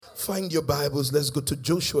Find your Bibles. Let's go to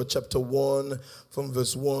Joshua chapter 1 from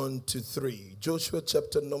verse 1 to 3. Joshua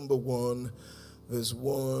chapter number 1, verse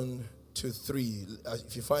 1 to 3.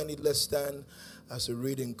 If you find it, let's stand as a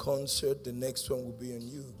reading concert. The next one will be on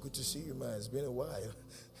you. Good to see you, man. It's been a while.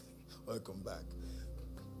 Welcome back.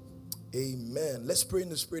 Amen. Let's pray in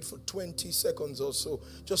the Spirit for 20 seconds or so.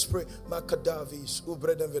 Just pray. As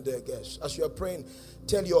you are praying,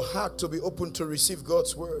 tell your heart to be open to receive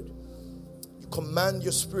God's word. You command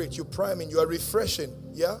your spirit. You priming. You are refreshing.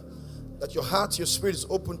 Yeah? That your heart, your spirit is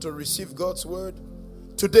open to receive God's word.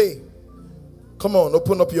 Today, come on,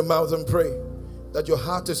 open up your mouth and pray. That your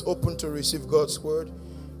heart is open to receive God's word.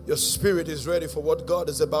 Your spirit is ready for what God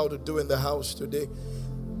is about to do in the house today.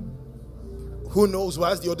 Who knows,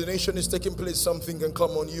 whilst the ordination is taking place, something can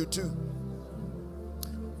come on you too.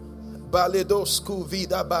 Fill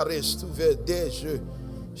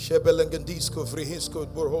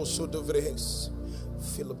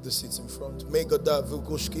up the seats in front.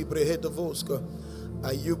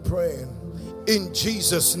 Are you praying? In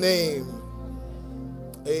Jesus' name.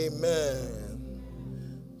 Amen.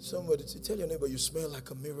 Somebody tell your neighbor, you smell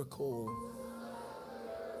like a miracle.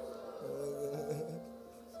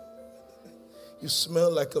 You smell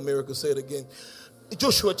like a miracle. Say it again.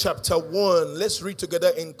 Joshua chapter 1. Let's read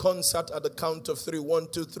together in concert at the count of 3. 1,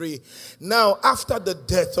 2, 3. Now, after the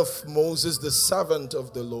death of Moses, the servant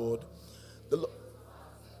of the Lord,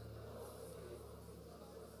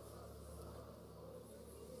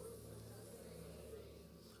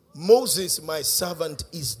 Moses, my servant,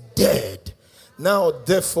 is dead. Now,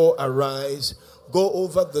 therefore, arise, go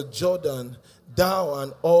over the Jordan, thou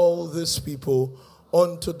and all these people,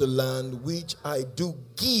 unto the land which I do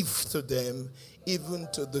give to them, even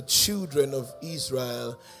to the children of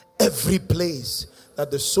Israel, every place that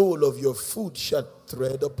the sole of your foot shall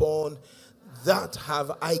tread upon, that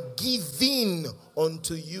have I given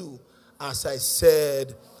unto you, as I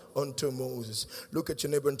said unto Moses. Look at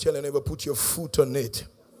your neighbor and tell your neighbor, put your foot on it.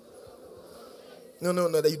 No,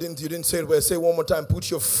 you didn't say it well. Say it one more time, put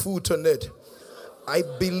your foot on it. I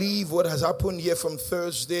believe what has happened here from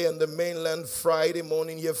Thursday and the mainland, Friday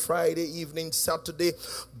morning here, Friday evening, Saturday,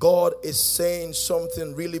 God is saying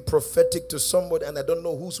something really prophetic to somebody, and I don't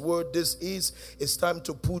know whose word this is. It's time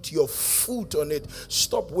to put your foot on it.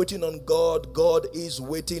 Stop waiting on God. God is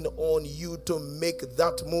waiting on you to make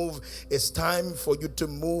that move. It's time for you to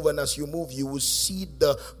move, and as you move, you will see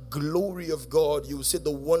the glory of God. You will see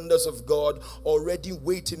the wonders of God already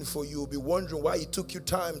waiting for you. You'll be wondering why it took you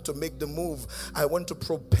time to make the move. I want to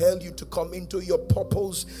propel you to come into your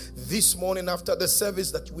purpose this morning after the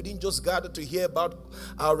service, that we didn't just gather to hear about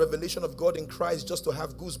our revelation of God in Christ just to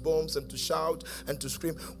have goosebumps and to shout and to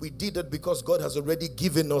scream. We did it because God has already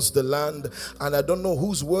given us the land, and I don't know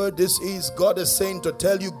whose word this is. God is saying to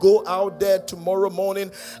tell you, go out there tomorrow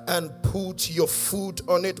morning and put your foot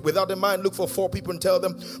on it. Without a mind, look for 4 people and tell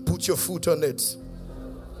them, put your foot on it.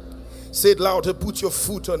 Say it louder, put your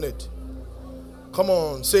foot on it. Come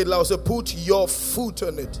on, say it loud. Say, put your foot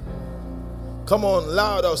on it. Come on,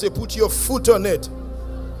 louder. Say, put your foot on it.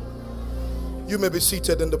 You may be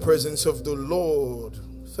seated in the presence of the Lord.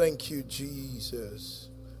 Thank you, Jesus.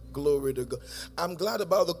 Glory to God. I'm glad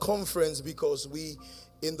about the conference because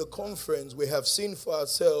in the conference, we have seen for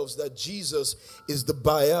ourselves that Jesus is the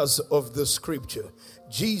bias of the scripture.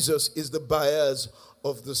 Jesus is the bias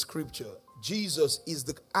of the scripture. Jesus is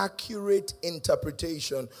the accurate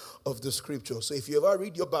interpretation of the scripture. So if you ever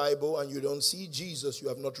read your Bible and you don't see Jesus, you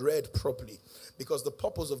have not read properly. Because the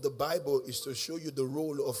purpose of the Bible is to show you the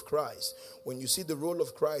role of Christ. When you see the role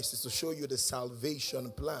of Christ, it's to show you the salvation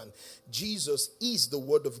plan. Jesus is the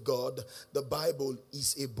word of God. The Bible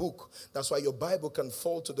is a book. That's why your Bible can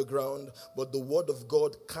fall to the ground, but the word of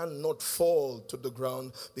God cannot fall to the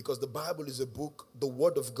ground, because the Bible is a book. The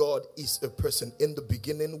word of God is a person. In the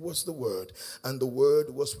beginning was the word, and the word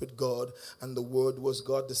was with God, and the word was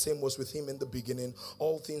God. The same was with him in the beginning.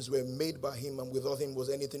 All things were made by him, and without him was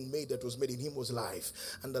anything made that was made. In him was life,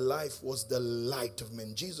 and the life was the light of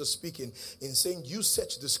men. Jesus speaking in saying, you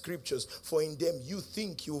search the scriptures, for in them you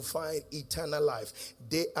think you will find eternal life.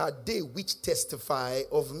 They are they which testify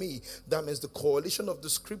of me. That means the coalition of the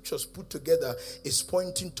scriptures put together is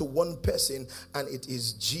pointing to one person, and it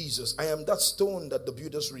is Jesus. I am that stone that the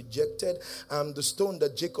builders rejected. I am the stone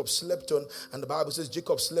that Jacob slept on, revelation. And the Bible says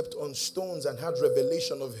Jacob slept on stones and had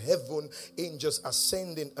revelation of heaven, angels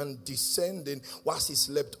ascending and descending whilst he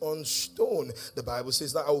slept on stone. The Bible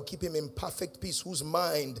says that I will keep him in perfect peace whose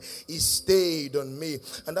mind is stayed on me.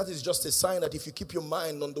 And that is just a sign that if you keep your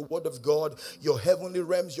mind on the word of God, your heavenly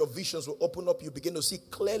realms, your visions will open up. You begin to see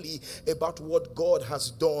clearly about what God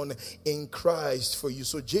has done in Christ for you.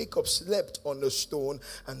 So Jacob slept on a stone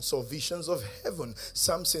and saw visions of heaven.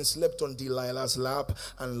 Samson slept on Delilah's lap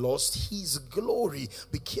and lost his glory.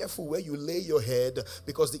 Be careful where you lay your head,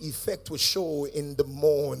 because the effect will show in the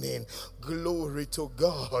morning. Glory to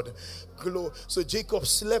God. So Jacob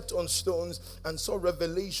slept on stones and saw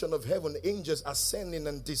revelation of heaven, angels ascending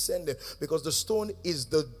and descending, because the stone is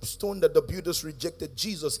the stone that the builders rejected.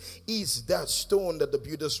 Jesus is that stone that the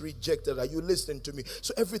builders rejected. Are you listening to me?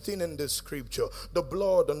 So everything in the scripture, the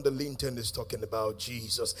blood on the lintel is talking about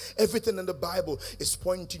Jesus. Everything in the Bible is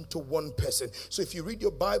pointing to one person. So if you read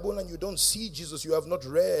your Bible and you don't see Jesus, you have not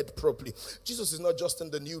read properly. Jesus is not just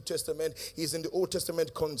in the New Testament. He's in the Old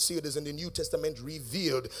Testament concealed. He's in the New Testament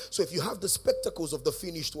revealed. So if you have the spectacles of the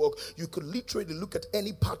finished work, you could literally look at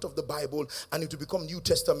any part of the Bible and it will become New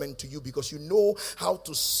Testament to you, because you know how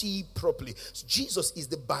to see properly. So Jesus is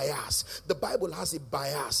the bias. The Bible has a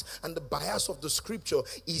bias, and the bias of the scripture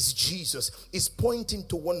is Jesus. It's pointing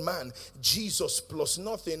to one man. Jesus plus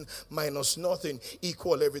nothing minus nothing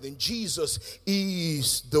equal everything. Jesus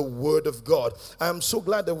is the word of God. I am so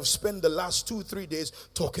glad that we've spent the last 2-3 days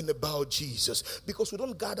talking about Jesus, because we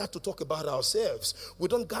don't gather to talk about ourselves. We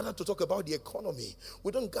don't gather to talk about the economy.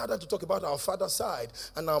 We don't gather to talk about our father's side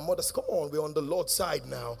and our mother's. Come on, we're on the Lord's side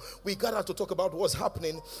now. We gather to talk about what's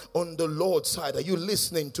happening on the Lord's side. Are you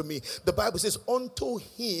listening to me? The Bible says, unto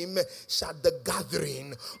him shall the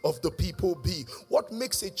gathering of the people be. What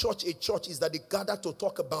makes a church is that they gather to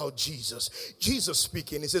talk about Jesus. Jesus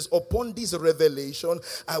speaking, he says, upon this revelation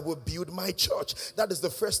I will build my church. That is the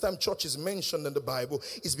first time church is mentioned in the Bible.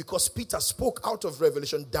 Is because Peter spoke out of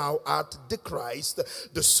revelation, thou art the Christ,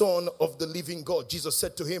 the Son of the living God. Jesus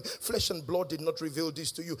said to him, flesh and blood did not reveal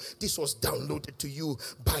this to you. This was downloaded to you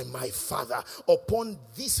by my Father. Upon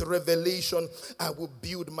this revelation I will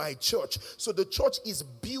build my church. So the church is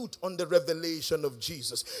built on the revelation of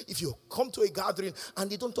Jesus. If you come to a gathering and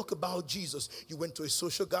they don't talk about Jesus, you went to a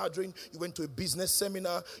social gathering, you went to a business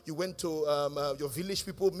seminar, you went to your village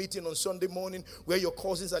people meeting on Sunday morning, where your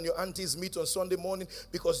cousins and your aunties meet on Sunday morning,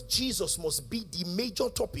 because Jesus must be the major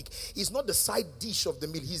topic. He's not the side dish of the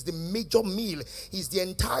meal. He's the major meal. He's the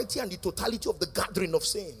entirety and the totality of the gathering of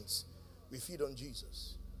saints. We feed on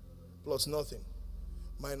Jesus. Plus nothing,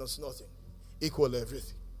 minus nothing, equal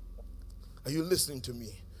everything. Are you listening to me?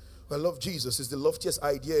 I love Jesus. Is the loftiest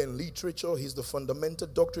idea in literature. He's the fundamental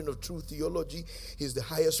doctrine of true theology. He's the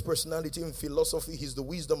highest personality in philosophy. He's the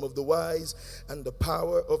wisdom of the wise and the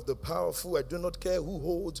power of the powerful. I do not care who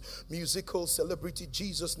holds musical celebrity.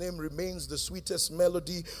 Jesus' name remains the sweetest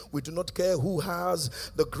melody. We do not care who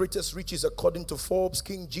has the greatest riches according to Forbes.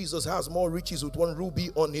 King Jesus has more riches with one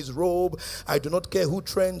ruby on his robe. I do not care who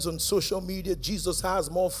trends on social media. Jesus has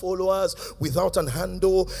more followers without an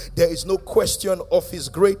handle. There is no question of his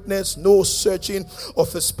greatness. No searching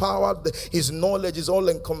of his power. His knowledge is all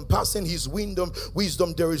encompassing. His wisdom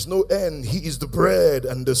there is no end. He is the bread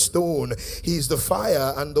and the stone. He is the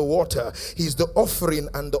fire and the water. He is the offering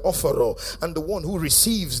and the offerer, and the one who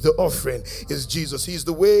receives the offering is Jesus. He is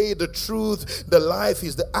the way, the truth, the life. He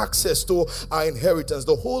is the access to our inheritance.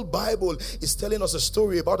 The whole Bible is telling us a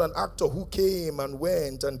story about an actor who came and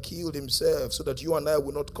went and killed himself so that you and I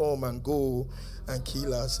will not come and go and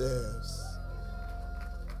kill ourselves.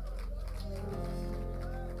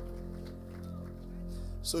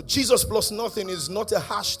 So Jesus plus nothing is not a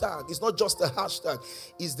hashtag. It's not just a hashtag.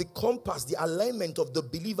 It's the compass, the alignment of the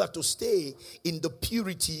believer to stay in the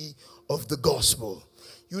purity of the gospel.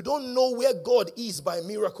 You don't know where God is by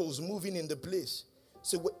miracles moving in the place.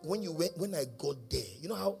 So when I got there, you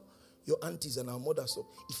know how your aunties and our mothers, so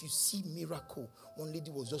if you see miracle, one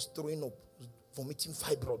lady was just throwing up, vomiting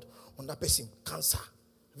fibroid on that person, cancer.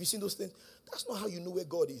 Have you seen those things? That's not how you know where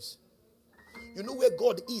God is. You know where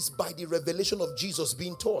God is by the revelation of Jesus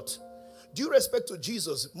being taught. Due respect to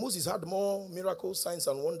Jesus, Moses had more miracles, signs,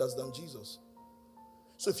 and wonders than Jesus.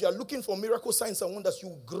 So if you are looking for miracle, signs, and wonders,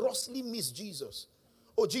 you grossly miss Jesus.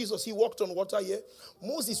 Oh, Jesus, he walked on water here.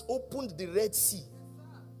 Moses opened the Red Sea.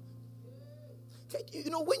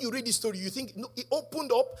 You know, when you read this story, you think, no, he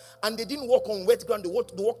opened up and they didn't walk on wet ground, they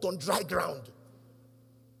walked on dry ground.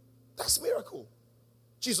 That's miracle.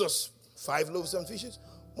 Jesus, 5 loaves and fishes.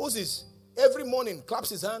 Moses, every morning, claps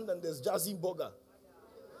his hand and there's jazzy burger.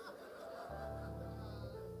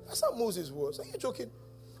 That's how Moses was. Are you joking?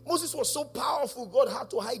 Moses was so powerful, God had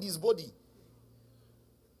to hide his body.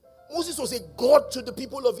 Moses was a God to the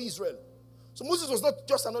people of Israel. So Moses was not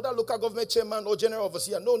just another local government chairman or general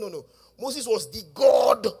overseer. No. Moses was the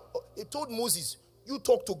God. He told Moses, you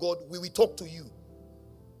talk to God, we will talk to you.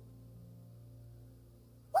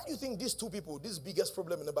 Why do you think these two people, this biggest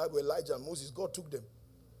problem in the Bible, Elijah and Moses, God took them?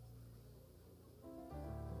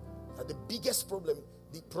 And the biggest problem,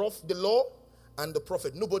 the law and the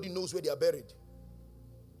prophet, nobody knows where they are buried.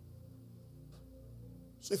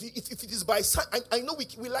 So if it is by sign, I know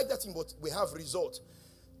we like that thing, but we have result.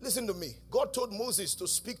 Listen to me. God told Moses to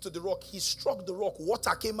speak to the rock. He struck the rock.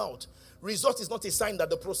 Water came out. Result is not a sign that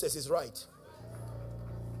the process is right.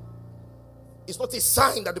 It's not a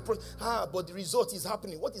sign that the process, but the result is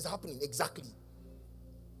happening. What is happening exactly?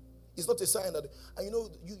 It's not a sign that, and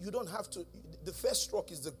you don't have to. The first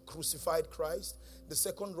rock is the crucified Christ. The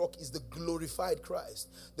second rock is the glorified Christ.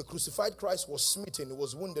 The crucified Christ was smitten. He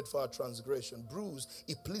was wounded for our transgression. Bruised.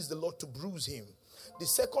 It pleased the Lord to bruise him. The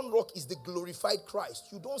second rock is the glorified Christ.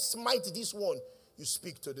 You don't smite this one. You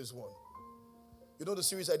speak to this one. You know the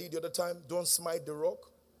series I did the other time? Don't smite the rock.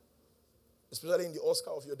 Especially in the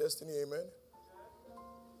Oscar of your destiny. Amen.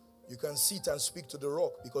 You can sit and speak to the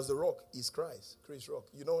rock because the rock is Christ. Chris Rock.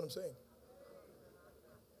 You know what I'm saying?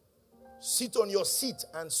 Sit on your seat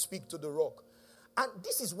and speak to the rock. And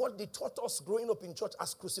this is what they taught us growing up in church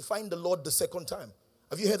as crucifying the Lord the second time.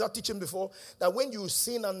 Have you heard that teaching before? That when you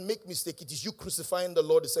sin and make mistake, it is you crucifying the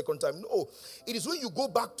Lord the second time. No. It is when you go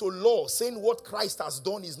back to law, saying what Christ has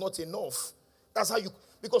done is not enough. That's how you,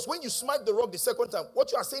 because when you smite the rock the second time,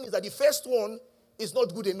 what you are saying is that the first one is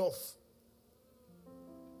not good enough.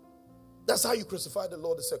 That's how you crucify the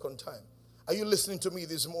Lord the second time. Are you listening to me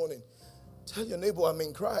this morning? Tell your neighbor, I'm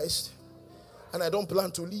in Christ and I don't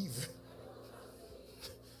plan to leave.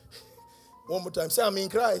 One more time. Say, I'm in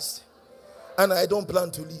Christ and I don't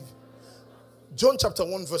plan to leave. John chapter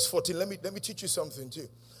 1 verse 14. Let me teach you something too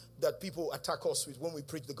that people attack us with when we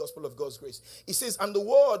preach the gospel of God's grace. It says, and the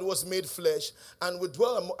word was made flesh and would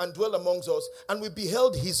dwell amongst us, and we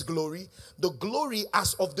beheld his glory, the glory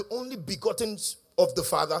as of the only begotten of the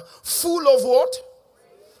Father, full of what?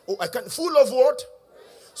 Full of what?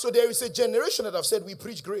 So there is a generation that have said we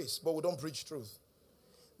preach grace, but we don't preach truth.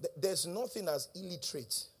 There's nothing as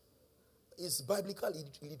illiterate. It's biblical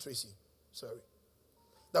illiteracy. Sorry.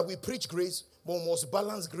 That we preach grace, but we must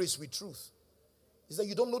balance grace with truth. It's that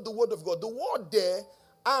you don't know the word of God. The word there,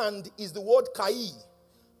 and is the word kai.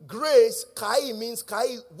 Grace, kai means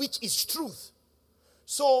kai, which is truth.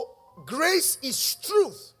 So grace is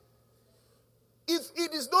truth. If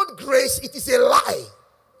it is not grace, it is a lie.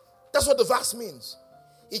 That's what the verse means.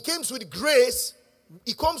 It comes with grace.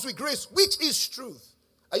 It comes with grace, which is truth.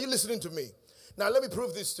 Are you listening to me? Now let me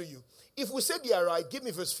prove this to you. If we say they are right, give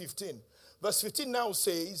me verse 15. Verse 15 now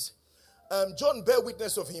says, John bare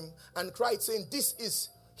witness of him and cried, saying, this is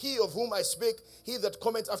he of whom I spake. He that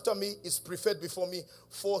cometh after me is preferred before me,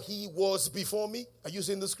 for he was before me. Are you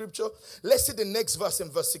seeing the scripture? Let's see the next verse in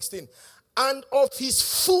verse 16. And of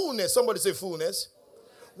his fullness, somebody say fullness,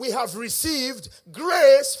 we have received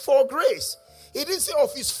grace for grace. He didn't say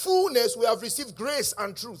of his fullness, we have received grace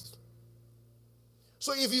and truth.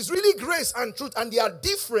 So if it's really grace and truth and they are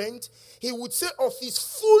different, he would say of his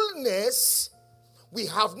fullness, we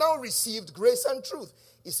have now received grace and truth.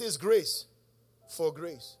 He says grace for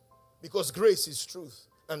grace. Because grace is truth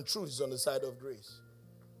and truth is on the side of grace.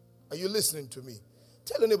 Are you listening to me?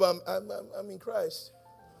 Tell anybody, I'm in Christ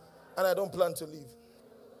and I don't plan to leave.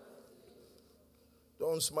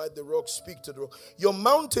 Don't smite the rock, speak to the rock. Your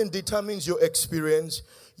mountain determines your experience.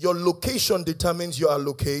 Your location determines your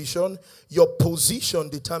allocation. Your position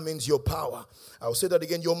determines your power. I'll say that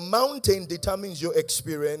again. Your mountain determines your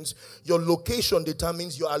experience. Your location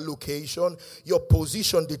determines your allocation. Your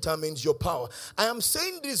position determines your power. I am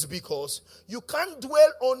saying this because you can't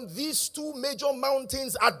dwell on these two major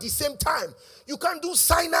mountains at the same time. You can't do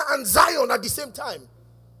Sinai and Zion at the same time.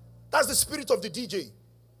 That's the spirit of the DJ.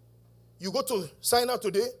 You go to Sinai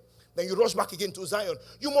today, then you rush back again to Zion.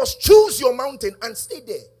 You must choose your mountain and stay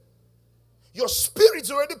there. Your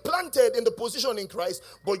spirit's already planted in the position in Christ,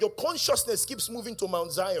 but your consciousness keeps moving to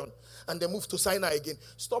Mount Zion and then move to Sinai again.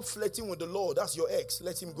 Stop flirting with the Lord. That's your ex.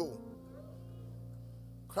 Let him go.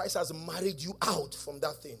 Christ has married you out from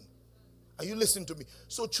that thing. Are you listening to me?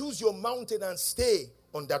 So choose your mountain and stay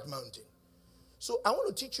on that mountain. So I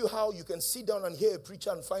want to teach you how you can sit down and hear a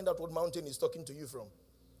preacher and find out what mountain he's talking to you from.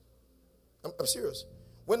 I'm serious.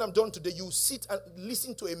 When I'm done today, you sit and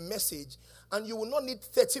listen to a message and you will not need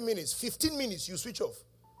 30 minutes, 15 minutes, you switch off.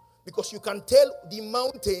 Because you can tell the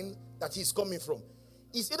mountain that he's coming from.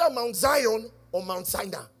 It's either Mount Zion or Mount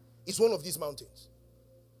Sinai. It's one of these mountains.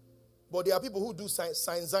 But there are people who do sign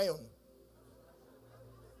Zion.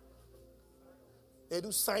 They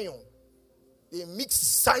do Zion. They mix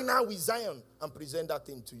Sinai with Zion and present that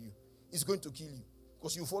thing to you. It's going to kill you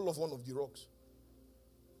because you fall off one of the rocks.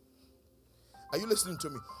 Are you listening to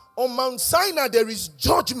me? On Mount Sinai, there is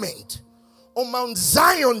judgment. On Mount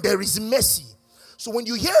Zion, there is mercy. So when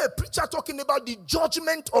you hear a preacher talking about the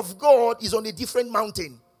judgment of God is on a different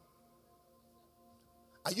mountain.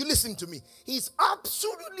 Are you listening to me? He's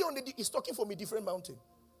absolutely he's talking from a different mountain.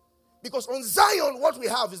 Because on Zion, what we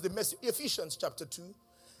have is the mercy. Ephesians chapter 2.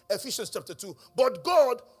 Ephesians chapter 2. But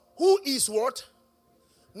God, who is what?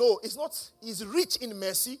 No, it's not. He's rich in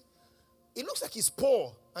mercy. It looks like he's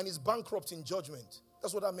poor and he's bankrupt in judgment.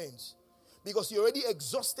 That's what that means. Because he already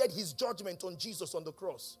exhausted his judgment on Jesus on the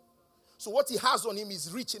cross. So what he has on him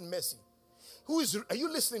is rich in mercy. Are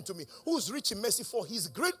you listening to me? Who is rich in mercy for his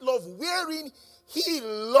great love wherein he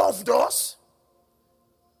loved us?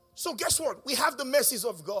 So guess what? We have the mercies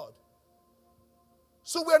of God.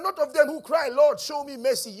 So we are not of them who cry, Lord, show me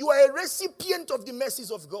mercy. You are a recipient of the mercies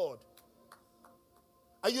of God.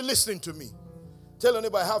 Are you listening to me? Tell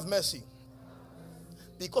anybody, I have mercy.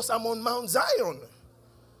 Because I'm on Mount Zion.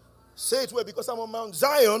 Say it well, because I'm on Mount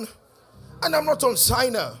Zion and I'm not on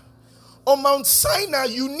Sinai. On Mount Sinai,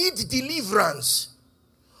 you need deliverance.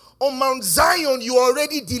 On Mount Zion, you are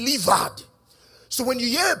already delivered. So when you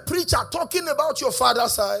hear a preacher talking about your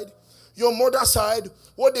father's side, your mother's side,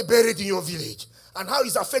 what they buried in your village, and how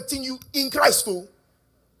it's affecting you in Christ too,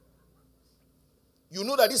 you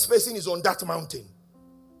know that this person is on that mountain.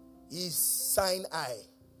 He's Sinai.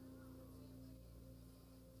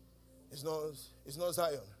 It's not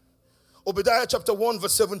Zion. Obadiah chapter 1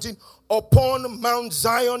 verse 17. Upon Mount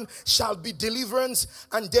Zion shall be deliverance,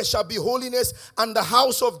 and there shall be holiness, and the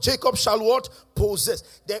house of Jacob shall what?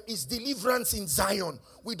 Possess. There is deliverance in Zion.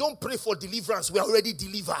 We don't pray for deliverance. We are already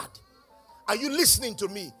delivered. Are you listening to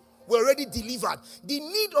me? We're already delivered. The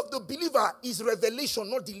need of the believer is revelation,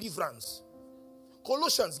 not deliverance.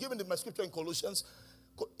 Colossians, given my scripture in Colossians,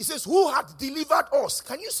 it says, who hath delivered us?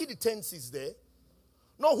 Can you see the tenses there?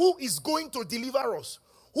 No, who is going to deliver us?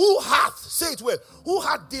 Who hath, say it well, who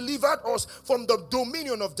hath delivered us from the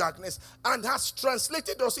dominion of darkness and has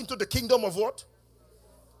translated us into the kingdom of what?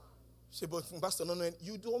 Say, but Pastor, no,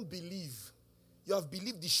 you don't believe. You have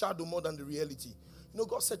believed the shadow more than the reality. You know,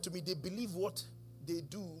 God said to me, they believe what they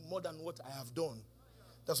do more than what I have done.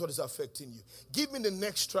 That's what is affecting you. Give me the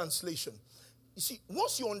next translation. You see,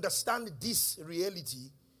 once you understand this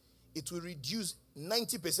reality, it will reduce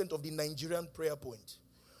 90% of the Nigerian prayer point.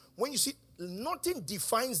 When you see, nothing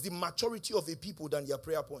defines the maturity of a people than their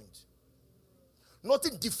prayer point.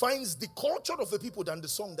 Nothing defines the culture of a people than the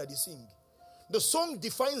song that they sing. The song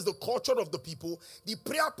defines the culture of the people. The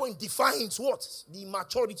prayer point defines what? The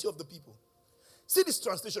maturity of the people. See this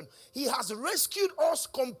translation. He has rescued us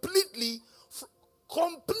completely.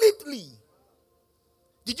 Completely.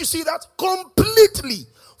 Did you see that? Completely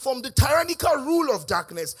from the tyrannical rule of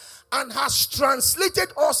darkness, and has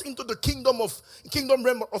translated us into the kingdom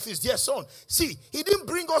realm of his dear son. See, he didn't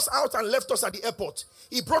bring us out and left us at the airport.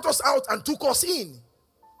 He brought us out and took us in.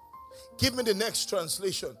 Give me the next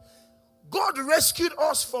translation. God rescued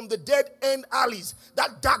us from the dead end alleys,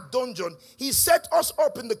 that dark dungeon. He set us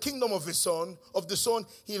up in the kingdom of his son, of the son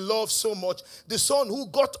he loves so much. The son who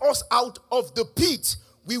got us out of the pit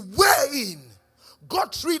we were in.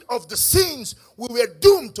 Got rid of the sins we were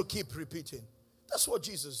doomed to keep repeating. That's what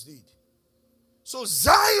Jesus did. So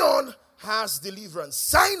Zion has deliverance.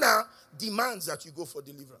 Sinai demands that you go for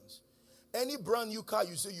deliverance. Any brand new car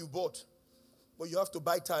you say you bought, but you have to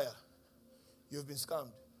buy tire, you've been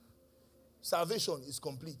scammed. Salvation is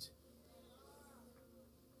complete.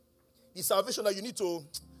 The salvation that you need to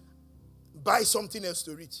buy something else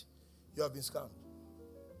to reach, you have been scammed.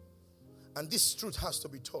 And this truth has to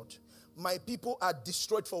be taught. My people are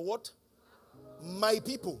destroyed for what? My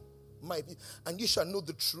people. And you shall know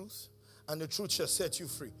the truth, and the truth shall set you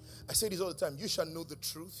free. I say this all the time. You shall know the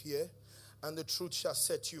truth here, and the truth shall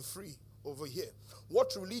set you free over here.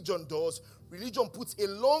 What religion does, religion puts a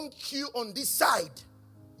long queue on this side.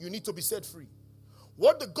 You need to be set free.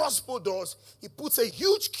 What the gospel does, it puts a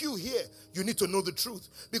huge queue here. You need to know the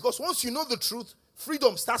truth. Because once you know the truth,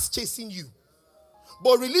 freedom starts chasing you.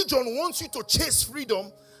 But religion wants you to chase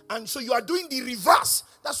freedom, and so you are doing the reverse.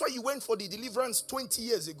 That's why you went for the deliverance 20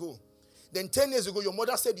 years ago. Then 10 years ago, your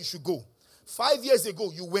mother said you should go. 5 years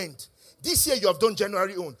ago, you went. This year, you have done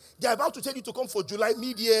January own. They are about to tell you to come for July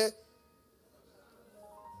mid-year.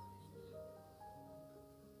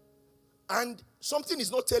 And something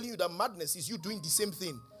is not telling you that madness is you doing the same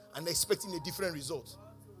thing and expecting a different result.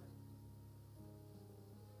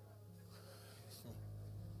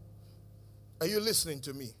 Are you listening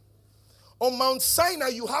to me? On Mount Sinai,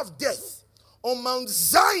 you have death. On Mount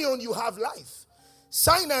Zion, you have life.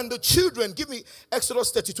 Sinai and the children, give me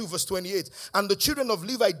Exodus 32 verse 28. And the children of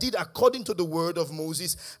Levi did according to the word of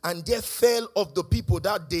Moses, and there fell of the people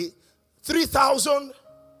that day 3,000.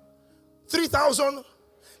 3,000.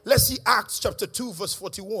 Let's see Acts chapter 2 verse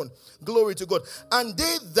 41. Glory to God. And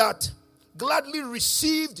they that gladly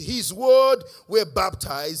received his word were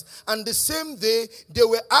baptized, and the same day they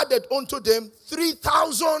were added unto them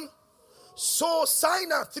 3,000. So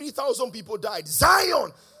Sinai, 3,000 people died.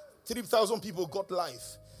 Zion, 3,000 people got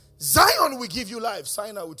life. Zion will give you life.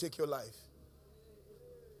 Sinai will take your life.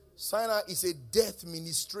 Sinai is a death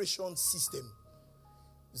ministration system.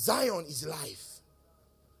 Zion is life.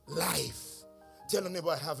 Life. Tell your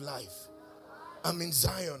neighbor, I have life. I'm in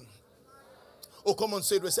Zion. Oh, come on,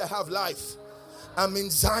 say it. Say, I have life. I'm in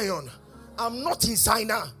Zion. I'm not in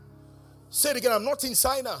Sinai. Say it again. I'm not in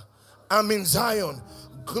Sinai. I'm in Zion.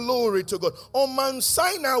 Glory to God. On Mount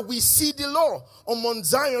Sinai, we see the law. On Mount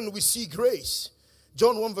Zion, we see grace.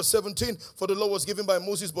 John 1 verse 17. For the law was given by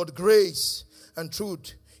Moses, but grace and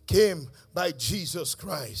truth came by Jesus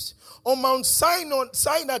Christ. On Mount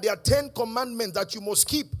Sinai, there are 10 commandments that you must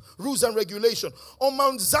keep, rules and regulation. On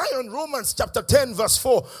Mount Zion, Romans chapter 10 verse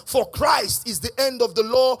 4, for Christ is the end of the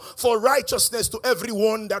law for righteousness to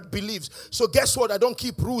everyone that believes. So guess what? I don't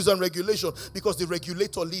keep rules and regulation because the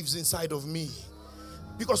regulator lives inside of me.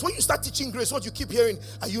 Because when you start teaching grace, what you keep hearing,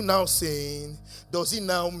 are you now saying, does it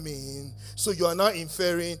now mean? So you are now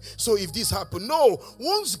inferring, so if this happened. No,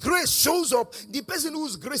 once grace shows up, the person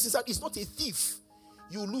whose grace is not a thief.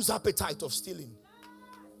 You lose appetite of stealing.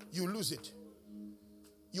 You lose it.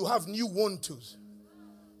 You have new want-tos.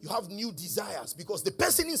 You have new desires because the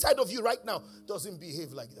person inside of you right now doesn't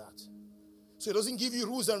behave like that. So he doesn't give you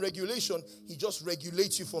rules and regulation. He just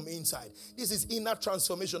regulates you from inside. This is inner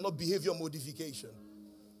transformation, not behavior modification.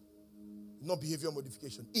 Not behavior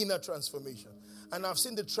modification, inner transformation. And I've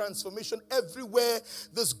seen the transformation everywhere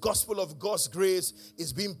this gospel of God's grace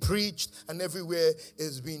is being preached and everywhere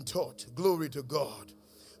is being taught. Glory to God.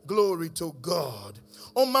 Glory to God.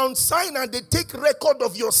 On Mount Sinai, they take record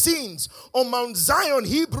of your sins. On Mount Zion,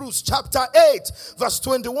 Hebrews chapter 8, verse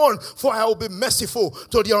 21, for I will be merciful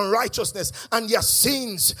to their unrighteousness, and their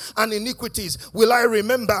sins and iniquities will I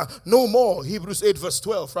remember no more. Hebrews 8, verse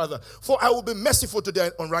 12, rather. For I will be merciful to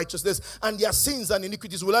their unrighteousness, and their sins and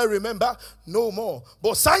iniquities will I remember no more.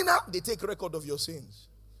 But Sinai, they take record of your sins.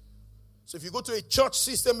 So if you go to a church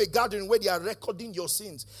system, a gathering where they are recording your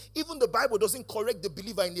sins, even the Bible doesn't correct the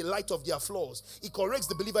believer in the light of their flaws. It corrects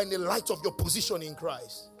the believer in the light of your position in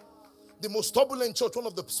Christ. The most turbulent church, one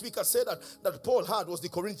of the speakers said that Paul had was the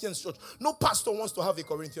Corinthians church. No pastor wants to have a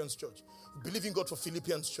Corinthians church. You believe in God for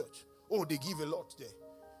Philippians church. Oh, they give a lot there.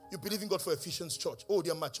 You believe in God for Ephesians church. Oh,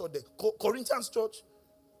 they are mature there. Corinthians church,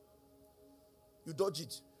 you dodge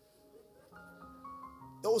it.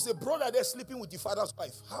 There was a brother there sleeping with the father's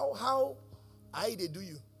wife. How they do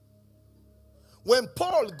you? When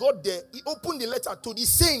Paul got there, he opened the letter to the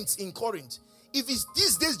saints in Corinth. If it's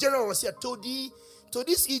these days general was here, to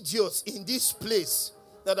these idiots in this place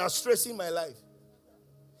that are stressing my life.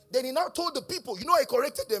 Then he now told the people, I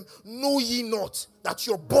corrected them, know ye not that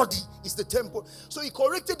your body is the temple. So he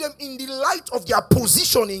corrected them in the light of their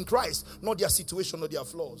position in Christ, not their situation or their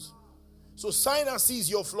flaws. So Sinai sees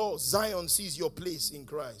your flaws. Zion sees your place in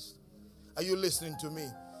Christ. Are you listening to me?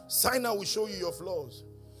 Sinai will show you your flaws.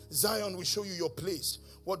 Zion will show you your place.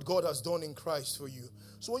 What God has done in Christ for you.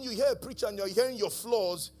 So when you hear a preacher and you're hearing your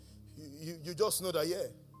flaws, you just know that, yeah.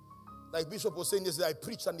 Like Bishop was saying yesterday, I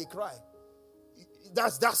preached and they cry.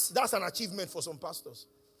 That's an achievement for some pastors.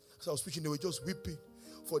 So I was preaching, they were just weeping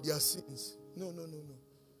for their sins. No.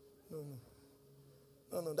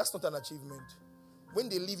 That's not an achievement. When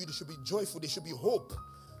they leave you, they should be joyful. There should be hope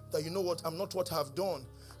that, you know what, I'm not what I've done.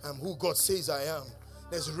 I'm who God says I am.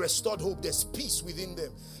 There's restored hope. There's peace within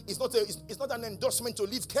them. It's not an endorsement to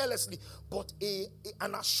live carelessly, but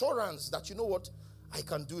an assurance that, you know what, I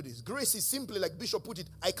can do this. Grace is simply, like Bishop put it,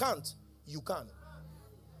 I can't, you can.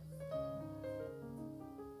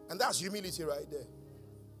 And that's humility right there.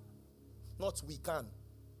 Not we can.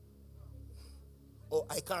 Or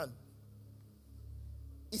I can.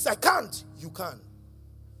 It's I can't, you can.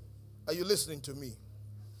 Are you listening to me?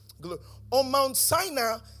 On Mount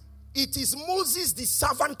Sinai, it is Moses, the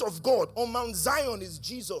servant of God. On Mount Zion is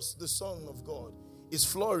Jesus, the Son of God. Is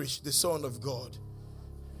Flourish, the Son of God.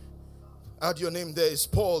 Add your name there. Is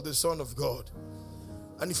Paul, the Son of God.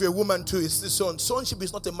 And if you're a woman too, it's the son. Sonship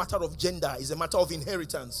is not a matter of gender. It's a matter of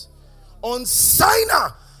inheritance. On Sinai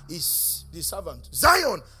is the servant.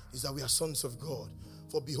 Zion is that we are sons of God.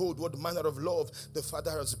 For behold, what manner of love the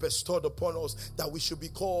Father has bestowed upon us, that we should be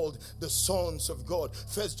called the sons of God.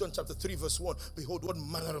 1 John chapter 3 verse 1. Behold, what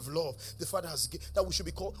manner of love the Father has given, that we should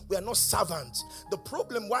be called. We are not servants. The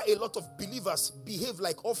problem why a lot of believers behave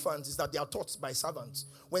like orphans is that they are taught by servants.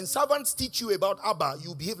 When servants teach you about Abba,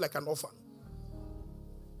 you behave like an orphan.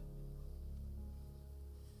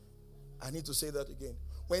 I need to say that again.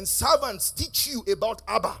 When servants teach you about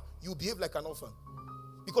Abba, you behave like an orphan.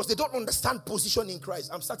 Because they don't understand position in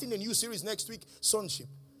Christ. I'm starting a new series next week, Sonship.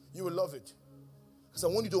 You will love it. Because I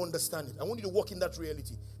want you to understand it. I want you to walk in that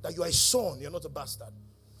reality. That you are a son, you're not a bastard.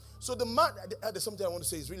 So the man, there's something I want to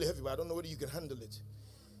say, is really heavy, but I don't know whether you can handle it.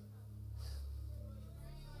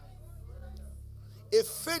 A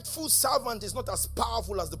faithful servant is not as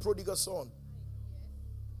powerful as the prodigal son.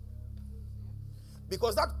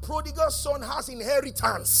 Because that prodigal son has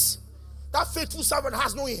inheritance. That faithful servant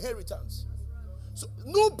has no inheritance. So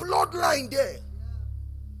no bloodline there.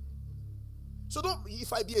 So don't,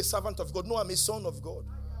 if I be a servant of God, no, I'm a son of God.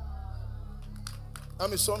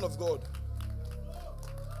 I'm a son of God.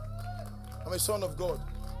 I'm a son of God.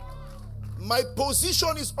 My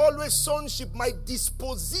position is always sonship. My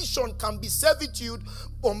disposition can be servitude,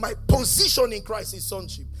 but my position in Christ is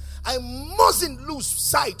sonship. I mustn't lose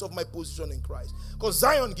sight of my position in Christ. Because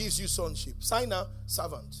Zion gives you sonship. Sinai,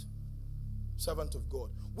 servant. Servant of God.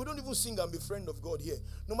 We don't even sing and be friend of God here.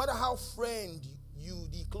 No matter how friend you,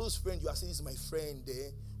 the close friend you are saying, is my friend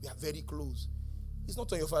there. We are very close. It's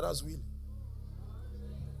not on your Father's will.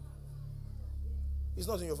 It's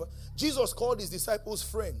not on your Father. Jesus called his disciples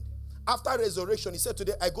friend. After resurrection, he said to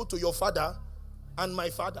them, I go to your Father and my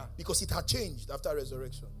Father. Because it had changed after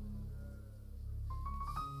resurrection.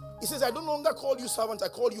 He says, I no longer call you servants, I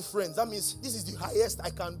call you friends. That means this is the highest I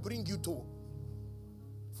can bring you to.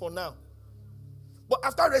 For now. But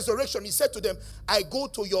after resurrection, he said to them, I go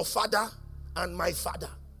to your Father and my Father.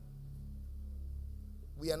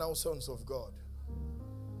 We are now sons of God.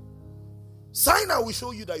 Sinai will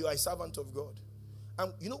show you that you are a servant of God.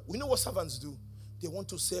 And we know what servants do. They want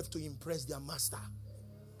to serve to impress their master.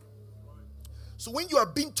 So when you are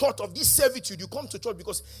being taught of this servitude, you come to church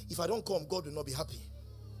because if I don't come, God will not be happy.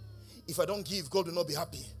 If I don't give, God will not be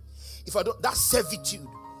happy. If I don't, that's servitude.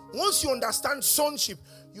 Once you understand sonship,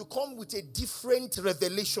 you come with a different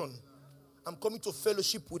revelation. I'm coming to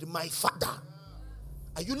fellowship with my Father.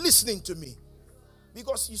 Are you listening to me?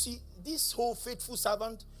 Because you see, this whole faithful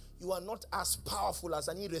servant, you are not as powerful as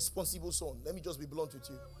an irresponsible son. Let me just be blunt with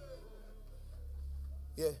you.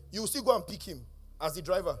 Yeah, you will still go and pick him as the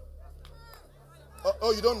driver.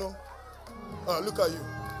 Oh, you don't know? Look at you.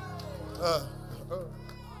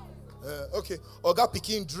 Okay. Oga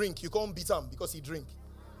picking drink. You can't beat him because he drink.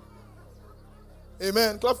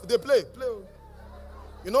 Amen. They play.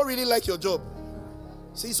 You don't really like your job.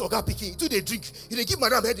 Say it's Oga picking. Do they drink? You they give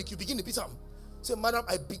madam headache. You begin to beat him. Say, madam,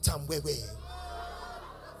 I beat him. Where?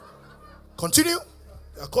 Continue.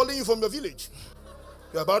 They are calling you from your village.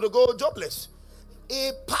 You're about to go jobless.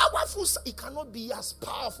 A powerful son, he cannot be as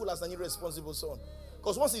powerful as an irresponsible son.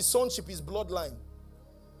 Because once his sonship is bloodline.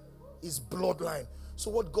 Is bloodline. So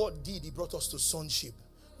what God did, he brought us to sonship.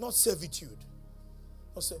 Not servitude.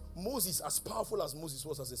 Moses, as powerful as Moses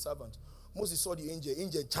was as a servant. Moses saw the angel.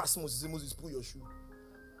 Angel chased Moses. Said, Moses, pull your shoe.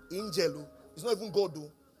 Angel, it's not even God,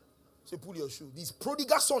 though. Say, pull your shoe. This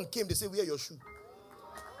prodigal son came. They say, wear your shoe.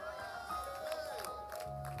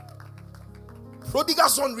 Prodigal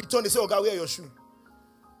son returned. They say, oh God, wear your shoe.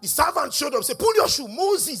 The servant showed up. Say, pull your shoe.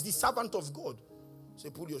 Moses, the servant of God. Say,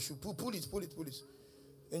 pull your shoe. Pull it.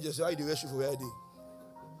 Angel said, how do you wear shoe for where they?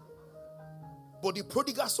 But the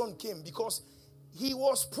prodigal son came because he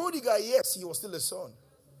was prodigal. Yes, he was still a son.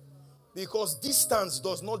 Because distance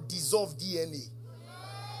does not dissolve DNA.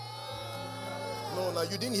 No,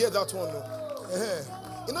 you didn't hear that one.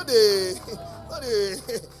 No. They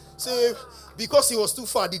say because he was too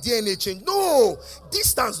far, the DNA changed. No,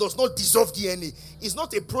 distance does not dissolve DNA. It's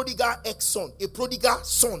not a prodigal ex-son. A prodigal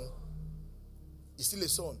son is still a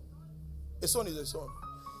son. A son is a son.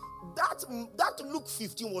 That Luke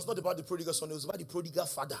 15 was not about the prodigal son. It was about the prodigal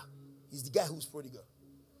father. He's the guy who's prodigal.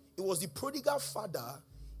 It was the prodigal father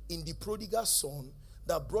in the prodigal son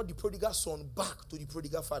that brought the prodigal son back to the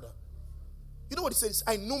prodigal father. You know what he says?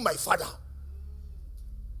 I know my father.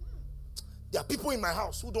 There are people in my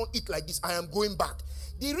house who don't eat like this. I am going back.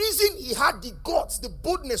 The reason he had the guts, the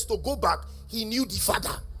boldness to go back, he knew the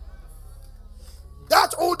father.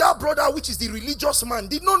 That older brother, which is the religious man,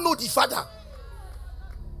 did not know the father.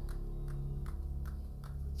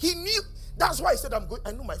 He knew. That's why he said, I'm going.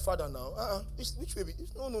 I know my father now. Which way?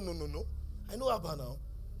 No. I know Abba now.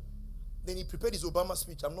 Then he prepared his Obama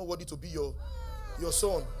speech. I'm not worthy to be your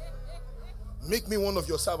son. Make me one of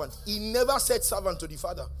your servants. He never said servant to the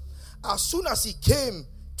father. As soon as he came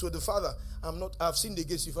to the father, I've seen the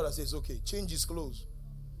gates. The father says, okay, change his clothes.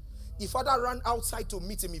 The father ran outside to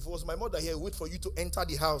meet him. If it was my mother here, wait for you to enter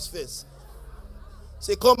the house first.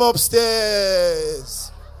 Say, come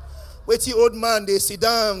upstairs. Wait till old man, they sit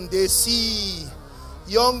down, they see.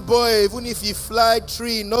 Young boy, even if he fly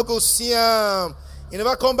tree, no go see him. He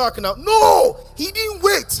never come back now. No, he didn't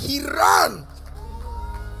wait. He ran.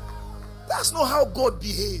 That's not how God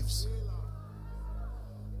behaves.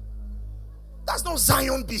 That's not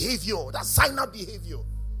Zion behavior. That's Sinai behavior.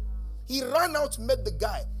 He ran out, met the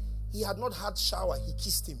guy. He had not had shower. He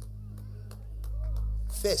kissed him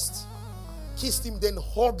first. Kissed him, then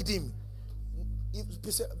hugged him.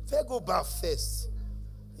 He said, "Fair go bath first.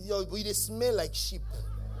 They smell like sheep."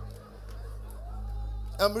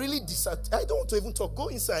 I'm really dissatisfied. I don't want to even talk. Go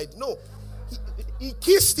inside. No. He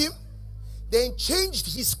kissed him, then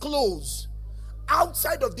changed his clothes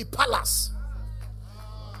outside of the palace.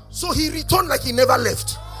 So he returned like he never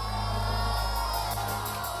left.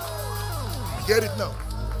 You get it now?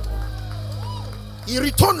 He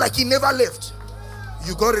returned like he never left.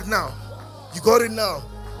 You got it now? You got it now?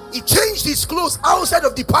 He changed his clothes outside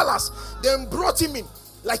of the palace, then brought him in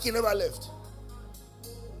like he never left.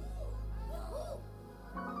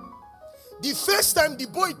 The first time the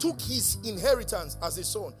boy took his inheritance as a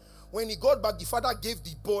son, when he got back, the father gave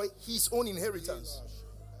the boy his own inheritance.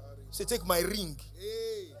 Say, take my ring.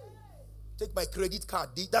 Take my credit card.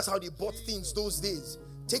 That's how they bought things those days.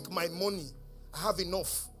 Take my money. I have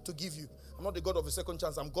enough to give you. I'm not the God of a second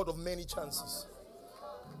chance. I'm God of many chances.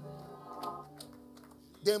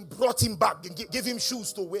 Then brought him back and gave him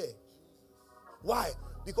shoes to wear. Why?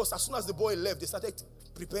 Because as soon as the boy left, they started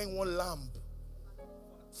preparing one lamb.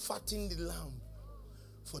 Fattening the lamb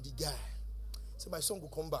for the guy. So my son will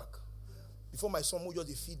come back. Before my son will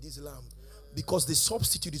just feed this lamb. Because the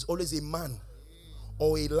substitute is always a man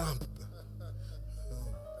or a lamb.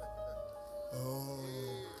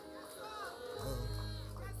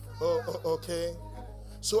 Okay.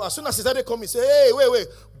 So as soon as he started coming, he said, hey, wait,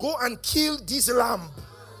 go and kill this lamb.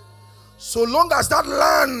 So long as that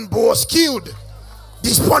lamb was killed,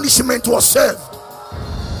 this punishment was served.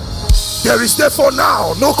 There is therefore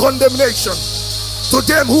now no condemnation to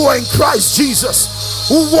them who are in Christ Jesus,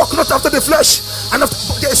 who walk not after the flesh, and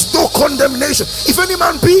there is no condemnation. If any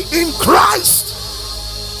man be in Christ,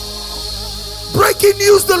 breaking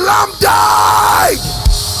news, the lamb died.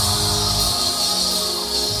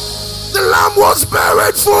 The lamb was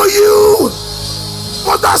buried for you.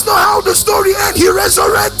 But that's not how the story ends. He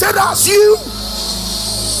resurrected as you.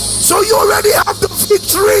 So you already have the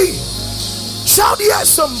victory. Shout yes,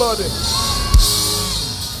 somebody.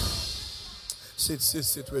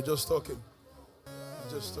 Sit. We're just talking.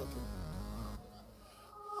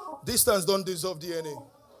 Distance don't dissolve DNA.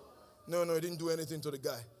 No, he didn't do anything to the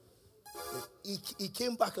guy. He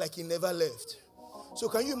came back like he never left. So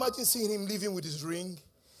can you imagine seeing him living with his ring?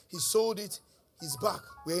 He sold it. He's back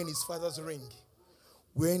wearing his father's ring,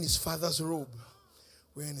 wearing his father's robe,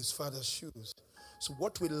 wearing his father's shoes. So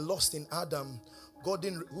what we lost in Adam, God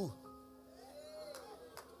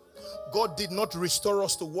did not restore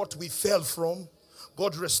us to what we fell from.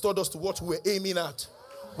 God restored us to what we were aiming at,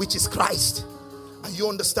 which is Christ. Are you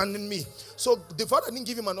understanding me? So the father didn't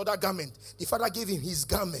give him another garment. The father gave him his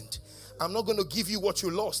garment. I'm not going to give you what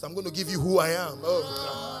you lost. I'm going to give you who I am.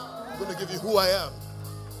 I'm going to give you who I am.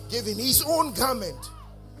 Gave him his own garment.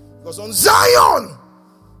 Because on Zion,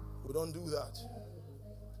 we don't do that.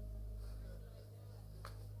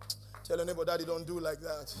 Tell your neighbor, daddy, don't do like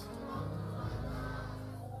that.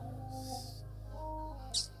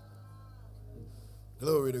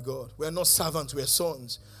 Glory to God. We're not servants, we're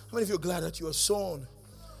sons. How many of you are glad that you're a son?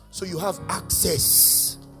 So you have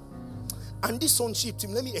access. And this sonship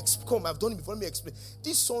thing, let me come. I've done it before. Let me explain.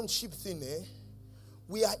 This sonship thing,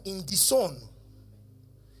 we are in the son.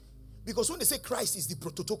 Because when they say Christ is the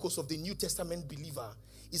prototokos of the New Testament believer,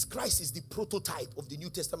 Christ is the prototype of the New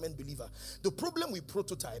Testament believer. The problem with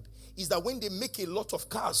prototype is that when they make a lot of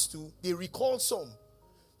cars too, they recall some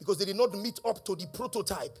because they did not meet up to the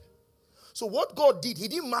prototype. So what God did, he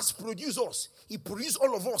didn't mass produce us. He produced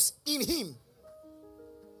all of us in him.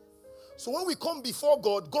 So when we come before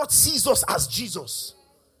God, God sees us as Jesus,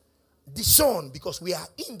 the Son, because we are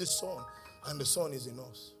in the Son and the Son is in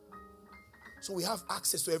us. So we have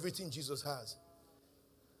access to everything Jesus has.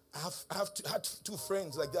 I had two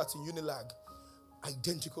friends like that in Unilag,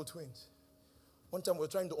 identical twins. One time we were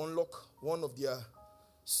trying to unlock one of their,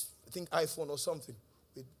 I think iPhone or something,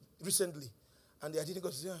 recently. And the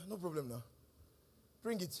identical said, no problem now.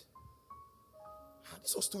 Bring it.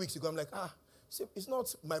 This was 2 weeks ago. I'm like, it's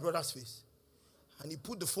not my brother's face. And he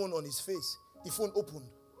put the phone on his face. The phone opened.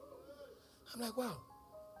 I'm like, wow.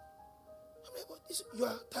 I'm like, what? You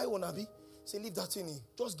are Taiwan, Abi? Say, leave that in here.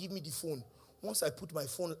 Just give me the phone. Once I put my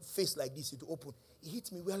phone face like this, it will open. He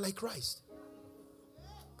hit me. We are like Christ.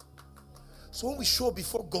 So when we show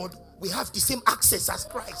before God, we have the same access as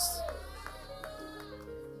Christ.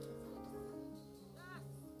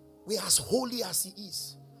 We are as holy as he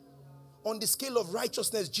is. On the scale of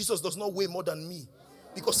righteousness, Jesus does not weigh more than me.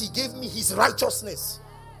 Because he gave me his righteousness.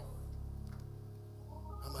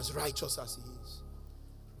 I'm as righteous as he is.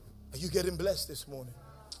 Are you getting blessed this morning?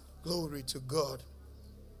 Glory to God.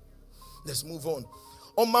 Let's move on.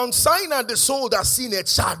 On Mount Sinai, the soul that sinneth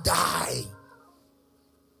shall die.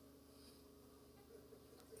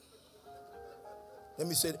 Let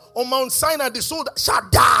me say it. On Mount Sinai, the soul that shall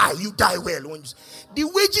die. You die well. The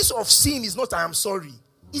wages of sin is not I am sorry.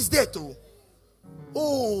 It's there too.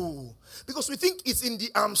 Oh. Because we think it's in the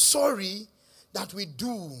I'm sorry that we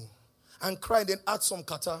do and cry, then add some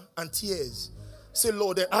kata and tears. Say,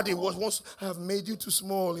 Lord, then add it once I have made you too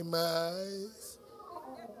small in my eyes.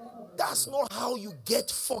 That's not how you get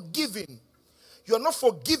forgiven. You are not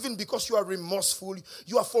forgiven because you are remorseful.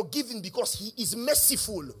 You are forgiven because he is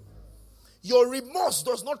merciful. Your remorse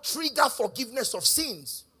does not trigger forgiveness of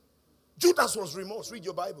sins. Judas was remorse. Read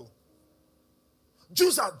your Bible.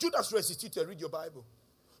 Judas restituted. Read your Bible.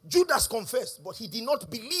 Judas confessed, but he did not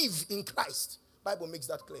believe in Christ. Bible makes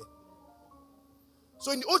that clear.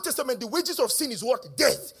 So in the Old Testament, the wages of sin is what?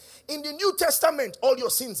 Death. In the New Testament, all your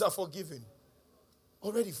sins are forgiven.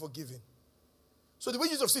 Already forgiven. So the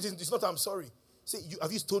wages of sin is not I'm sorry. Say,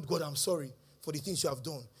 have you told God I'm sorry for the things you have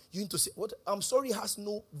done? You need to say, what? I'm sorry has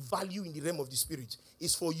no value in the realm of the spirit.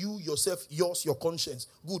 It's for you, yourself, yours, your conscience.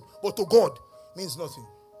 Good. But to God, means nothing.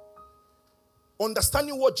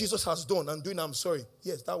 Understanding what Jesus has done and doing I'm sorry.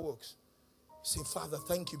 Yes, that works. Say, Father,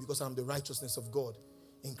 thank you because I'm the righteousness of God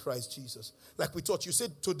in Christ Jesus. Like we taught, you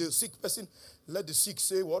said to the sick person, let the sick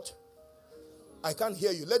say what? I can't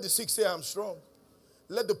hear you. Let the sick say I'm strong.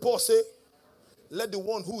 Let the poor say, let the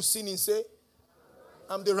one who's sinning say,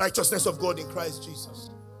 I'm the righteousness of God in Christ Jesus.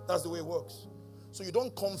 That's the way it works. So you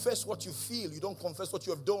don't confess what you feel. You don't confess what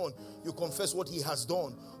you have done. You confess what he has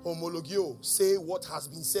done. Homologio. Say what has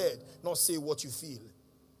been said, not say what you feel.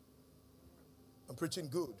 I'm preaching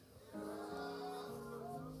good.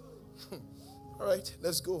 All right,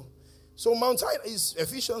 let's go. So Mount Sinai is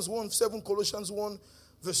Ephesians 1:7, Colossians 1,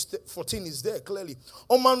 verse 14 is there clearly.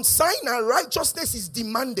 On Mount Sinai, righteousness is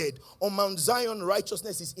demanded. On Mount Zion,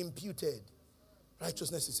 righteousness is imputed.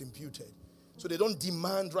 Righteousness is imputed. So they don't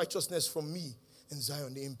demand righteousness from me in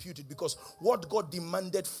Zion. They impute it because what God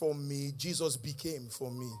demanded from me, Jesus became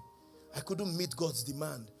for me. I couldn't meet God's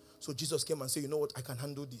demand. So Jesus came and said, you know what, I can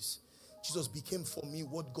handle this. Jesus became for me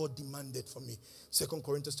what God demanded from me. 2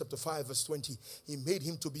 Corinthians chapter 5 verse 20. He made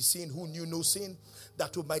him to be sin who knew no sin,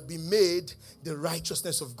 that who might be made the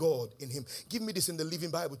righteousness of God in him. Give me this in the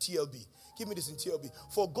Living Bible, TLB. Give me this in TLB.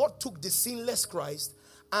 For God took the sinless Christ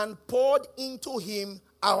and poured into him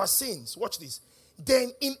our sins. Watch this.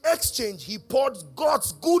 Then in exchange, he poured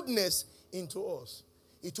God's goodness into us.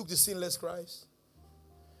 He took the sinless Christ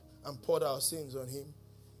and poured our sins on him.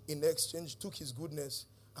 In exchange, took his goodness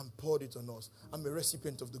and poured it on us. I'm a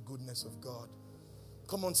recipient of the goodness of God.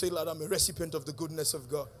 Come on, say loud, I'm a recipient of the goodness of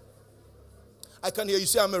God. I can hear you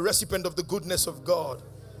say, I'm a recipient of the goodness of God.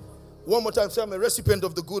 One more time, say, I'm a recipient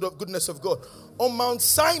of the goodness of God. On Mount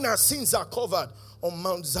Sinai, sins are covered. On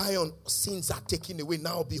Mount Zion, sins are taken away.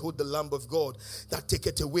 Now behold the Lamb of God that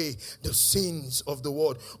taketh away the sins of the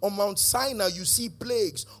world. On Mount Sinai, you see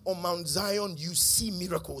plagues. On Mount Zion, you see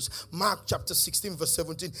miracles. Mark chapter 16, verse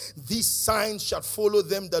 17. These signs shall follow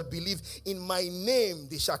them that believe. In my name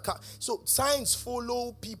they shall come. So signs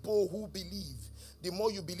follow people who believe. The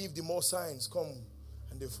more you believe, the more signs come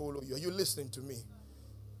and they follow you. Are you listening to me?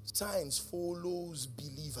 Signs follows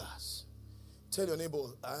believers. Tell your neighbor,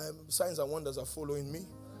 signs and wonders are following me.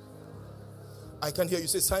 I can hear you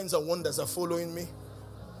say, signs and wonders are following me.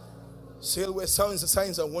 Say where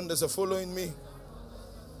signs and wonders are following me.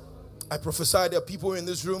 I prophesy there are people in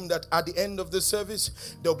this room that at the end of the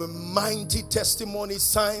service, there will be mighty testimonies,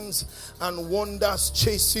 signs and wonders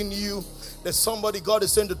chasing you. There's somebody God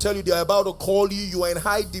is saying to tell you they are about to call you. You are in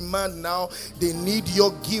high demand now. They need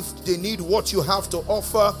your gift. They need what you have to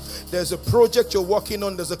offer. There's a project you're working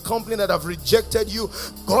on. There's a company that have rejected you.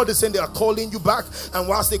 God is saying they are calling you back. And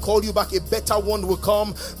whilst they call you back, a better one will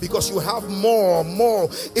come because you have more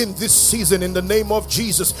in this season in the name of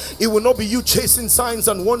Jesus. It will not be you chasing signs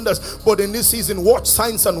and wonders, But in this season, watch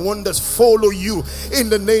signs and wonders follow you in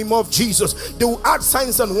the name of Jesus. They will add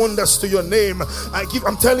signs and wonders to your name.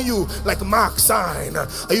 I'm telling you, like Mark, sign.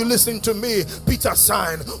 Are you listening to me? Peter,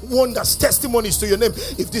 sign. Wonders, testimonies to your name.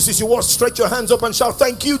 If this is your word, stretch your hands up and shout,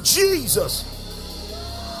 thank you, Jesus.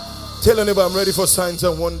 Tell your neighbor, I'm ready for signs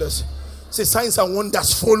and wonders. Say, signs and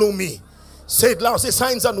wonders follow me. Say it loud. Say,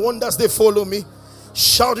 signs and wonders, they follow me.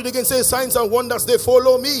 Shout it again. Say, signs and wonders, they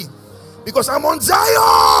follow me. Because I'm on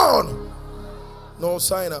Zion. No,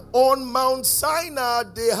 Sinai. On Mount Sinai,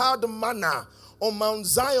 they had manna. On Mount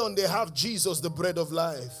Zion, they have Jesus, the bread of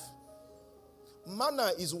life.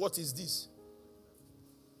 Manna is, what is this?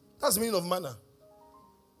 That's the meaning of manna.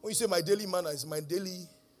 When you say my daily manna is my daily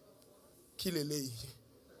kilele,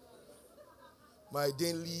 my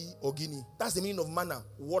daily ogini. That's the meaning of manna.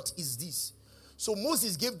 What is this? So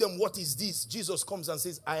Moses gave them what is this. Jesus comes and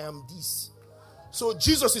says, I am this. So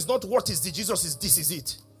Jesus is not what is this. Jesus is this is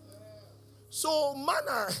it. So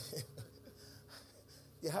manna.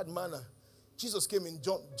 They had manna. Jesus came in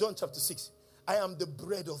John chapter 6. I am the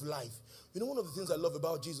bread of life. You know, one of the things I love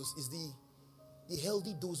about Jesus is the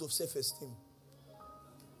healthy dose of self-esteem.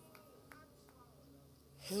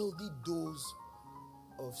 Healthy dose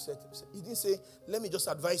of self-esteem. He didn't say, let me just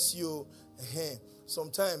advise you.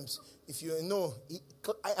 Sometimes, if you know,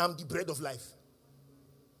 I am the bread of life.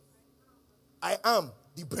 I am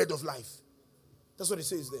the bread of life. That's what it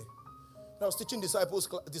says there. And I was teaching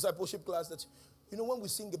discipleship class that, you know, when we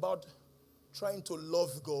sing about trying to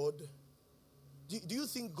love God, do you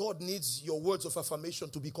think God needs your words of affirmation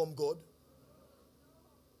to become God?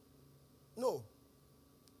 No.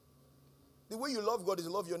 The way you love God is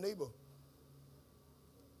to love your neighbor.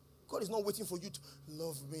 God is not waiting for you to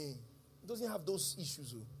love me. He doesn't have those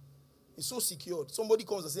issues. It's so secured. Somebody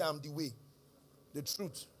comes and says, I'm the way, the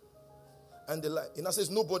truth, and the life. And I says,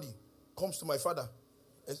 nobody comes to my Father.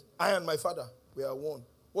 I and my Father, we are one.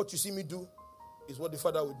 What you see me do is what the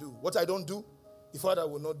Father will do. What I don't do, the Father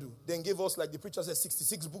will not do. Then gave us, like the preacher says,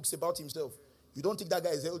 66 books about himself. You don't think that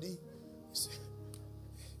guy is healthy?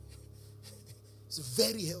 It's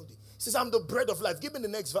very healthy. He says, I'm the bread of life. Give me the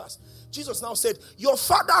next verse. Jesus now said, your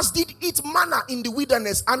fathers did eat manna in the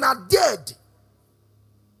wilderness and are dead.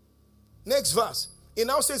 Next verse. It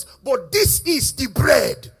now says, but this is the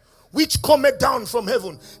bread which cometh down from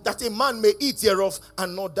heaven, that a man may eat thereof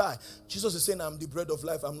and not die. Jesus is saying, I'm the bread of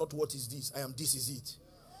life. I'm not what is this. I am this is it.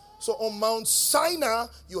 So on Mount Sinai,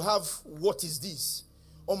 you have what is this.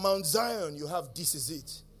 On Mount Zion, you have this is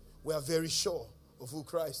it. We are very sure of who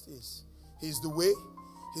Christ is. He's the way,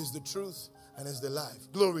 He's the truth, and He's the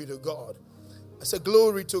life. Glory to God. I said,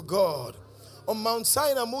 glory to God. On Mount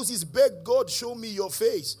Sinai, Moses begged God, show me your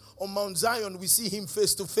face. On Mount Zion, we see Him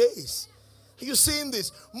face to face. Are you seeing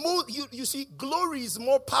this? You see, glory is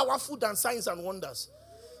more powerful than signs and wonders.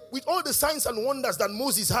 With all the signs and wonders that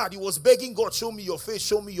Moses had, he was begging God, show me your face,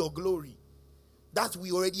 show me your glory. That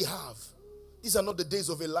we already have. These are not the days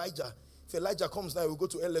of Elijah. If Elijah comes now, he will go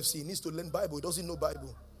to LFC. He needs to learn Bible. He doesn't know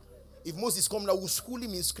Bible. If Moses comes now, we'll school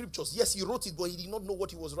him in scriptures. Yes, he wrote it, but he did not know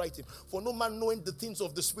what he was writing. For no man knowing the things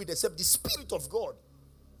of the Spirit except the Spirit of God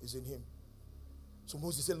is in him. So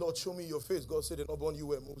Moses said, Lord, show me your face. God said, they're not born you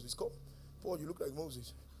were Moses. Come. Paul, you look like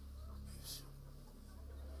Moses.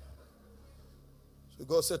 So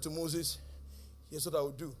God said to Moses, here's what I will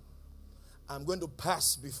do. I'm going to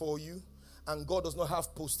pass before you. And God does not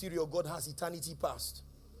have posterior. God has eternity past.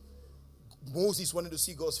 Moses wanted to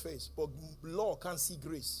see God's face. But law can't see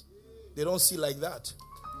grace. They don't see like that.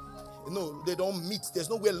 No, they don't meet. There's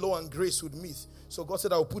nowhere law and grace would meet. So God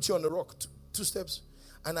said, I will put you on the rock. Two steps.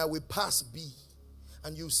 And I will pass be.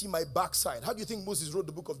 And you'll see my backside. How do you think Moses wrote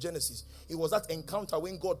the book of Genesis? It was that encounter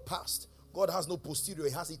when God passed. God has no posterior.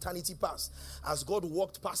 He has eternity past. As God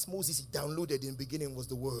walked past Moses, he downloaded. In the beginning was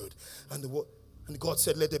the word. And the word. And God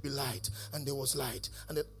said, let there be light. And there was light.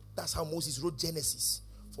 And that's how Moses wrote Genesis.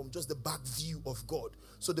 From just the back view of God.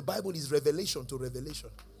 So the Bible is revelation to revelation.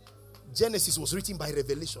 Genesis was written by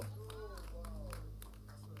revelation.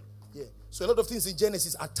 Yeah. So a lot of things in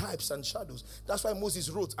Genesis are types and shadows. That's why Moses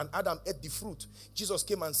wrote and Adam ate the fruit. Jesus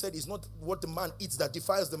came and said it's not what the man eats that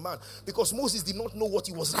defiles the man. Because Moses did not know what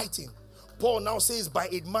he was writing. Paul now says by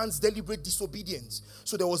a man's deliberate disobedience.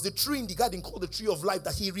 So there was the tree in the garden called the tree of life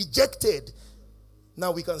that he rejected.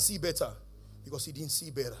 Now we can see better because he didn't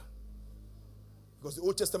see better. Because the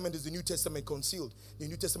Old Testament is the New Testament concealed. The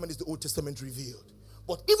New Testament is the Old Testament revealed.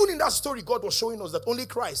 But even in that story, God was showing us that only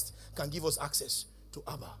Christ can give us access to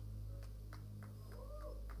Abba.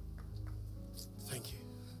 Thank you.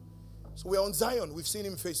 So we're on Zion. We've seen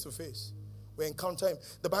him face to face. We encounter him.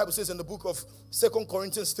 The Bible says in the book of 2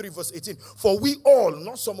 Corinthians 3 verse 18, for we all,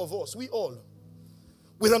 not some of us, we all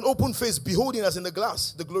with an open face, beholding as in a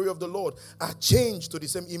glass the glory of the Lord, are changed to the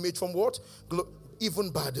same image from what?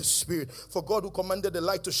 Even by the Spirit. For God, who commanded the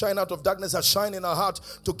light to shine out of darkness, has shined in our heart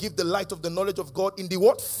to give the light of the knowledge of God in the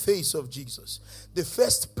what? Face of Jesus. The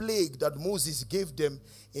first plague that Moses gave them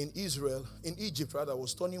in Egypt rather,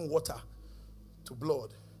 was turning water to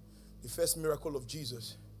blood. The first miracle of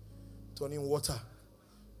Jesus, turning water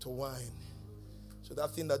to wine. So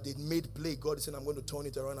that thing that they made plague, God is saying, I'm going to turn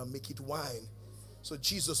it around and make it wine. So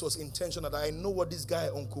Jesus was intentional that I know what this guy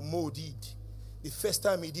Uncle Mo did. The first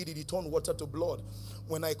time he did it, he turned water to blood.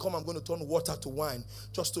 When I come, I'm going to turn water to wine,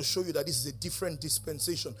 just to show you that this is a different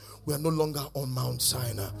dispensation. We are no longer on Mount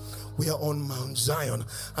Sinai. We are on Mount Zion.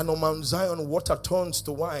 And on Mount Zion, water turns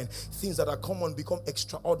to wine. Things that are common become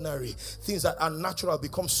extraordinary. Things that are natural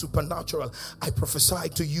become supernatural. I prophesy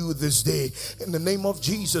to you this day, in the name of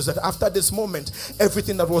Jesus, that after this moment,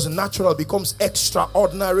 everything that was natural becomes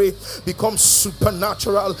extraordinary, becomes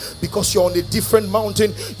supernatural, because you're on a different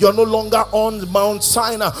mountain. You're no longer on Mount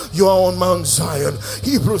Sinai. You are on Mount Zion.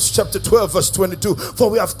 Hebrews chapter 12 verse 22. For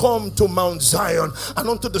we have come to Mount Zion, and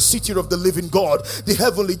unto the city of the living God, the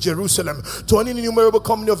heavenly Jerusalem, to an innumerable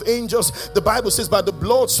company of angels. The Bible says, by the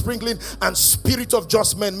blood sprinkling and spirit of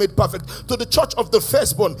just men made perfect, to the church of the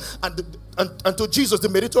firstborn, and to Jesus, the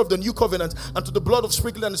mediator of the new covenant, and to the blood of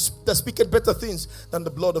sprinkling that speaketh better things than the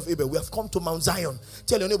blood of Abel. We have come to Mount Zion.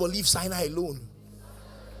 Tell your neighbor, leave Sinai alone.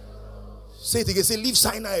 Say it again. Say, leave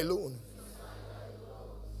Sinai alone.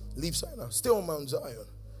 Leave Sinai. Stay on Mount Zion.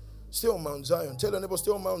 Stay on Mount Zion. Tell your neighbor,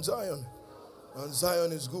 stay on Mount Zion. Mount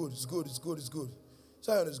Zion is good. It's good. It's good. It's good.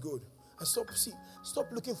 Zion is good. And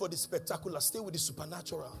stop looking for the spectacular. Stay with the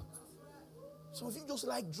supernatural. Some of you just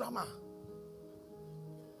like drama.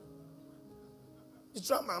 It's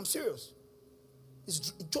drama. I'm serious.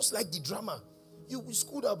 It's just like the drama. You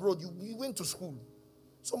schooled abroad. You went to school.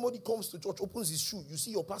 Somebody comes to church, opens his shoe. You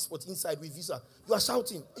see your passport inside with visa. You are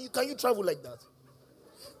shouting. Can you travel like that?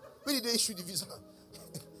 Where did they issue the visa?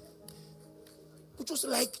 But just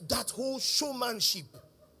like that whole showmanship,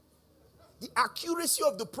 the accuracy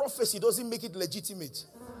of the prophecy doesn't make it legitimate.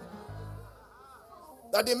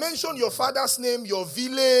 That they mention your father's name, your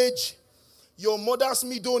village, your mother's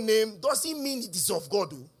middle name, doesn't mean it is of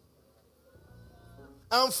God.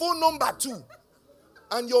 And phone number too.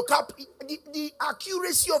 And your the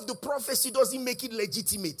accuracy of the prophecy doesn't make it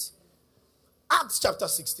legitimate. Acts chapter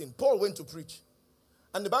 16, Paul went to preach.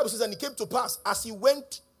 And the Bible says, and it came to pass, as he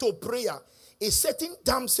went to prayer, a certain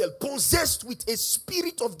damsel possessed with a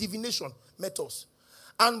spirit of divination met us,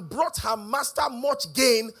 and brought her master much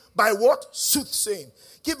gain by what? Soothsaying.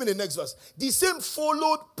 Give me the next verse. The same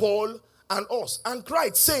followed Paul and us, and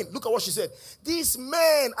cried, saying, look at what she said, these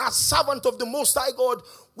men are servants of the Most High God,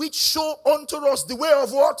 which show unto us the way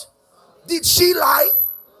of what? Did she lie?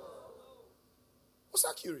 What's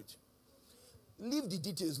accurate? Leave the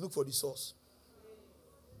details, look for the source.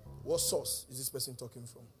 What source is this person talking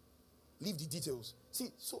from? Leave the details. See,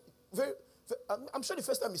 so I'm sure the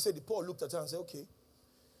first time he said it, Paul looked at her and said, okay,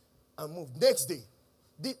 and moved. Next day,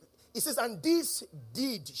 he says, and this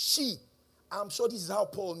did she. I'm sure this is how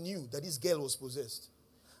Paul knew that this girl was possessed.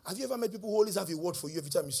 Have you ever met people who always have a word for you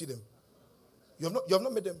every time you see them? You have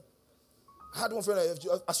not met them. I had one friend,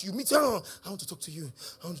 as you meet her, I want to talk to you.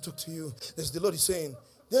 I want to talk to you. There's the Lord is saying,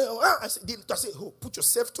 I said, oh, put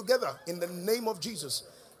yourself together in the name of Jesus.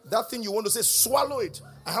 That thing you want to say, swallow it.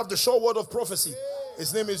 I have the sure word of prophecy.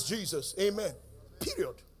 His name is Jesus. Amen.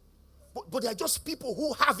 Period. But they are just people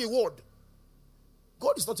who have a word.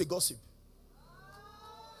 God is not a gossip.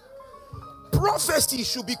 Prophecy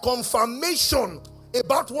should be confirmation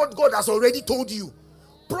about what God has already told you.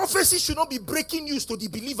 Prophecy should not be breaking news to the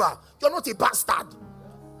believer. You're not a bastard.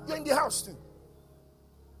 You're in the house too.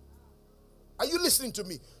 Are you listening to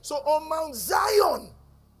me? So on Mount Zion,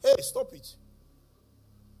 hey, stop it.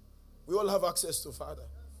 We all have access to Father.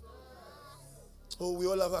 Oh, we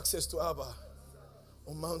all have access to Abba.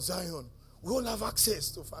 On Mount Zion, we all have access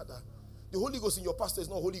to Father. The Holy Ghost in your pastor is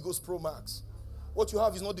not Holy Ghost Pro Max. What you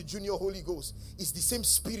have is not the junior Holy Ghost. It's the same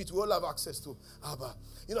spirit we all have access to. Abba.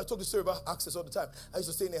 You know, I talk to story about access all the time. I used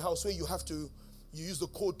to stay in a house where you use the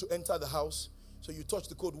code to enter the house. So you touch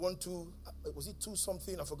the code 1, 2, was it 2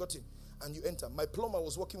 something? I've forgotten. And you enter. My plumber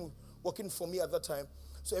was working for me at that time.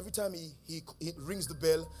 So every time he rings the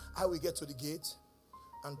bell, I will get to the gate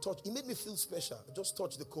and touch. It made me feel special. I just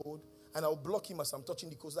touch the code, and I'll block him as I'm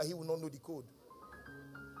touching the code so that he will not know the code.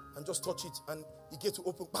 And just touch it, and the gate will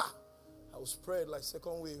open. Bah! I will spread like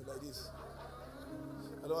second wave like this.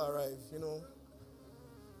 I don't arrive, you know.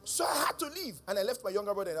 So I had to leave, and I left my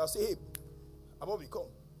younger brother, and I'll say, hey, Bobby, come.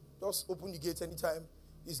 Just open the gate anytime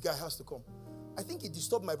this guy has to come. I think he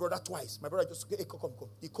disturbed my brother twice. My brother just, hey, come.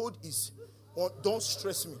 The code is, don't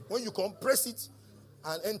stress me. When you come, press it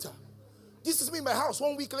and enter. This is me in my house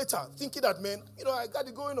 1 week later, thinking that, man, I got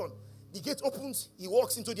it going on. The gate opens, he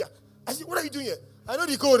walks into there. I said, what are you doing here? I know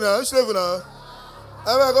the code now. It's level now.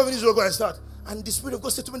 I'm going to finish and start. And the Spirit of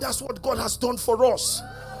God said to me, that's what God has done for us.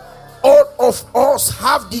 All of us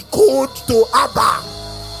have the code to Abba.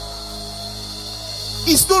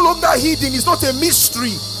 It's no longer hidden. It's not a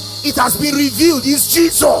mystery. It has been revealed. It's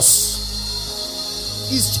Jesus.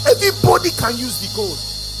 Everybody can use the code.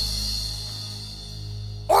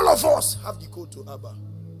 All of us have the code to Abba.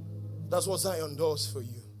 That's what Zion does for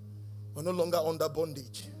you. We're no longer under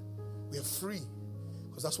bondage. We're free.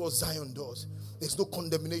 Because that's what Zion does. There's no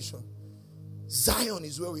condemnation. Zion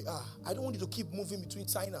is where we are. I don't want you to keep moving between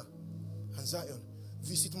Sinai and Zion.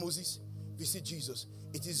 Visit Moses, visit Jesus.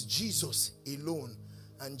 It is Jesus alone.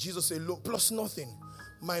 And Jesus alone, plus nothing,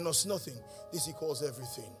 minus nothing. This equals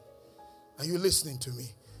everything. Are you listening to me?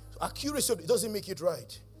 So accuracy, it doesn't make it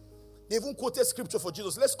right. They even quoted scripture for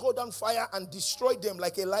Jesus. Let's call down fire and destroy them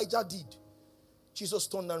like Elijah did. Jesus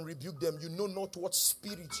turned and rebuked them. You know not what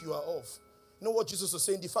spirit you are of. You know what Jesus was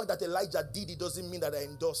saying? The fact that Elijah did it doesn't mean that I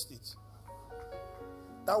endorsed it.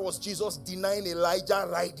 That was Jesus denying Elijah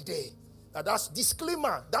right there. That's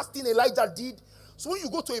disclaimer. That thing Elijah did. So when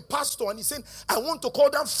you go to a pastor and he's saying, I want to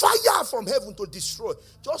call down fire from heaven to destroy,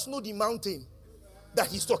 just know the mountain that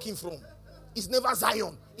he's talking from. It's never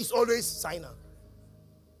Zion. It's always Sinai.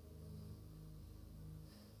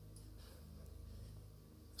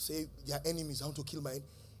 Say, their enemies, I want to kill my enemy.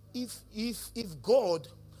 If God,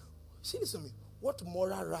 see, listen to me. What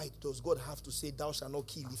moral right does God have to say, thou shalt not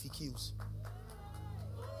kill if he kills?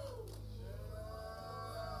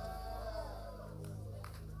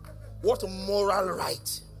 What moral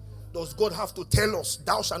right does God have to tell us,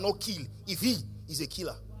 thou shalt not kill, if he is a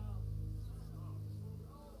killer?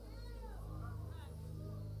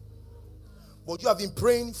 But you have been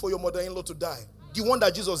praying for your mother-in-law to die. The one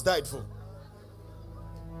that Jesus died for.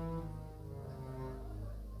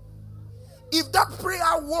 If that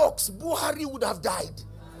prayer works, Buhari would have died.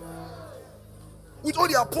 With all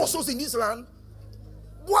the apostles in this land,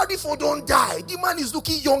 Buhari for don't die. The man is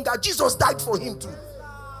looking younger. Jesus died for him too.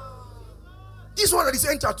 This one that is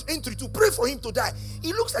entry to pray for him to die.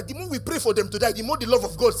 It looks like the more we pray for them to die, the more the love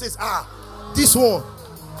of God says, this one,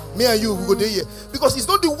 me and you, we go there here. Because it's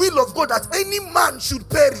not the will of God that any man should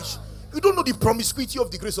perish. You don't know the promiscuity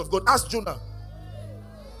of the grace of God. Ask Jonah.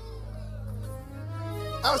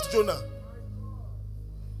 Ask Jonah.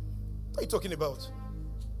 What are you talking about?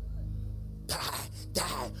 Die.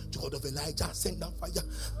 God of Elijah, send down fire.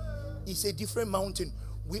 It's a different mountain.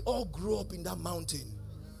 We all grew up in that mountain.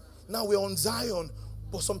 Now we're on Zion,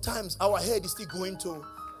 but sometimes our head is still going to.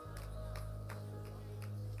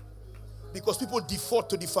 Because people default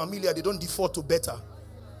to the familiar, they don't default to better.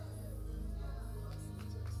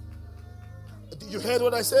 You heard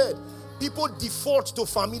what I said? People default to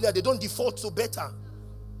familiar, they don't default to better.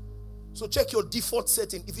 So check your default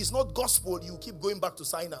setting. If it's not gospel, you keep going back to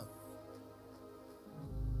Sinai.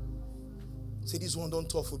 Say this one don't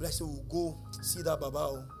talk for me. I say we'll go see that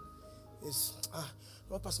Baba. It's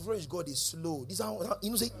Pastor Flourish, God is slow. This how you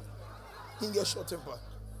know say in your short temper.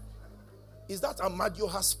 Is that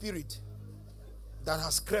Amadioha spirit that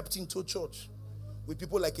has crept into church with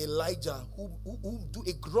people like Elijah who do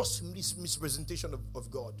a gross misrepresentation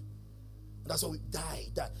of God? And that's how we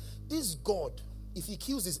die. This God, if he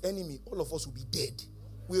kills his enemy, all of us will be dead.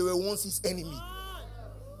 We were once his enemy.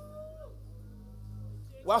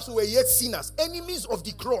 Whilst we were yet sinners, enemies of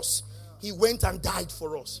the cross, he went and died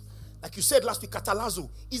for us. Like you said last week, Catalazo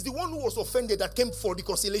is the one who was offended that came for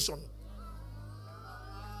reconciliation.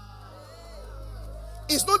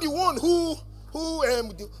 It's not the one who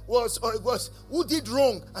did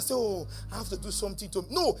wrong and said, oh, I have to do something to him.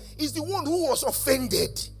 No, it's the one who was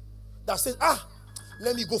offended that said,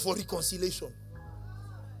 let me go for reconciliation.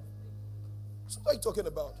 So what are you talking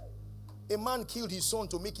about? A man killed his son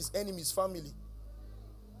to make his enemies family.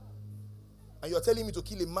 And you're telling me to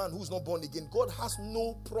kill a man who's not born again. God has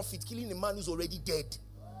no profit killing a man who's already dead.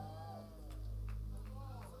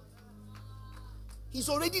 He's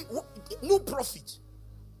already, no profit.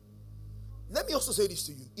 Let me also say this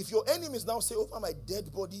to you. If your enemies now say, over my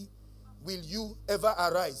dead body, will you ever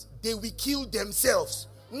arise? They will kill themselves,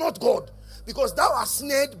 not God. Because thou art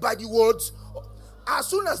snared by the words. As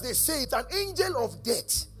soon as they say it, an angel of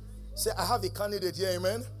death say, I have a candidate here,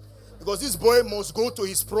 amen. Because this boy must go to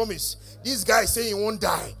his promise. This guy is saying he won't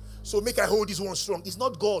die. So make I hold this one strong. It's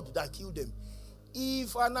not God that killed them.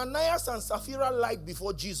 If Ananias and Sapphira lied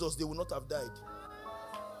before Jesus, they would not have died.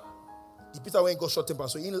 The Peter went got short temper,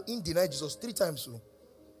 so he denied Jesus 3 times. So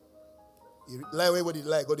he lie away what he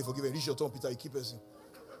lie, God he forgive him. Reach your tongue, Peter, you keep person.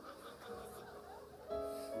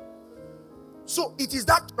 So it is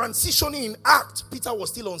that transitioning in Acts. Peter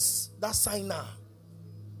was still on that Sinai.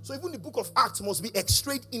 So even the book of Acts must be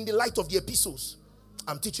extracted in the light of the epistles.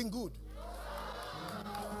 I'm teaching good.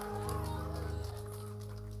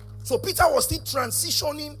 So Peter was still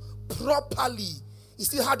transitioning properly. He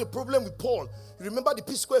still had a problem with Paul. You remember the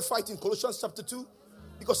P-square fight in Colossians chapter 2?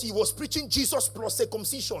 Because he was preaching Jesus plus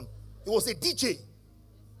circumcision. He was a DJ.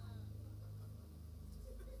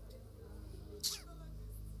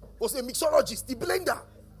 Was a mixologist, the blender.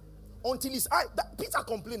 Until his eye, Peter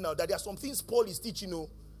complained now that there are some things Paul is teaching.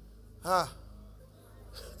 Now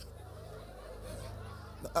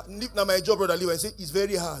my job, brother Levi, say it's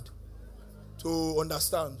very hard to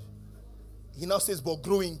understand. He now says, but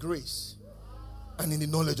grow in grace and in the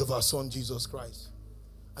knowledge of our Son Jesus Christ.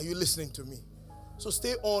 Are you listening to me? So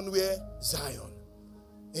stay on where? Zion.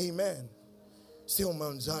 Amen. Stay on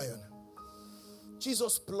Mount Zion.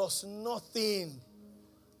 Jesus plus nothing.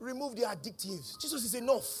 Remove the addictives. Jesus is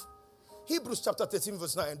enough. Hebrews chapter 13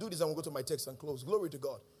 verse 9. Do this and we'll go to my text and close. Glory to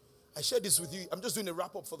God. I shared this with you. I'm just doing a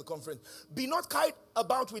wrap up for the conference. Be not carried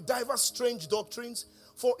about with diverse strange doctrines,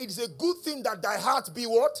 for it is a good thing that thy heart be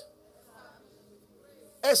what?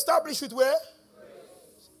 Established with where?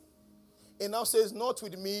 It now says, not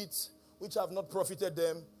with meats which have not profited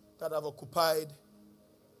them that have occupied.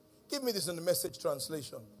 Give me this in the Message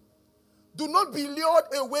translation. Do not be lured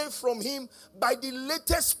away from him by the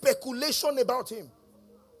latest speculation about him.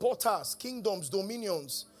 Potters, kingdoms,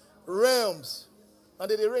 dominions, realms, and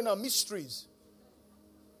they reign are mysteries.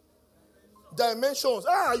 Dimensions.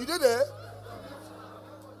 You did it.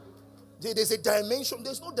 There's a dimension.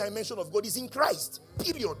 There's no dimension of God. It's in Christ.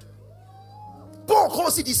 Period. Paul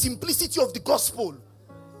calls it the simplicity of the gospel.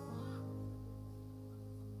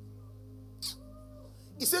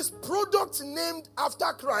 He says products named after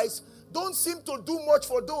Christ don't seem to do much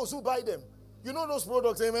for those who buy them. You know those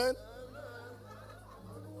products, amen?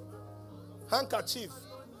 Handkerchief,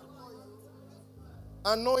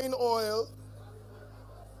 anointing oil,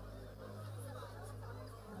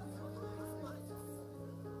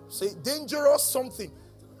 say dangerous something.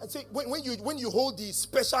 I say when you hold the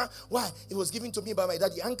special, why it was given to me by my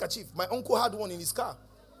daddy, handkerchief. My uncle had one in his car.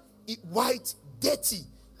 It white, dirty.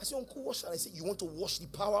 I say, Uncle, wash. And I say, you want to wash the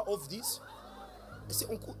power of this? I say,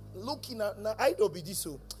 Uncle, look in I don't be this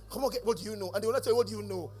so. Come on, what do you know? And they will not tell you, what do you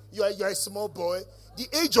know? You are a small boy. The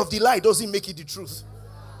age of the lie doesn't make it the truth.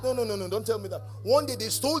 No, don't tell me that. One day they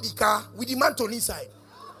stole the car with the mantle inside.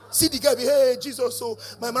 See the guy, hey, Jesus, so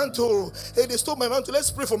my mantle. Hey, they stole my mantle. Let's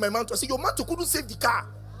pray for my mantle. I say, your mantle couldn't save the car.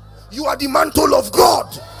 You are the mantle of God.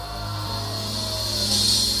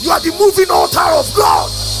 You are the moving altar of God.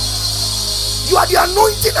 You are the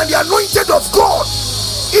anointing and the anointed of God.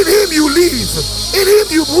 In him you live. In him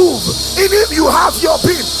you move. In him you have your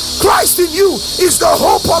being. Christ in you is the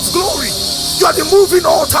hope of glory. You are the moving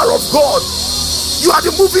altar of God. You are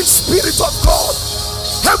the moving spirit of God.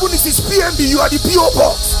 Heaven is his PMB. You are the P.O.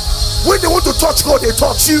 box. When they want to touch God, they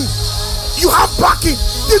touch you. You have backing.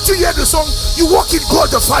 Did you hear the song? You walk in God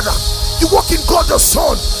the Father. You walk in God the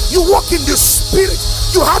Son. You walk in the Spirit.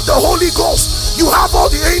 You have the Holy Ghost. You have all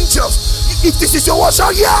the angels. If this is your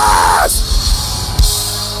worship, yes!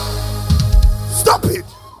 Stop it.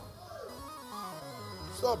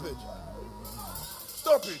 Stop it.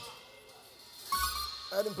 Stop it.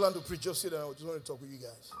 I didn't plan to preach, just sit down. I just want to talk with you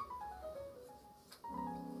guys.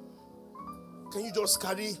 Can you just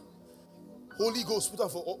carry Holy Ghost, put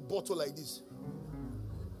out for a bottle like this?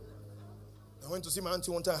 I went to see my auntie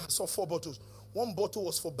one time. I saw 4 bottles. One bottle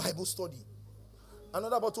was for Bible study.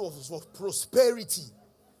 Another bottle was for prosperity.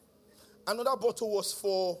 Another bottle was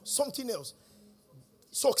for something else.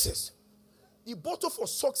 Success. The bottle for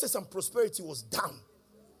success and prosperity was down.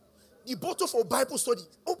 The bottle for Bible study,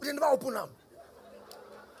 they never open them.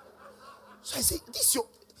 So I said, this is your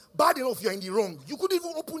bad enough you're in the wrong. You couldn't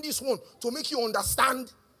even open this one to make you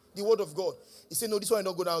understand the word of God. He said, no, this one I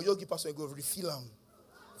don't go down. You'll give pastor and go refill them.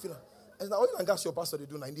 Refill them. And now oil and gas your pastor they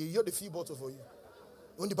do now. And they hear the few bottle for you.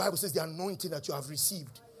 When the Bible says the anointing that you have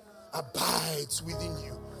received abides within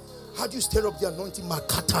you. How do you stir up the anointing?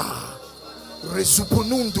 Makata,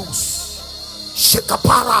 Resupunundus,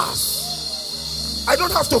 Shekaparas. I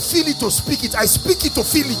don't have to feel it to speak it. I speak it to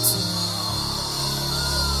feel it.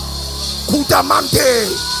 Kudamante,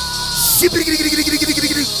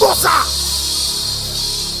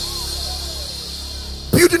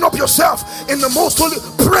 building up yourself in the most holy,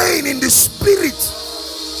 praying in the spirit.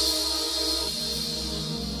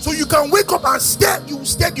 So you can wake up and stir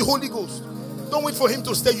the Holy Ghost. Don't wait for him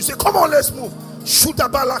to stay. You say, come on, let's move.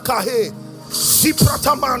 Shutabalakahe.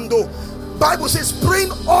 Zipratamando. Bible says,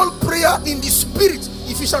 praying all prayer in the spirit.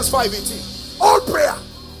 Ephesians 5:18. All prayer.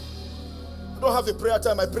 I don't have a prayer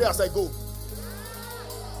time. I pray as I go.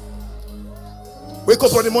 Wake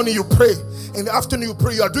up in the morning, you pray. In the afternoon, you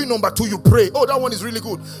pray. You are doing number 2, you pray. Oh, that one is really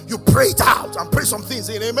good. You pray it out and pray some things.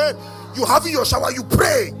 Amen. You have in your shower, you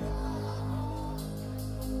pray.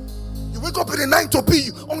 You wake up in the night to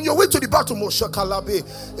be on your way to the bathroom.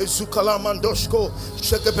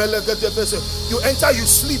 You enter, you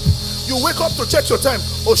sleep. You wake up to check your time.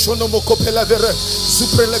 Oh,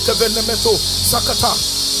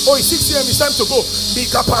 it's 6 a.m. It's time to go.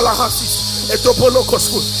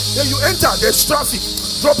 Then you enter, there's traffic.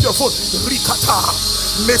 Drop your phone. Rikata,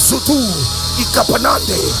 Mesutu,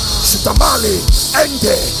 Ikapanande, Sutamale,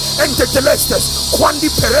 Ende Telestes, Quandi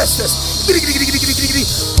Perestes,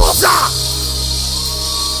 Posa.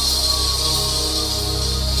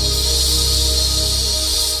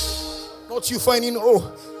 Not you finding,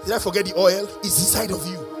 oh, did I forget the oil? It's inside of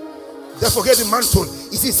you. Did I forget the mantle?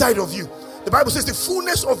 It's inside of you. The Bible says the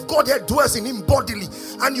fullness of Godhead dwells in him bodily,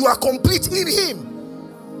 and you are complete in him.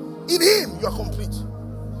 In him, you are complete.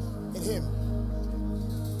 In him.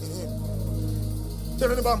 In him.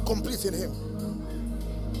 Tell anybody, I'm complete in him.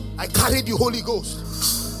 I carry the Holy Ghost.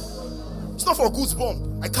 It's not for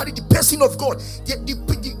goosebumps. I carry the person of God.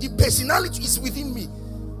 The personality is within me.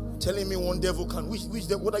 Telling me one devil can. Which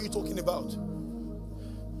devil? What are you talking about?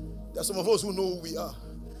 There are some of us who know who we are.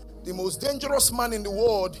 The most dangerous man in the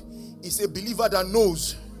world is a believer that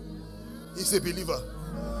knows he's a believer.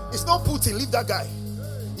 It's not Putin, leave that guy.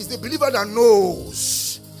 It's the believer that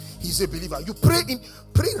knows he's a believer. You pray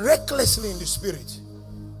recklessly in the spirit.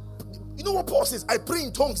 You know what Paul says? I pray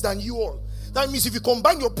in tongues than you all. That means if you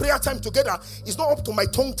combine your prayer time together, it's not up to my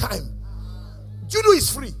tongue time. Do you know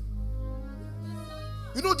it's free?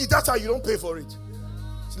 You know the data, you don't pay for it.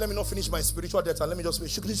 So let me not finish my spiritual data. Let me just say,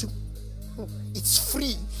 it's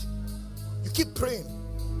free. You keep praying.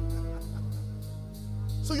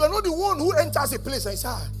 So you are not the one who enters a place and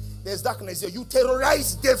says, there's darkness here. You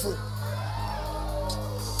terrorize devil.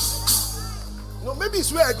 No, maybe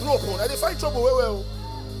it's where I grew up. I fight trouble well.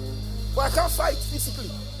 But I can't fight physically.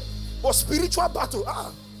 But spiritual battle,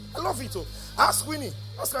 I love it. Ask Winnie.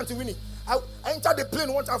 Ask Auntie Winnie. I entered the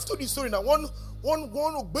plane once. I've told you the story now. One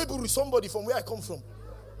baby with somebody from where I come from.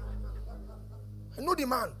 I know the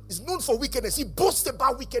man is known for wickedness. He boasts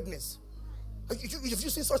about wickedness. If you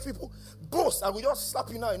see such people boast, I will just slap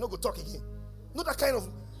you now and not go talk again. Not that kind of.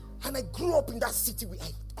 And I grew up in that city.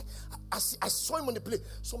 I saw him on the plane.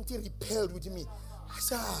 Something repelled with me. I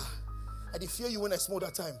said, I did fear you when I smoked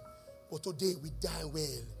that time. But today we die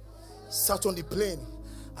well. Sat on the plane.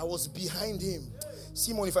 I was behind him.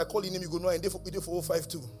 Simon, if I call his name, you go know. I did for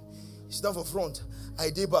 052. He's down for front. I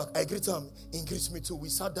did back. I greet him. He greets me too. We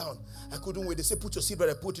sat down. I couldn't wait. They said, put your seatbelt.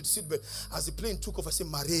 I put it seatbelt. As the plane took off, I said,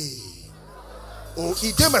 Marie. Oh,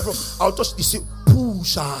 he did my front. I'll touch. He said,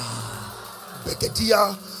 Pusha.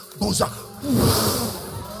 Beketia. Boza.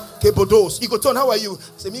 Kebodos. He go turn. How are you?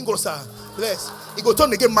 I say, Mingo, sir. Bless. He go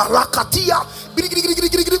turn again. Marakatia.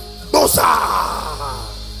 Boza.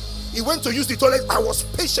 He went to use the toilet. I was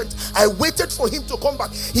patient. I waited for him to come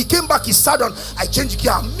back. He came back. He sat down. I changed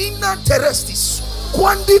gear. Mina terestis.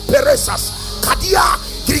 Quandi peresas. Kadia.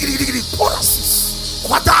 Porasis.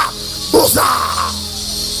 Quada. Boza.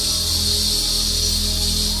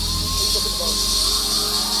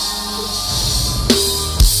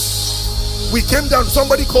 We came down.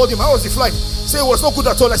 Somebody called him. How was the flight? Say it was not good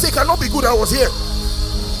at all. I say it cannot be good. I was here.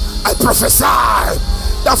 I prophesy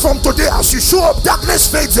that from today, as you show up, darkness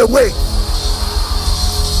fades away.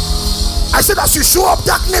 I said, as you show up,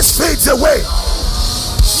 darkness fades away.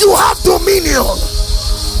 You have dominion.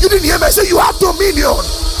 You didn't hear me? I said, you have dominion.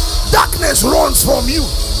 Darkness runs from you.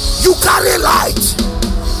 You carry light.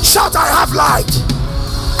 Shout, I have light.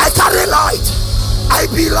 I carry light. I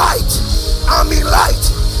be light. I'm in light.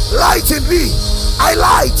 Light in me. I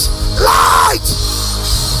light. Light.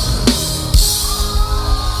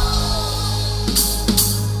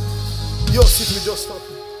 Your seat will just stop.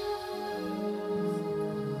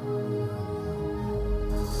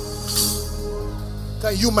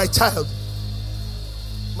 Can you, my child?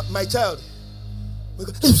 My child.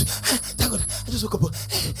 Thank God. I just woke up.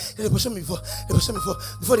 They pushed me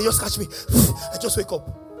before they just catch me. I just wake up.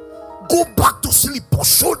 Go back to sleep.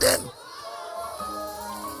 Show them.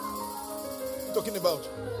 Talking about.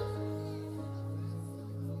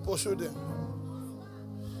 Show them.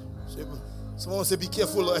 Someone say, be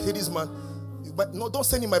careful. I hate this man. But no, don't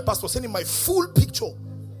send him my passport. Send him my full picture.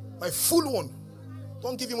 My full one.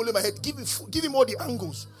 Don't give him only my head. Give him all the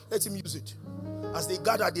angles. Let him use it. As they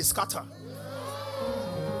gather, they scatter.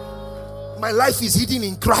 My life is hidden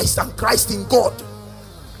in Christ and Christ in God.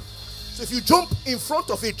 So if you jump in front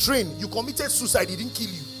of a train, you committed suicide, it didn't kill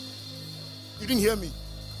you. You didn't hear me.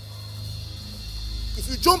 If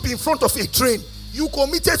you jump in front of a train, you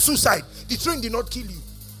committed suicide. The train did not kill you.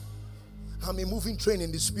 I'm a moving train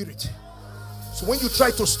in the spirit. So when you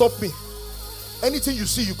try to stop me, anything you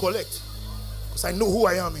see, you collect. Because I know who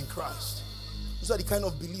I am in Christ. Those are the kind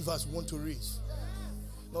of believers we want to raise.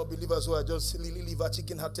 Not believers who are just lily liver,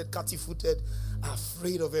 chicken-hearted, catty-footed,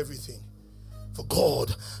 afraid of everything. For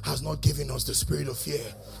God has not given us the spirit of fear,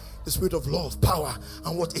 the spirit of love, power,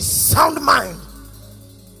 and what? A sound mind.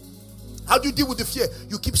 How do you deal with the fear?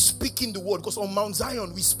 You keep speaking the word. Because on Mount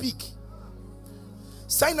Zion, we speak.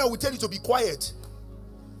 Sinai will tell you to be quiet.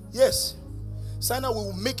 Yes. Sinai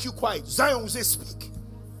will make you quiet. Zion will say, speak.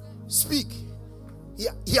 Speak.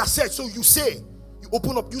 He has said, so you say. You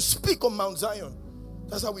open up. You speak on Mount Zion.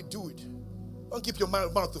 That's how we do it. Don't keep your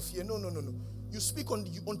mouth to fear. No. You speak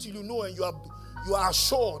until you know and you are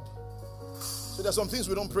assured. So there's some things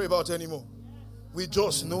we don't pray about anymore. We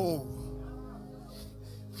just know.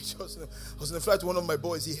 We just know. I was in a flight with one of my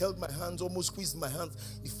boys. He held my hands, almost squeezed my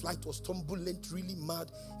hands. The flight was turbulent, really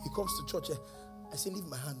mad. He comes to church. I say, leave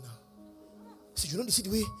my hand now. I said, you don't see the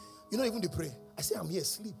way? You don't even pray. I say, I'm here,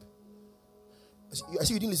 sleep. I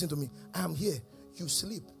say, you didn't listen to me. I am here. You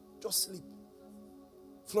sleep. Just sleep.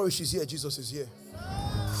 Flourish is here. Jesus is here.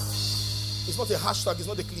 It's not a hashtag. It's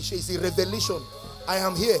not a cliche. It's a revelation. I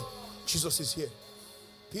am here. Jesus is here.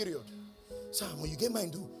 Period. So when you get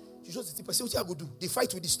mine, you just say, what I go do? They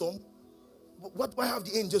fight with the storm. What do I have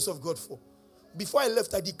the angels of God for? Before I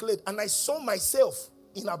left, I declared, and I saw myself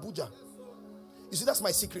in Abuja. You see, that's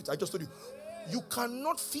my secret. I just told you. You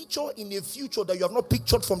cannot feature in a future that you have not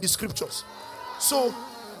pictured from the scriptures. So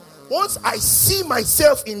once I see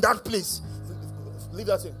myself in that place, leave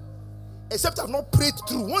that thing. Except I've not prayed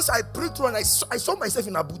through. Once I prayed through and I saw myself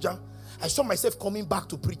in Abuja, I saw myself coming back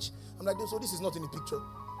to preach. I'm like, so this is not in the picture.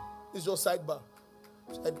 It's just sidebar.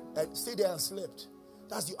 I stayed there and slept.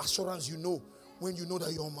 That's the assurance you know when you know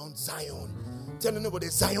that you're on Mount Zion. Tell them about the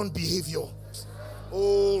Zion behavior.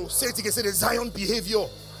 Oh, say it again. Say the Zion behavior.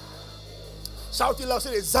 Shout it loud.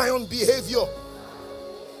 Say the Zion behavior.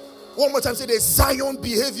 One more time. Say the Zion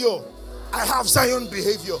behavior. I have Zion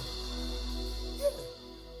behavior. Yeah.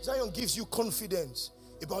 Zion gives you confidence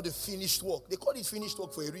about the finished work. They call it finished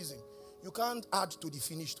work for a reason. You can't add to the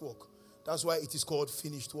finished work. That's why it is called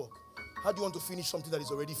finished work. How do you want to finish something that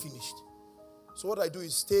is already finished? So what I do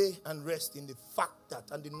is stay and rest in the fact that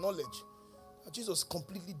and the knowledge that Jesus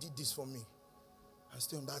completely did this for me. And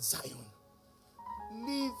stay on that Zion.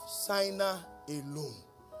 Leave Sinai alone.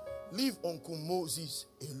 Leave Uncle Moses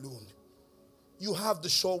alone. You have the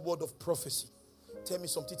sure word of prophecy. Tell me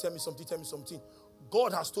something.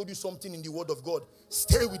 God has told you something in the word of God.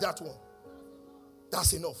 Stay with that one.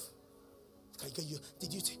 That's enough. What did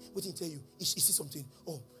he tell you? He see something.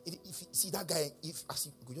 Oh, if you see that guy,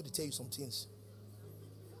 I'm going to tell you some things.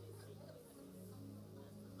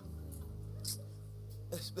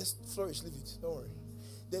 Let's flourish, leave it. Don't worry.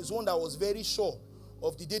 There's one that was very sure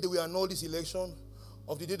of the day they will annul this election,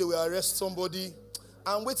 of the day they will arrest somebody.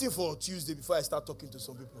 I'm waiting for Tuesday before I start talking to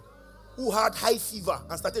some people who had high fever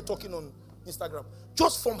and started talking on Instagram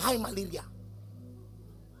just from high malaria.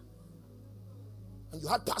 And you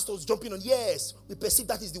had pastors jumping on, yes, we perceive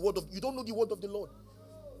that is the word of, you don't know the word of the Lord.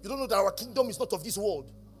 You don't know that our kingdom is not of this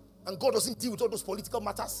world. And God doesn't deal with all those political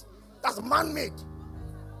matters. That's man-made.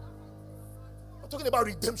 I'm talking about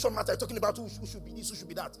redemption matter. I'm talking about who should be this, who should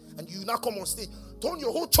be that. And you now come on stage, turn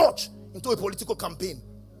your whole church into a political campaign.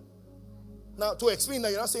 Now, to explain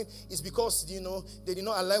that, you're not saying it's because, they did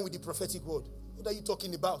not align with the prophetic word. What are you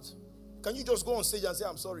talking about? Can you just go on stage and say,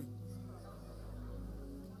 I'm sorry?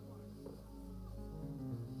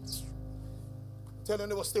 Tell your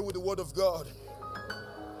neighbor, stay with the word of God.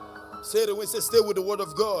 Say it when say, stay with the word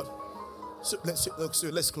of God. So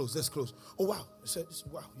let's close. Oh, wow.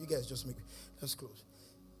 Wow, you guys just make me. Let's close.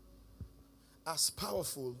 As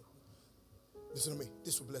powerful, listen to me,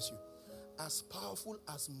 this will bless you. As powerful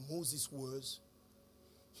as Moses was,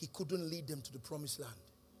 he couldn't lead them to the promised land.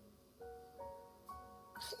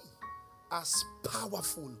 As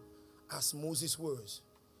powerful as Moses was,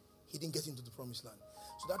 he didn't get into the promised land.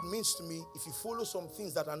 So that means to me, if you follow some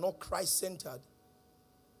things that are not Christ-centered,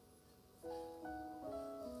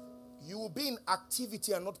 you will be in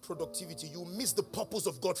activity and not productivity. You will miss the purpose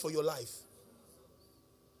of God for your life.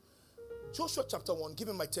 Joshua chapter 1, give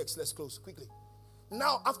me my text, let's close quickly.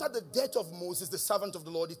 Now, after the death of Moses, the servant of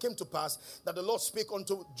the Lord, it came to pass that the Lord spake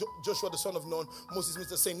unto Joshua the son of Nun. Moses means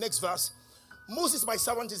the same. Next verse. Moses, my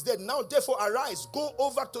servant, is dead. Now, therefore, arise, go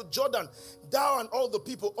over to Jordan, thou and all the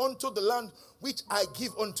people, unto the land which I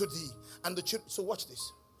give unto thee. And the children. So watch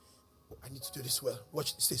this. I need to do this well.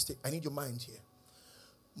 Watch this. Stay. I need your mind here.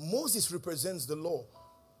 Moses represents the law.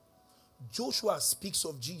 Joshua speaks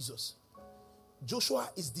of Jesus. Joshua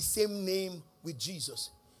is the same name with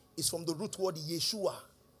Jesus. It's from the root word Yeshua.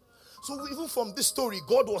 So even from this story,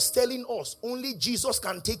 God was telling us only Jesus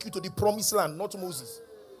can take you to the promised land, not Moses.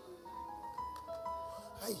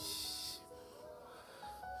 Are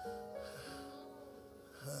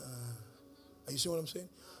you seeing what I'm saying?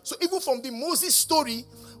 So even from the Moses story,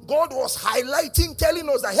 God was highlighting, telling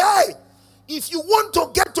us that, hey, if you want to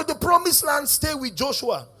get to the promised land, stay with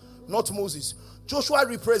Joshua, not Moses. Joshua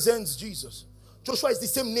represents Jesus. Joshua is the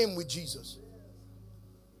same name with Jesus.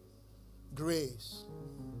 Grace.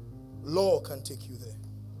 Law can take you there.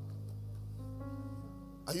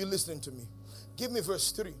 Are you listening to me? Give me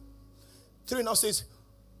verse 3. 3 now says,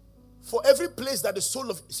 for every place that the soul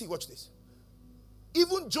of... See, watch this.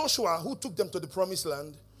 Even Joshua, who took them to the promised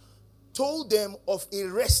land, told them of a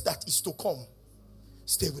rest that is to come.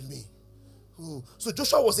 Stay with me. Ooh. So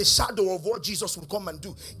Joshua was a shadow of what Jesus would come and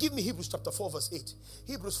do. Give me Hebrews chapter 4 verse 8.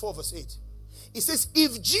 Hebrews 4 verse 8. It says,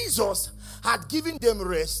 if Jesus had given them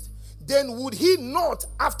rest, then would he not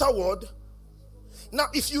afterward... Now,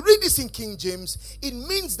 if you read this in King James, it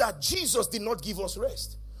means that Jesus did not give us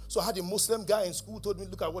rest. So I had a Muslim guy in school told me,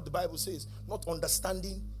 look at what the Bible says, not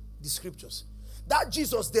understanding the scriptures. That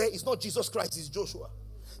Jesus there is not Jesus Christ, it's Joshua.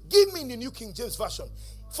 Give me in the New King James Version.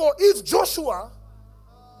 For if Joshua...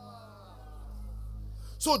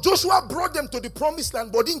 So Joshua brought them to the promised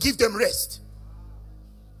land but didn't give them rest.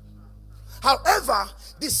 However,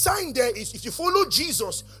 the sign there is if you follow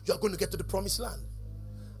Jesus, you are going to get to the promised land.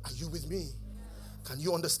 Are you with me? Can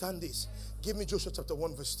you understand this? Give me Joshua chapter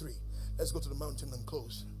 1 verse 3. Let's go to the mountain and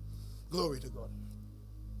close. Glory to God.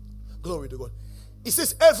 Glory to God. It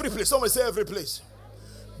says every place. Somebody say every place.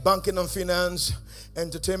 Banking and finance,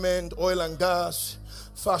 entertainment, oil and gas,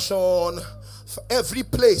 fashion, every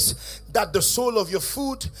place that the sole of your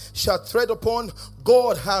foot shall tread upon,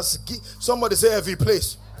 God has somebody say every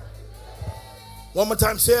place. One more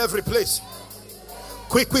time, say every place.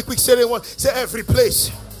 Quick, say it one. Say every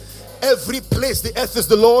place. Every place, the earth is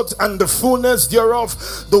the Lord's and the fullness thereof,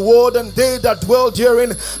 the world and they that dwell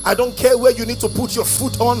therein. I don't care where you need to put your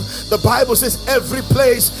foot on. The Bible says every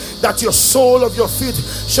place that your sole of your feet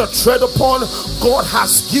shall tread upon, God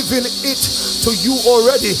has given it to you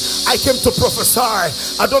already. I came to prophesy.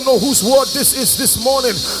 I don't know whose word this is this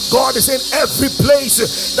morning. God is in every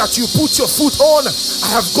place that you put your foot on.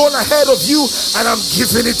 I have gone ahead of you and I'm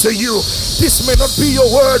giving it to you. This may not be your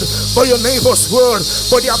word but your neighbor's word,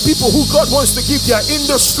 but there are people who God wants to give their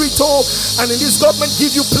industry to, and in this government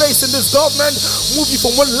give you place in this government, move you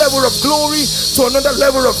from one level of glory to another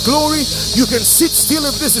level of glory. You can sit still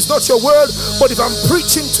if this is not your word, but if I'm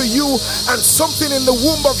preaching to you and something in the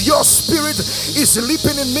womb of your spirit is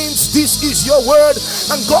leaping, it means this is your word.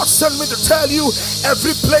 And God sent me to tell you,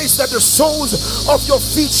 every place that the soles of your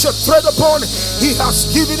feet shall tread upon, he has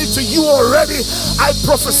given it to you already. I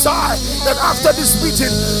prophesy that after this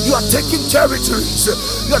meeting, you are taking territories,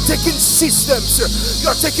 you are taking systems, you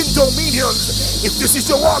are taking dominions. If this is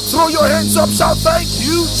your word, throw your hands up, shout thank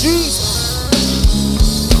you Jesus.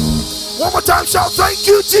 One more time, shout thank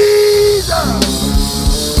you Jesus.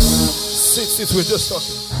 Sit, we're just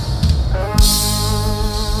talking.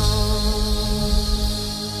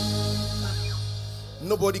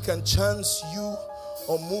 Nobody can chance you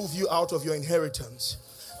or move you out of your inheritance.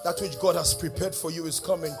 That which God has prepared for you is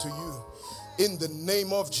coming to you in the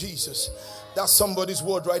name of Jesus. That's somebody's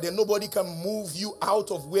word right there. Nobody can move you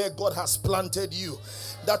out of where God has planted you.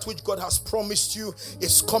 That which God has promised you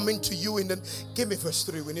is coming to you in the... Give me verse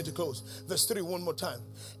 3. We need to close. Verse 3 one more time.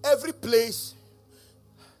 Every place...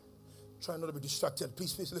 Try not to be distracted.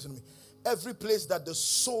 Please listen to me. Every place that the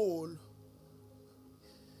soul...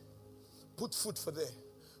 Put foot for there.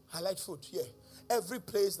 Highlight foot. Yeah. Every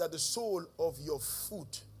place that the sole of your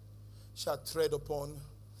foot shall tread upon,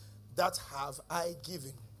 that have I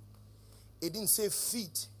given. It didn't say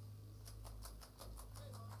feet.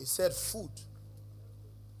 It said foot.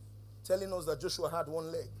 Telling us that Joshua had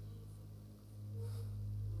one leg.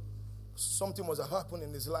 Something was happening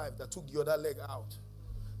in his life that took the other leg out.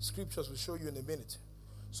 Scriptures will show you in a minute.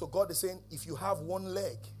 So God is saying, if you have one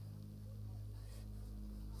leg,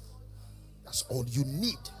 that's all you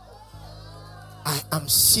need. I am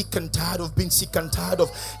sick and tired of being sick and tired of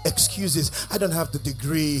excuses. I don't have the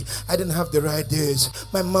degree. I didn't have the right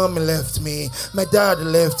this. My mom left me. My dad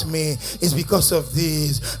left me. It's because of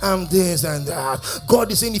this. I'm this and that.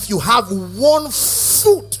 God is saying if you have one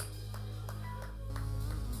foot,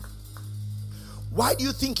 Why do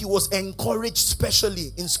you think he was encouraged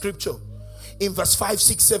specially in scripture? In verse 5,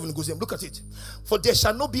 6, 7 goes in. Look at it. For there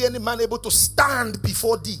shall not be any man able to stand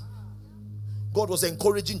before thee. God was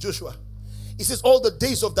encouraging Joshua. He says, all the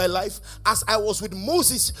days of thy life, as I was with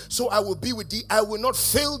Moses, so I will be with thee. I will not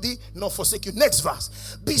fail thee, nor forsake you. Next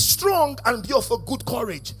verse. Be strong and be of a good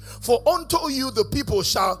courage. For unto you the people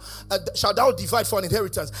shall thou divide for an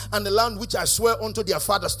inheritance, and the land which I swear unto their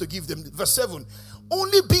fathers to give them. Verse 7.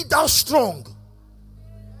 Only be thou strong.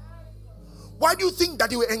 Why do you think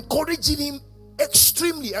that they were encouraging him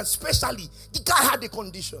extremely and specially? The guy had a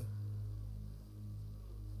condition.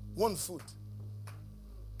 One foot.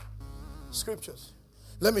 Scriptures.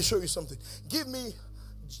 Let me show you something. Give me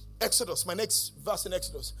Exodus, my next verse in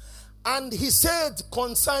Exodus. And he said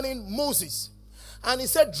concerning Moses, and he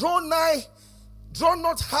said, draw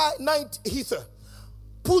not nigh hither.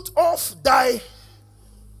 Put off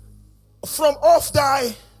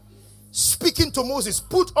speaking to Moses,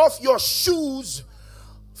 put off your shoes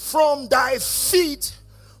from thy feet,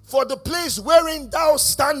 for the place wherein thou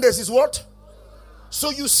standest is what? So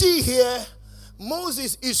you see here,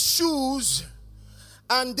 Moses is shoes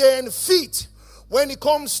and then feet. When it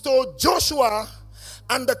comes to Joshua,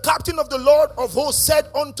 and the captain of the Lord of hosts said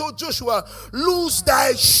unto Joshua, loose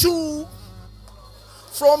thy shoe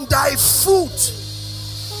from thy foot.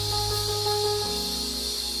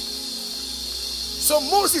 So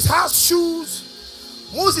Moses has shoes,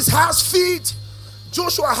 Moses has feet,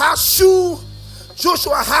 Joshua has shoe,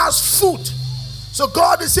 Joshua has foot. So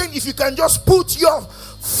God is saying, if you can just put your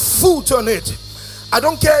foot on it. I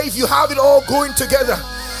don't care if you have it all going together.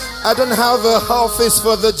 I don't have a office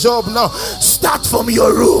for the job now. Start from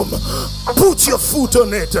your room. Put your foot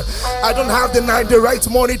on it. I don't have the right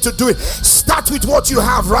money to do it. Start with what you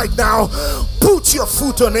have right now. Put your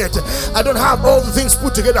foot on it. I don't have all the things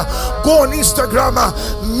put together. Go on Instagram,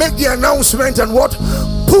 make the announcement and what?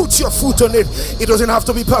 Put your foot on it. It doesn't have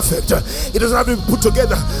to be perfect. It doesn't have to be put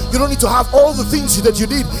together. You don't need to have all the things that you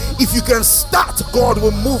need. If you can start, God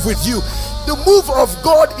will move with you. The move of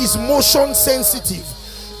God is motion sensitive.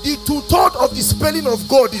 The 2/3 of the spelling of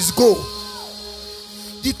God is go.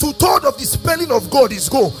 The 2/3 of the spelling of God is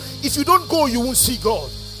go. If you don't go, you won't see God.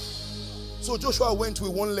 So Joshua went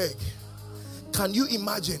with one leg. Can you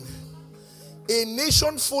imagine? A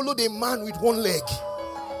nation followed a man with one leg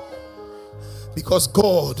because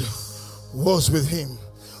God was with him.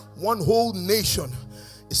 One whole nation.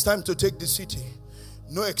 It's time to take the city.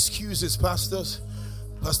 No excuses, pastors.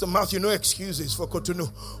 Pastor Matthew, no excuses for Cotonou.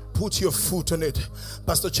 Put your foot on it.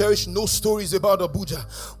 Pastor Cherish, no stories about Abuja.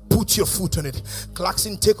 Put your foot on it.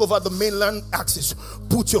 Clarkson, take over the mainland axis.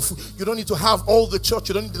 Put your foot. You don't need to have all the church.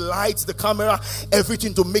 You don't need the lights, the camera,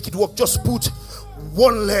 everything to make it work. Just put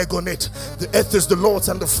one leg on it. The earth is the Lord's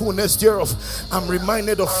and the fullness thereof. I'm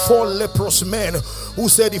reminded of 4 leprous men who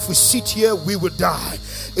said, if we sit here, we will die.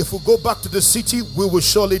 If we go back to the city, we will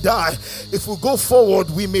surely die. If we go forward,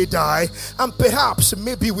 we may die. And perhaps,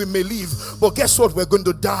 maybe we may live. But guess what? We're going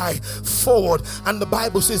to die forward. And the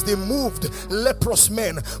Bible says they moved, leprous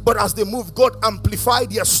men. But as they moved, God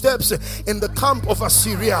amplified their steps in the camp of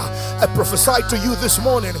Assyria. I prophesy to you this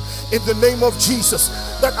morning in the name of Jesus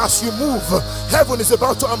that as you move, heaven is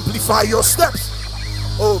about to amplify your steps.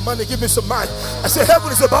 Oh, man, give me some mind. I said,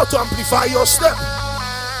 heaven is about to amplify your step.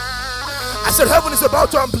 I said, heaven is about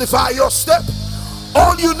to amplify your step.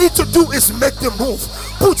 All you need to do is make the move.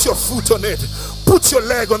 Put your foot on it. Put your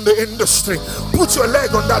leg on the industry. Put your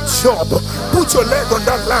leg on that job. Put your leg on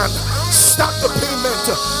that land. Start the payment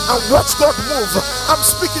and watch God move. I'm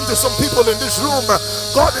speaking to some people in this room.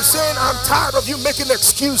 God is saying, I'm tired of you making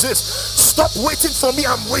excuses. Stop waiting for me.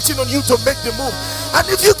 I'm waiting on you to make the move. And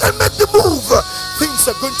if you can make the move, things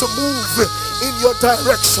are going to move in your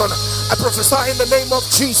direction. I prophesy in the name of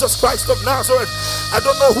Jesus Christ of Nazareth. I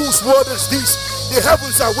don't know whose word is this. The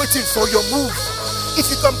heavens are waiting for your move.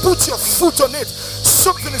 If you can put your foot on it,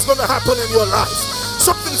 something is going to happen in your life.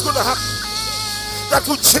 Something is going to happen that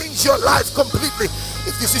will change your life completely.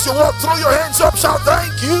 If this is your word, throw your hands up, shout,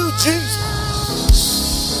 thank you, Jesus.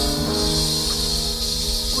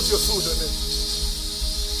 Put your foot on it.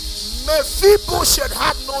 Mephibosheth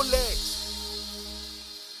had no legs.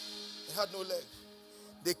 He had no legs.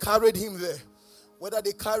 They carried him there. Whether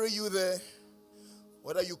they carry you there,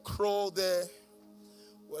 whether you crawl there,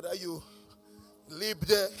 whether you live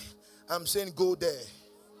there, I'm saying go there.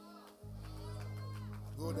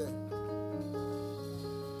 Go there.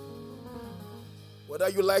 Whether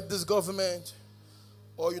you like this government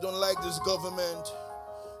or you don't like this government,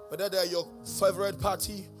 whether they are your favorite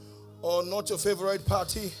party or not your favorite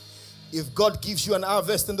party, if God gives you an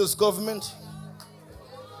harvest in this government,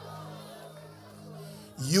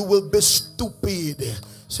 You will be stupid,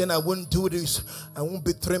 saying, I won't do this, I won't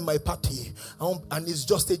betray my party, and it's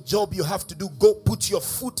just a job you have to do. Go put your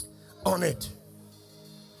foot on it.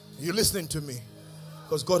 You're listening to me?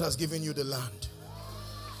 Because God has given you the land.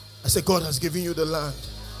 I say, God has given you the land.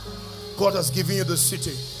 God has given you the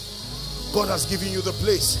city. God has given you the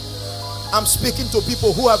place. I'm speaking to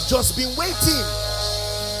people who have just been waiting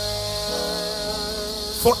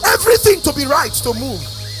for everything to be right to move.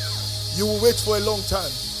 You will wait for a long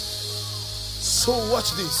time. So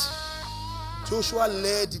watch this. Joshua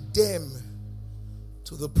led them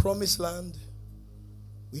to the promised land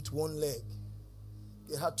with one leg.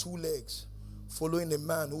 They had two legs, following a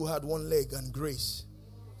man who had one leg and grace.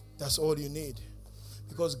 That's all you need.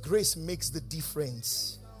 Because grace makes the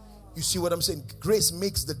difference. You see what I'm saying? Grace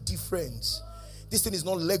makes the difference. This thing is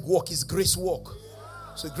not leg walk, it's grace walk.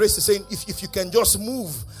 So grace is saying, if you can just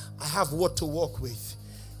move, I have what to work with.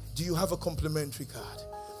 Do you have a complimentary card?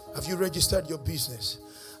 Have you registered your business?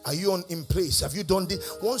 Are you in place? Have you done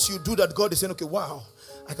this? Once you do that, God is saying, okay, wow,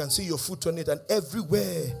 I can see your foot on it, and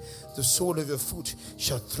everywhere the sole of your foot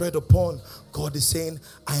shall tread upon, God is saying,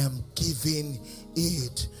 I am giving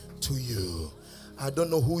it to you. I don't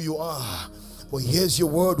know who you are, but here's your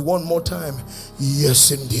word one more time.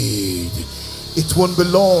 Yes, indeed. It won't be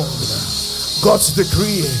long. God's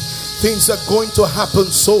decree. Things are going to happen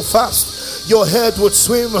so fast. Your head would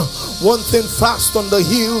swim one thing fast on the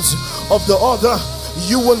heels of the other.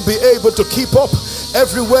 You won't be able to keep up.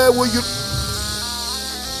 Everywhere where you...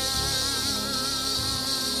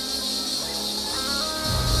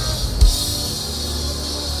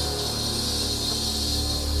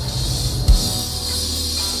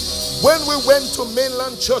 When we went to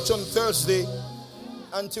Mainland Church on Thursday,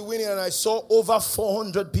 Auntie Winnie and I saw over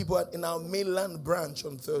 400 people in our Mainland branch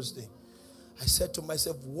on Thursday. I said to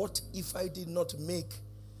myself, what if I did not make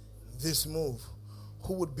this move?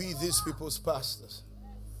 Who would be these people's pastors?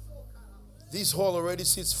 This hall already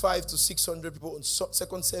seats 500 to 600 people. On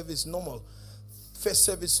second service, normal. First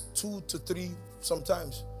service, 2 to 3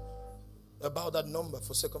 sometimes. About that number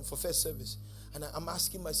for first service. And I'm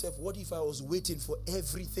asking myself, what if I was waiting for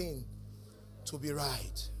everything to be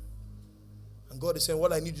right? And God is saying,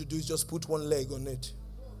 what I need to do is just put one leg on it.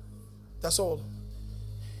 That's all.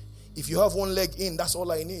 If you have one leg in, that's all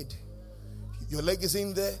I need. Your leg is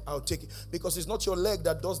in there, I'll take it. Because it's not your leg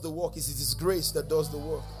that does the work, it's His grace that does the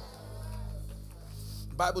work.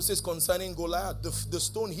 The Bible says concerning Goliath, the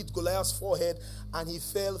stone hit Goliath's forehead and he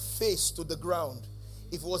fell face to the ground.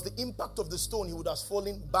 If it was the impact of the stone, he would have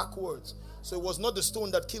fallen backwards. So it was not the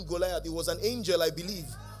stone that killed Goliath. It was an angel, I believe,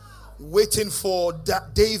 waiting for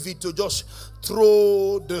David to just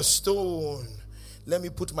throw the stone. Let me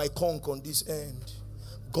put my conch on this end.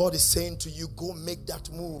 God is saying to you, go make that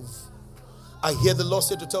move. I hear the Lord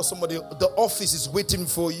say to tell somebody, the office is waiting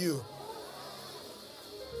for you.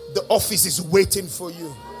 The office is waiting for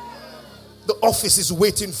you. The office is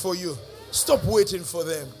waiting for you. Stop waiting for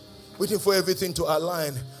them. Waiting for everything to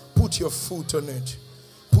align. Put your foot on it.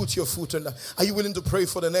 Put your foot on that. Are you willing to pray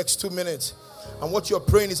for the next 2 minutes? And what you're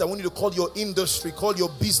praying is, I want you to call your industry, call your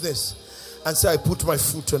business, and say, I put my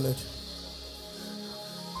foot on it.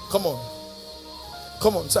 Come on.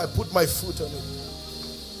 Come on, say, I put my foot on it.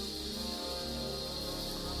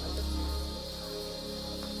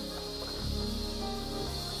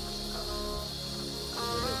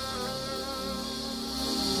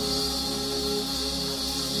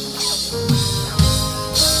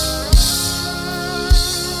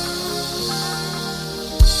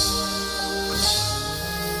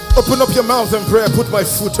 Open up your mouth and pray. I put my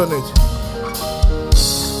foot on it.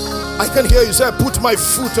 I can hear you say, I put my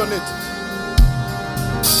foot on it.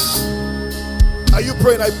 Are you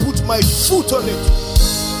praying? I put my foot on it.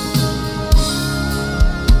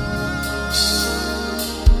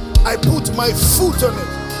 I put my foot on it.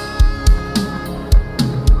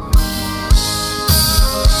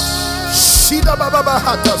 Shida baba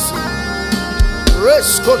bahatas.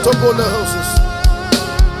 Reskotobola houses.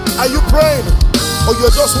 Are you praying? Or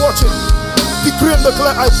you're just watching? Decree and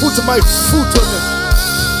declare, I put my foot on it.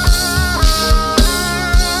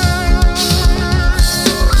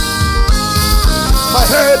 My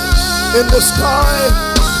head in the sky,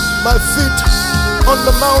 my feet on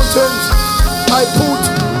the mountains. I put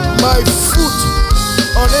my foot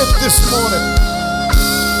on it this morning.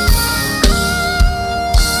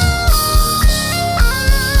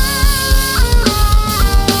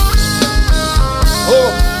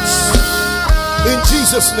 Oh, in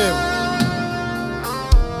Jesus' name.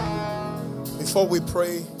 Before we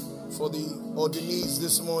pray for the ordinees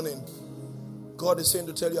this morning, God is saying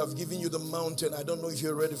to tell you, I've given you the mountain. I don't know if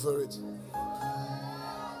you're ready for it.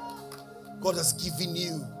 God has given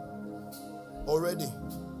you already.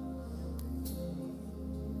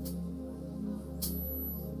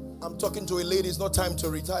 I'm talking to a lady. It's not time to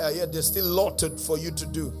retire yet. There's still a lot for you to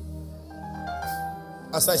do.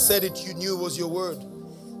 As I said it, you knew it was your word.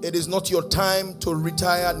 It is not your time to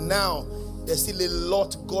retire now. There's still a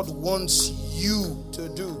lot God wants you to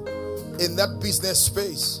do in that business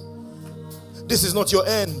space. This is not your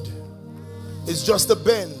end. It's just a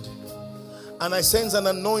bend. And I sense an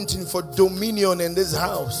anointing for dominion in this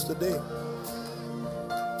house today.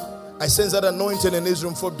 I sense that anointing in this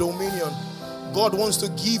room for dominion. God wants to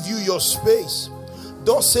give you your space.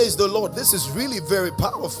 Thus says the Lord. This is really very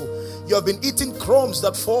powerful. You have been eating crumbs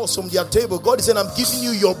that falls from their table. God is saying, I'm giving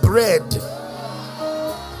you your bread.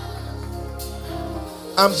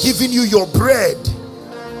 I'm giving you your bread.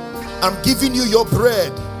 I'm giving you your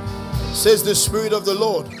bread, says the Spirit of the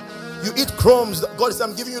Lord. You eat crumbs. God says,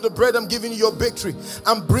 I'm giving you the bread. I'm giving you your victory.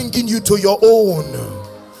 I'm bringing you to your own.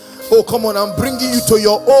 Oh, come on. I'm bringing you to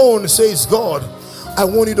your own, says God. I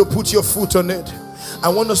want you to put your foot on it. I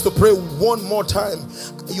want us to pray one more time.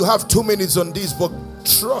 You have 2 minutes on this, but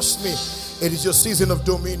trust me, it is your season of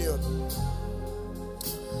dominion.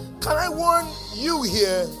 Can I warn you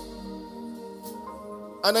here?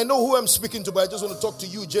 And I know who I'm speaking to, but I just want to talk to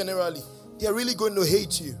you generally. They're really going to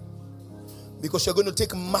hate you because you're going to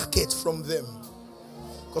take market from them.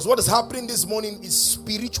 Because what is happening this morning is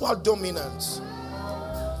spiritual dominance.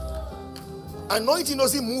 Anointing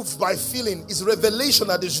doesn't move by feeling. It's revelation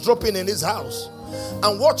that is dropping in his house.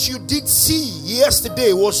 And what you did see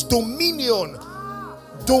yesterday was dominion.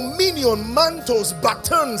 Dominion, mantles,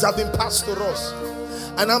 batons have been passed to us.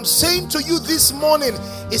 And I'm saying to you this morning,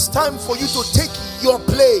 it's time for you to take your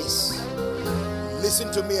place.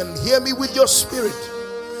 Listen to me and hear me with your spirit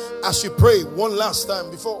as you pray one last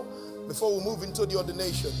time before we move into the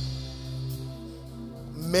ordination.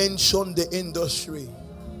 Mention the industry.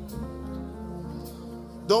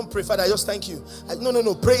 Don't pray, Father, I just thank you.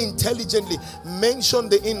 No. Pray intelligently. Mention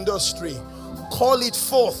the industry. Call it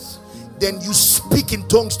forth. Then you speak in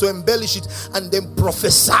tongues to embellish it. And then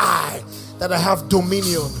prophesy that I have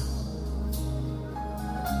dominion.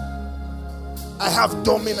 I have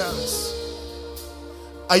dominance.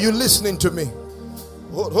 Are you listening to me?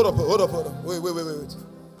 Hold up. Wait.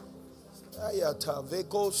 Ayata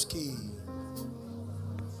Vekoski.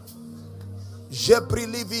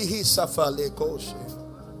 Jeprilivi Hisafalekoshi.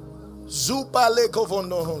 I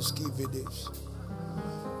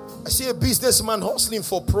see a businessman hustling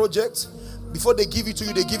for projects. Before they give it to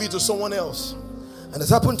you, they give it to someone else. And it's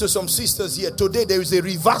happened to some sisters here. Today there is a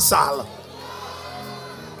reversal.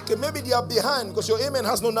 Okay, maybe they are behind because your amen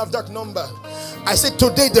has no NAFDAC number. I said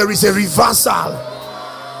today there is a reversal.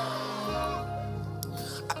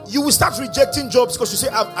 You will start rejecting jobs because you say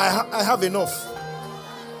I have enough.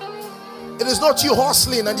 It is not you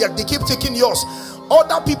hustling and they keep taking yours.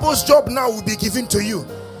 Other people's job now will be given to you.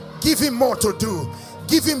 Give him more to do.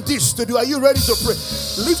 Give him this to do. Are you ready to pray?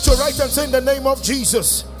 Lift your right hand, say in the name of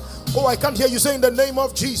Jesus. Oh, I can't hear you. Say in the name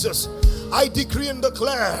of Jesus. I decree and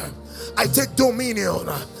declare. I take dominion.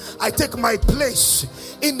 I take my place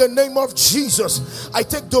in the name of Jesus. I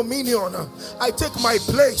take dominion. I take my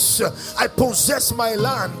place. I possess my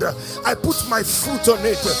land. I put my foot on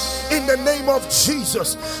it in the name of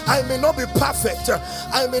Jesus. I may not be perfect.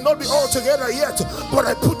 I may not be all together yet, but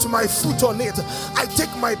I put my foot on it. I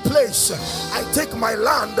take my place. I take my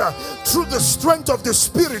land through the strength of the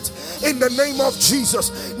Spirit in the name of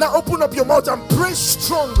Jesus. Now open up your mouth and pray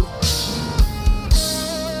strongly.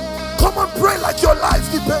 Come on, pray like your life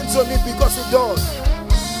depends on it, because it does.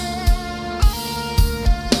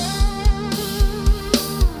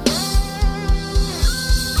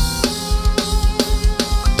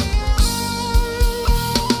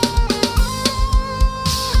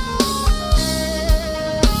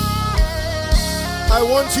 I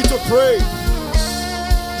want you to pray.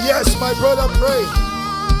 Yes, my brother, pray.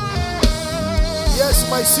 Yes,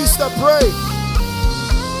 my sister, pray.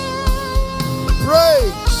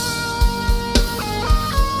 Pray.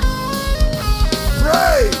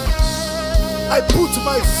 Pray. I put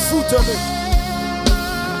my foot on it.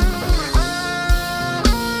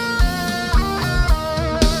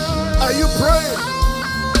 Are you praying?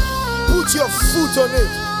 Put your foot on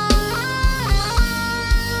it.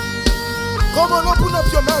 Come on, open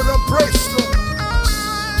up your mouth and pray strong.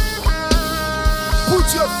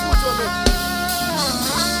 Put your foot on it.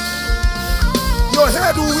 Your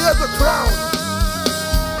head will wear the crown.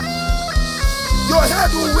 Your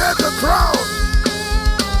head will wear the crown.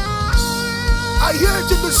 I hear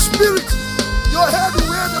it in the spirit. Your head will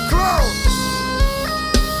wear the crown.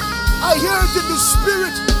 I hear it in the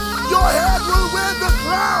spirit. Your head will wear the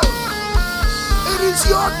crown. It is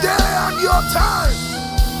your day and your time.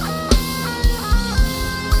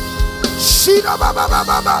 Shida baba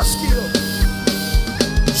baba skilo.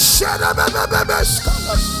 Shada baba baba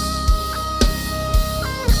skalas.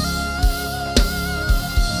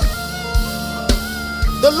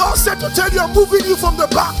 The Lord said to tell you, I'm moving you from the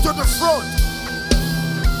back to the front.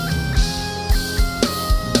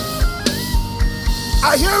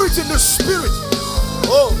 I hear it in the spirit.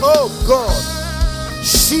 Oh God.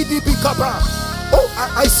 Shidi bikaba. Oh,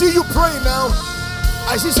 I see you praying now.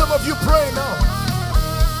 I see some of you praying now.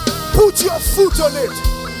 Put your foot on it.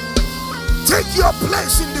 Take your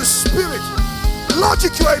place in the spirit.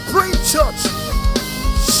 Logic, you are a praying church.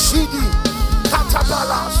 Shidi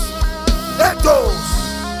katabalas. Edos.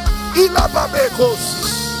 Ilababekos.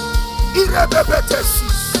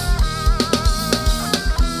 Irebebetesis.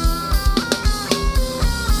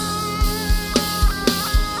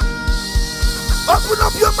 Open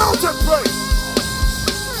up your mouth and pray.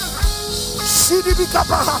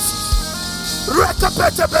 Shidibikabahas.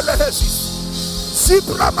 Rekapetebelehesis.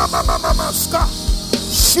 Zibra mama mama ska.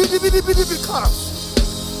 Shidibidibidibikas.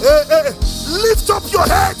 Lift up your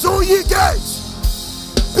heads, O ye gates.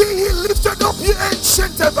 Be ye lifted up, ye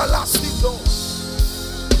ancient everlasting doors.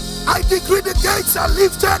 I decree the gates are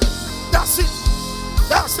lifted. That's it.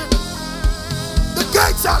 That's it. The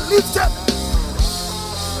gates are lifted.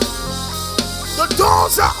 The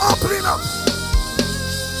doors are opening up.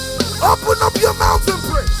 Open up your mouth and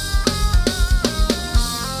pray.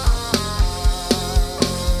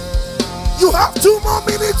 You have 2 more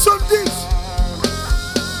minutes on this.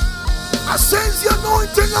 I sense the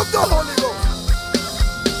anointing of the Holy Ghost.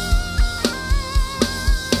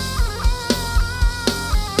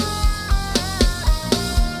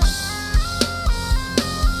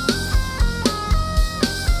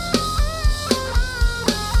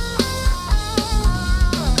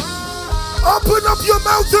 Open up your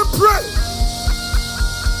mouth and pray.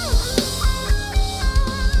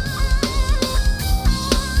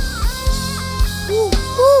 Ooh,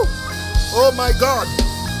 ooh. Oh my God.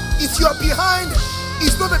 If you're behind,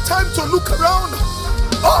 it's not a time to look around.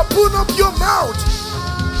 Open up your mouth.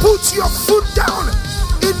 Put your foot down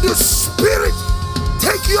in the spirit.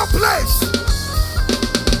 Take your place.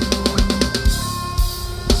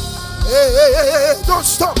 Hey. Don't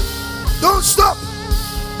stop. Don't stop.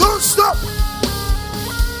 Don't stop.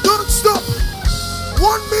 Don't stop.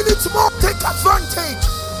 1 minute more. Take advantage.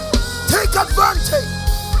 Take advantage.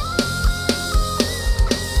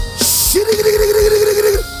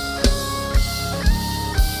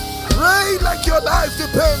 Pray like your life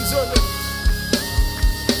depends on it.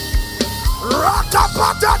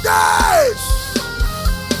 Rakapatades.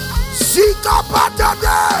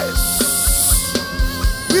 Zikapatades.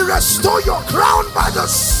 We restore your crown by the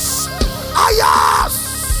ayas.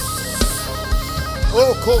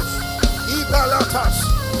 Oh, coach. Ibalatas.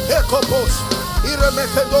 Ekopos.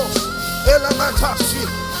 Iremekedos. Elementasi.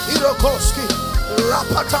 Irokoski.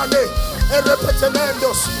 Rapatane.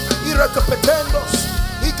 Erepetenendos. Irekepetendos.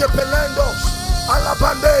 Ikepelendos.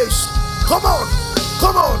 Alabandes. Come on.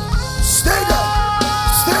 Come on. Stay there.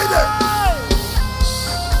 Stay there.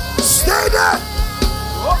 Stay there.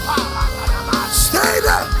 Stay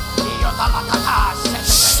there.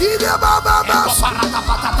 Shida baba bas.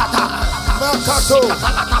 Makato.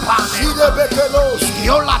 Shida bekelos.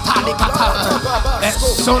 Yolatali kata.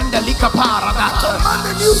 Sondelika parada. Command a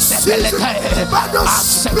new season by the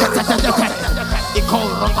Spirit of God.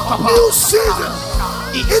 New season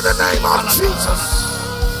in the name of Jesus.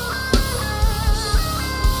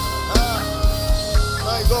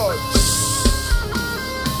 My God.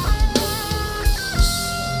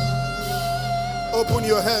 Open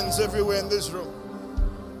your hands everywhere in this room.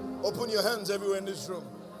 Open your hands everywhere in this room.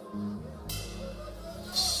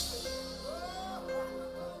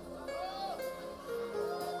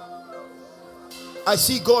 I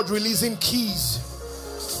see God releasing keys.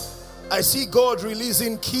 I see God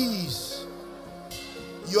releasing keys.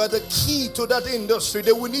 You are the key to that industry.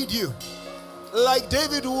 They will need you. Like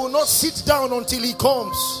David, who will not sit down until he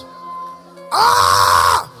comes.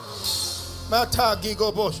 Ah! Mata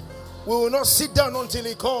Gigobosh. We will not sit down until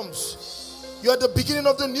he comes. You are the beginning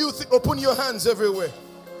of the new thing. Open your hands everywhere.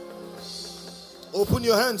 Open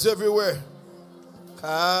your hands everywhere.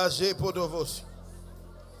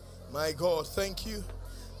 My God, thank you.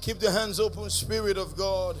 Keep the hands open, Spirit of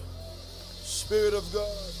God. Spirit of God.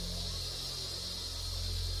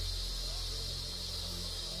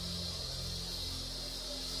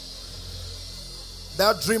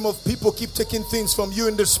 That dream of people keep taking things from you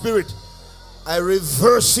in the spirit. I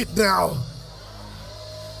reverse it now.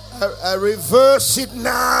 I reverse it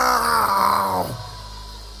now.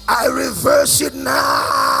 I reverse it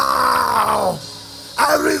now.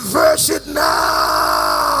 I reverse it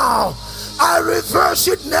now. I reverse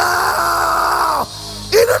it now.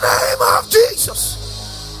 In the name of Jesus.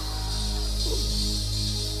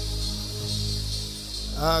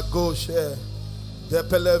 Agoshe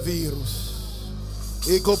depelevirus.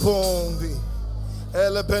 Igopombi.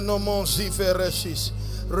 Elebenomonsi feresis.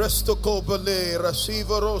 Restokobele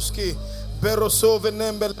Rasivoroski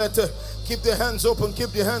Berosovenembelete. Keep the hands open,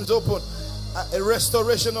 keep the hands open. A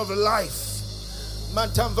restoration of life.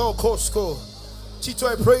 Mantamvo Kosko. Tito,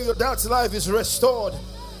 I pray your dad's life is restored.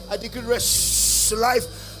 I decree life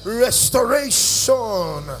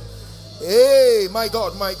restoration. Hey, my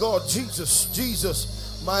God, Jesus, Jesus,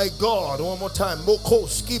 my God. One more time.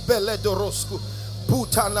 Mokoski Beledorosku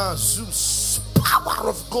Butana Zeus. Power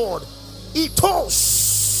of God.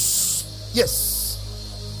 Itos. Yes.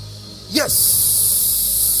 Yes.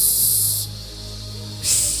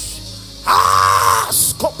 Ah,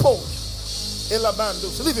 Scopo.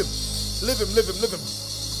 Elabandos. Leave him. Leave him, leave him, leave him.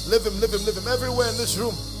 Leave him, leave him, leave him. Everywhere in this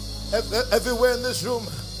room. Everywhere in this room.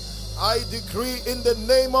 I decree in the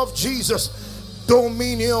name of Jesus.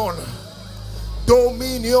 Dominion.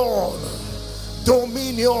 Dominion.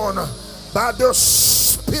 Dominion. By the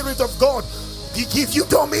Spirit of God. He gives you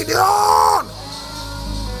dominion.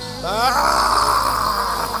 Ah.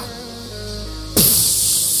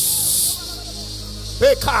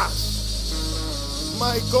 Because,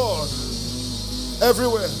 my God,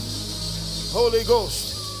 everywhere, Holy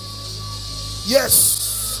Ghost,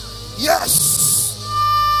 yes, yes.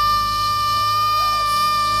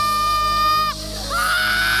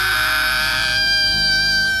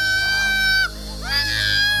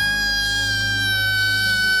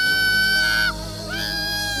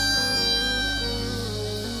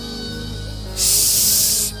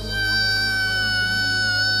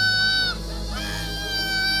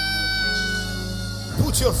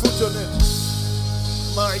 Put your foot on it.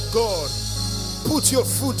 My God. Put your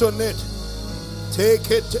foot on it.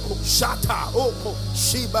 Take it. Shata. Oko.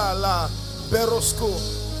 Shibala. Berosko.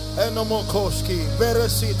 Enomokoski.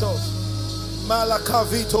 Beresitos.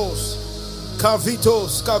 Malakavitos.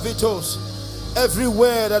 Kavitos. Kavitos.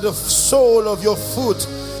 Everywhere that the sole of your foot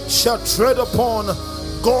shall tread upon,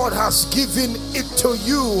 God has given it to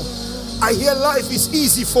you. I hear life is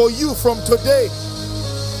easy for you from today.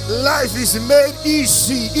 Life is made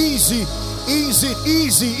easy, easy, easy,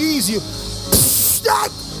 easy, easy.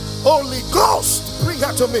 That Holy Ghost, bring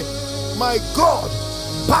her to me. My God.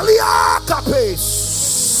 Paliakapes.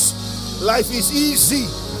 Life is easy.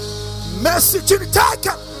 Message in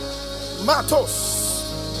the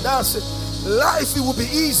Matos. That's it. Life, it will be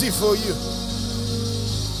easy for you.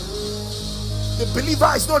 The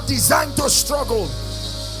believer is not designed to struggle.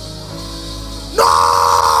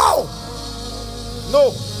 No!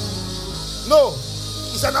 No. No,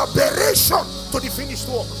 it's an aberration to the finished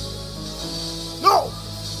work. No,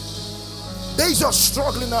 days of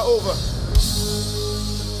struggling are over.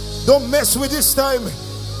 Don't mess with this time.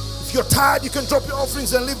 If you're tired, you can drop your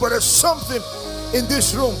offerings and leave. But there's something in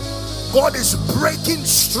this room. God is breaking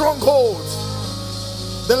strongholds.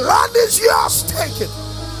 The land is yours. Take it.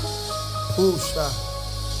 Pusha.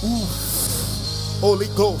 Oof. Holy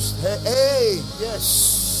Ghost. Hey,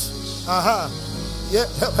 yes. Aha. Yeah,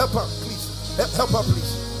 help her. Help her,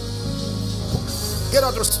 please. Get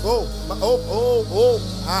out of the. Oh.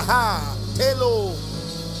 Aha. Hello.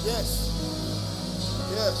 Yes.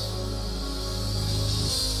 Yes.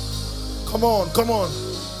 Come on.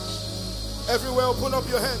 Everywhere, open up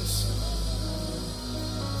your hands.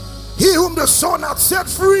 He whom the Son hath set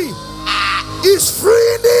free is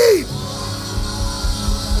free indeed.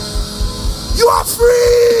 You are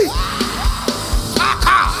free.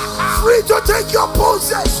 Free to take your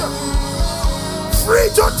possession. Free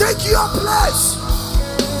to take your place.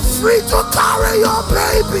 Free to carry your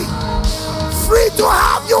baby. Free to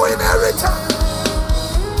have your inheritance.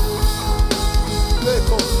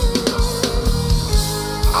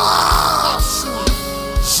 Ah,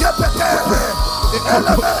 Shepete,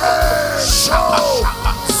 Show,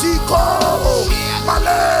 Siko,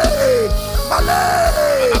 Malay,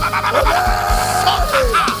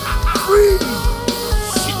 free.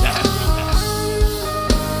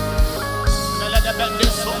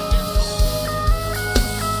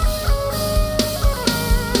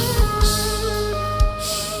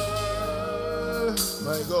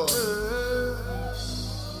 My God.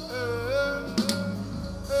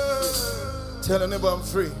 Tell a neighbor I'm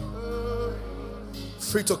free.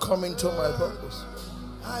 Free to come into my purpose.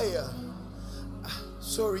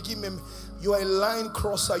 Sorry, give me. You are a line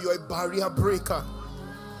crosser. You are a barrier breaker.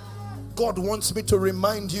 God wants me to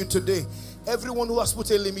remind you today. Everyone who has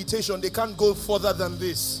put a limitation, they can't go further than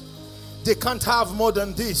this. They can't have more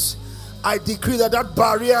than this. I decree that that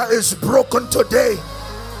barrier is broken today.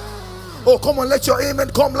 Oh, come on, let your amen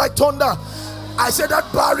come like thunder. I said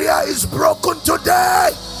that barrier is broken today.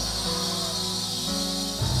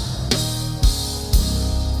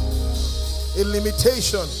 A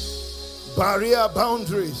limitation, barrier,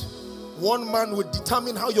 boundaries. One man will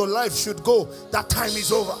determine how your life should go. That time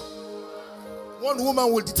is over. One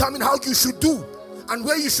woman will determine how you should do and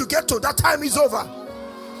where you should get to. That time is over.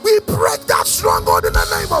 We break that stronghold in the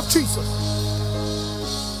name of Jesus.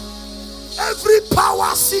 Every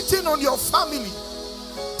power sitting on your family,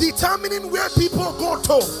 determining where people go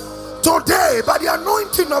to, today, by the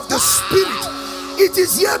anointing of the Spirit, it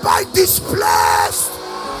is hereby displaced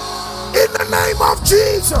in the name of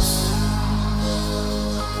Jesus.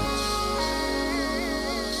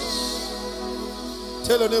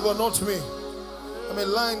 Tell your neighbor, not me. I'm a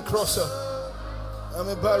line crosser. I'm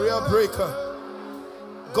a barrier breaker.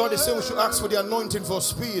 God is saying we should ask for the anointing for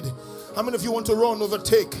speed. How many of you want to run,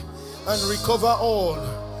 overtake, and recover all?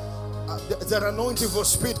 That anointing for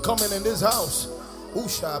speed coming in this house.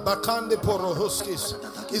 Usha bakande porohoskis.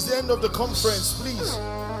 It's the end of the conference. Please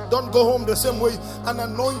don't go home the same way. An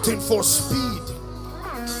anointing for speed.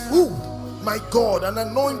 Ooh, my God, an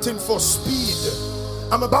anointing for speed.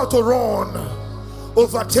 I'm about to run,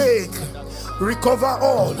 overtake, recover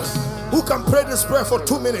all. Who can pray this prayer for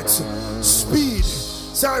 2 minutes? Speed.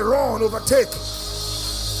 Say, I run, overtake,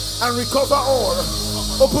 and recover all.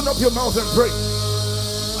 Open up your mouth and pray.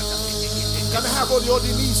 Can I have all the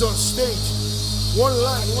ordinees on stage? One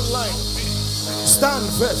line. Stand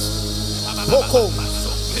first. Poko,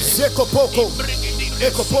 Zeko Poko,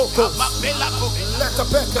 Eko Poko, Leka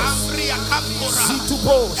Peka, Situ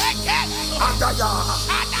Bosh, Adaya,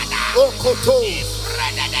 Okoto.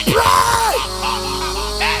 Pray!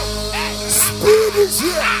 Speed is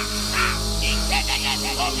here.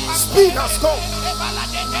 Speed has come.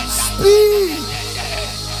 Speed.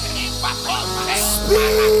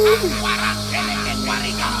 Speed.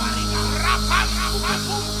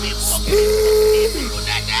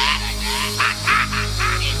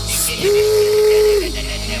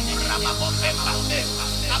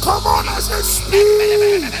 Come on, I said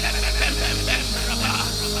speed.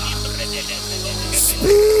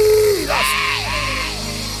 Speed.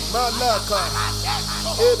 Malaka.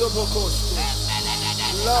 Edobokoshi.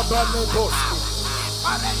 Labaneboski.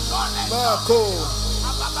 Marco.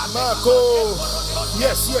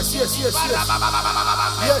 Yes. Yes. Thank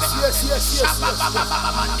you, Jesus.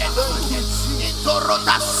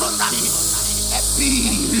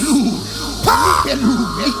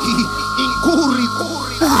 Speed us,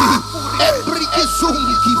 God.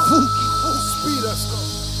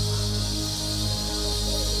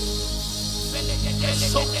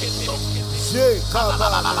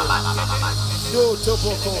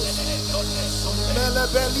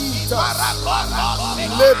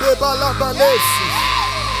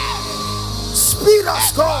 Speed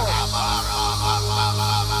us, God.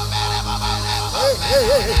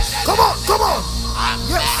 Hey. Come on.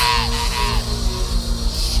 Yes.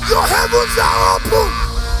 Your heavens are open.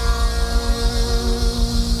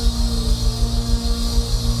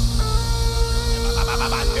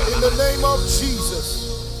 In the name of Jesus.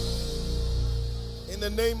 In the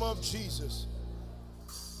name of Jesus.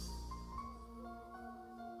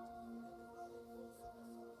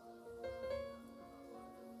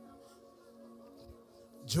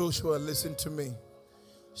 Joshua, listen to me.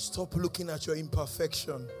 Stop looking at your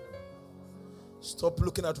imperfection. Stop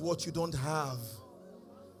looking at what you don't have.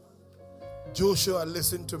 Joshua,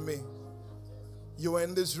 listen to me. You are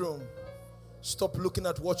in this room. Stop looking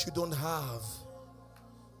at what you don't have.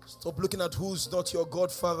 Stop looking at who's not your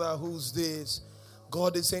godfather, who's this.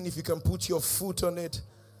 God is saying if you can put your foot on it,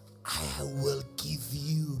 I will give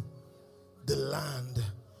you the land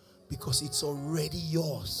because it's already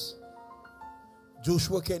yours.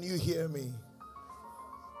 Joshua, can you hear me?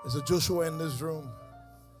 There's a Joshua in this room.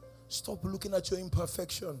 Stop looking at your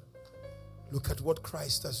imperfection. Look at what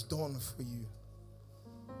Christ has done for you.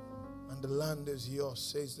 And the land is yours,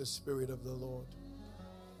 says the Spirit of the Lord.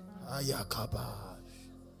 Ayakabash.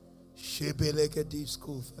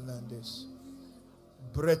 Shebelekedisco Fernandez.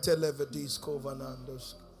 Bretelevedisco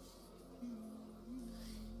Fernandez.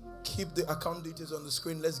 Keep the account details on the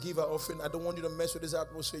screen. Let's give our offering. I don't want you to mess with this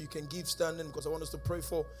atmosphere. You can give standing because I want us to pray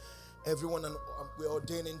for everyone. And we're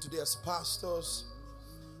ordaining today as pastors,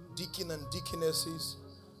 deacon and deaconesses,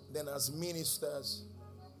 then as ministers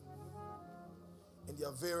in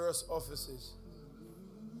their various offices.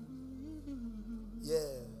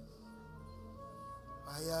 Yeah.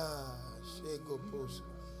 Aya, Shego Post.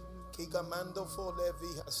 Kigamando for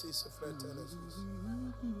Levi Hasis Freteles.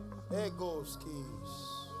 Egos keys.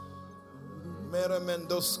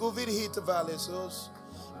 Meramendos Uvid hit valesos.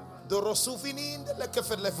 Dorosufinin de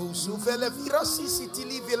Lekefelevusu, Velevirasi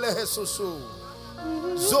Sitili Velehesusu.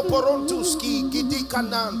 Zoporontuski, Gidi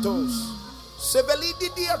Canantos. Sevelidi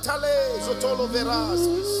Diatale, Zotolo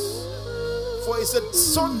Verasis. For it's a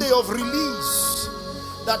Sunday of release.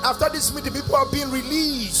 That after this meeting, people are being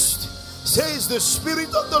released. Says the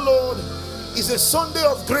Spirit of the Lord is a Sunday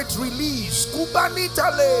of great release.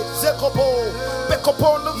 Kubanitale, Zekopo,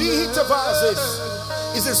 Bekopo, Novihitavazes.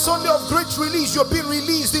 It's a Sunday of great release. You're being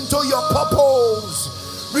released into your purpose,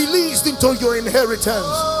 released into your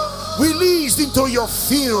inheritance, released into your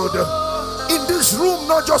field. In this room,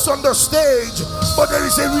 not just on the stage, but there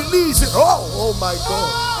is a release. Oh my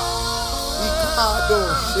God.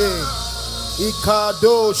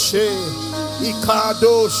 Ikadoshe,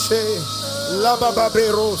 Ikadoshe,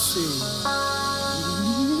 Labababerosi.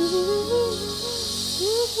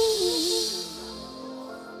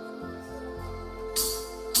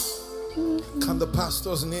 Can the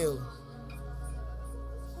pastors kneel?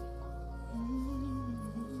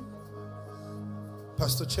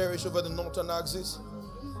 Pastor Cherish over the northern axis.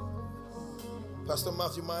 Pastor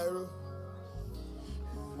Matthew Myro,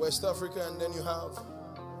 West Africa, and then you have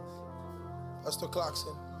Pastor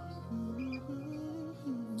Clarkson.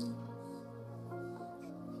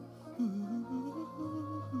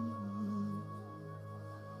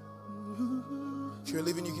 If you're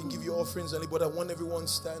living, you can give your offerings, but I want everyone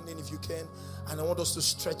standing if you can, and I want us to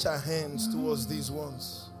stretch our hands towards these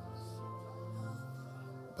ones.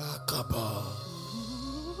 Bakaba,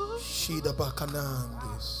 Shida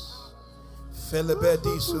Bakanandis,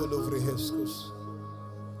 Felebedi Solovrehescus,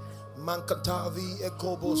 Mankatavi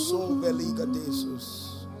Ekobo So Veliga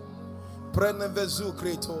Desus, Prenevezu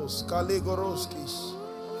Kretos, Kalegoroskis,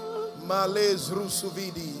 Males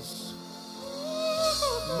Rusuvidis.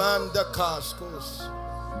 Manda Kaskos.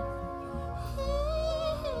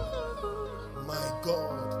 My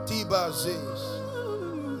God. Tibazes.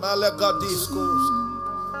 Malagadiskos.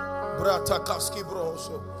 Bratakaski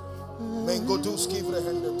Broso. Mengoduski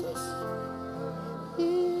Vrehendekas.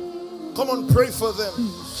 Come on, pray for them.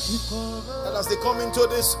 And as they come into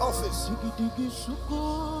this office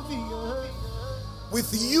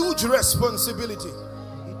with huge responsibility,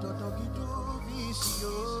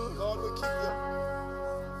 God will keep you.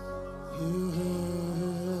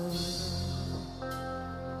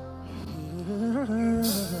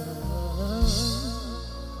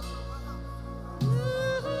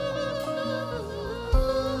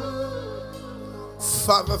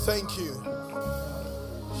 Father, thank you.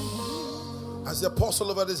 As the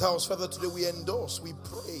apostle over this house, Father, today we endorse, we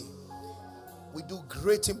pray, we do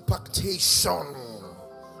great impactation.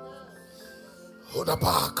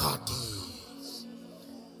 Hodabakati,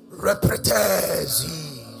 repretezi.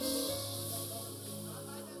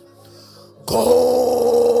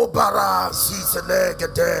 Go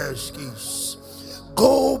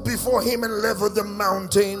Go before him and level the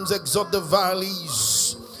mountains, exalt the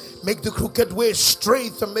valleys, make the crooked way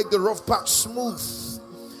straight and make the rough path smooth.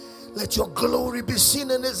 Let your glory be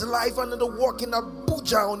seen in his life and in the walk in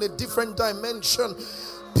Abuja on a different dimension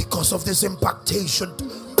because of this impactation.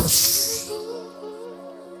 Push.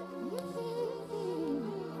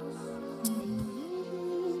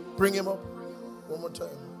 Bring him up one more time.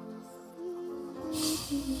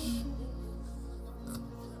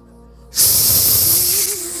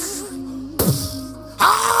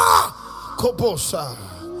 Kobosa.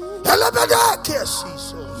 Elebede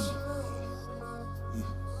kesisos.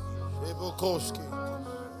 Ebokoski.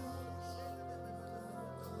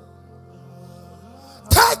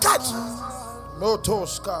 Take it.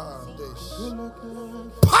 Motoskandes.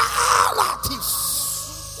 Palatis.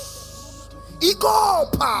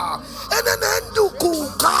 Igopa. Enenenduku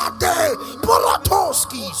kade.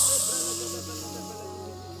 Polotoskis.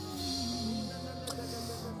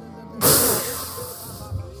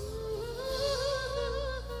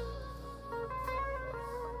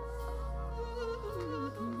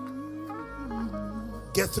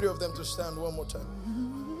 Get three of them to stand one more time.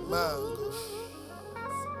 Man, gosh.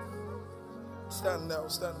 Stand now,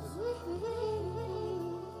 stand now.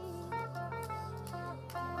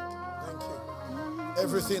 Thank you.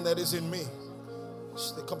 Everything that is in me.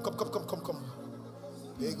 Stay. Come.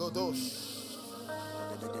 Ego dos.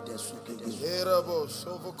 Erabos,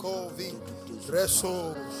 Ovokovi,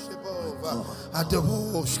 Reso, Shibova,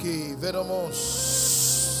 Adeboski, Veramos.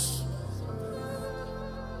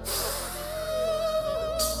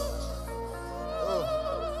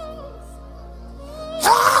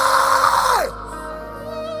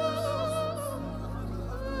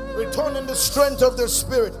 the strength of the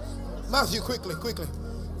Spirit. Matthew, quickly.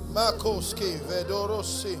 Makoski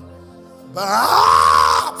vedorosi.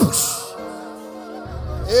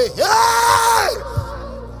 Hey, hey!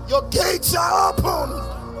 Your gates are open.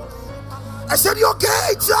 I said your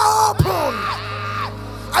gates are open.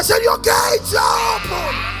 I said your gates are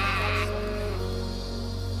open.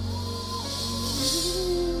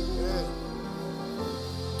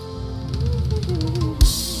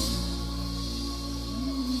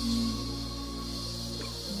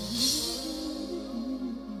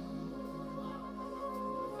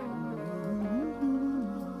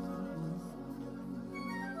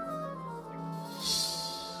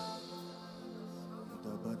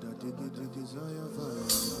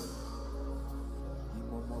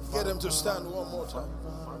 Get him to stand one more time.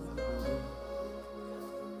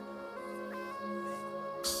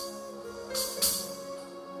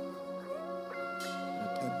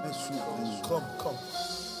 Come.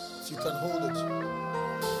 If you can hold it.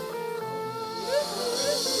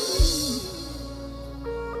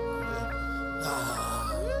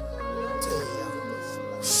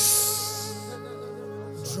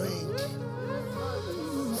 Drink.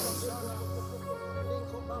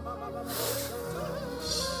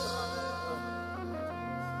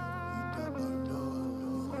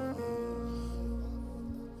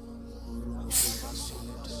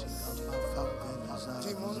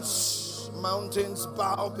 Mountains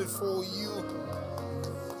bow before you.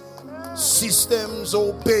 Systems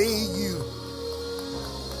obey you.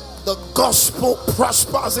 The gospel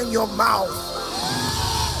prospers in your mouth.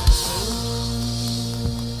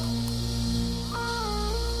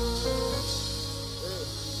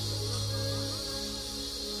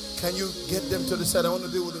 Can you get them to the side? I want to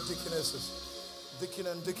deal with the deaconesses. Deacon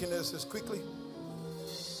and deaconesses, quickly.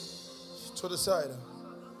 To the side.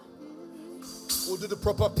 We'll do the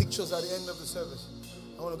proper pictures at the end of the service.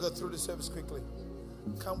 I want to go through the service quickly.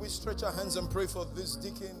 Can we stretch our hands and pray for these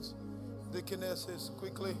deacons, deaconesses,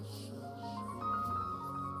 quickly?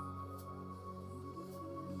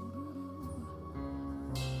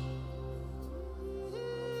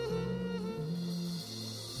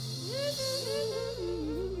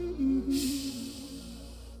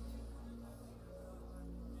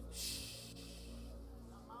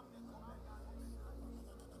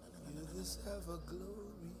 Have a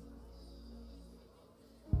glory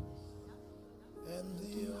and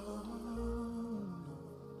the honor,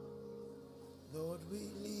 Lord. We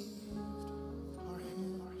lift our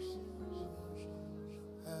hands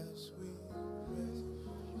as we praise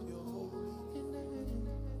your holy name.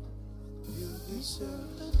 You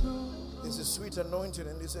deserve the glory. There's a sweet anointing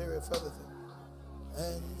in this area, Father.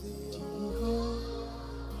 And the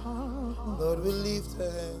honor, Lord, we lift our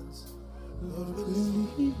hands. Lord, we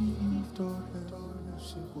lift our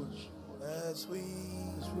hands as we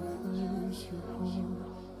praise you.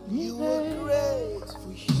 You are great.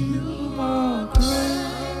 You are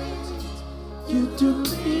great. You do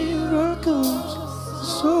miracles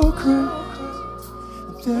so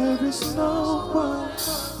great. There is no one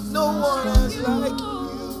else like you.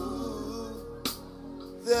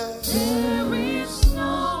 There is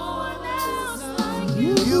no one else like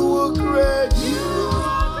you. You are great.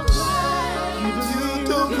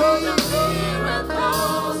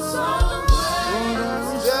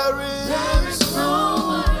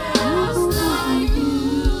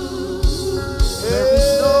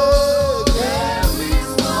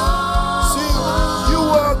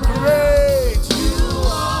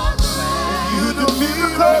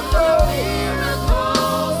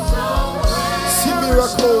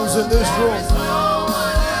 Miracles in this room.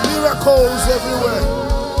 Miracles everywhere.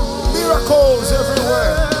 Miracles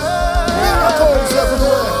everywhere. Miracles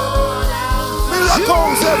everywhere.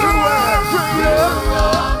 Miracles everywhere.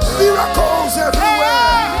 Miracles everywhere.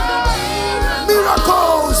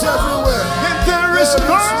 Miracles everywhere. And there is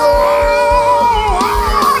no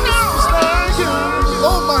one else like you.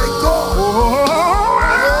 Oh my God.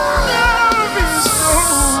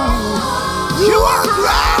 You are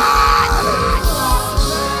great.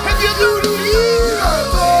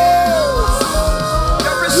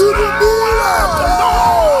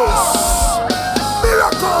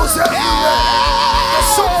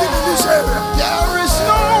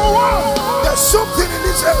 Something in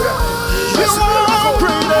this area. You are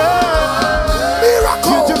great. Miracles.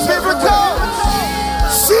 You do miracles.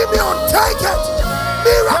 Simeon, take it.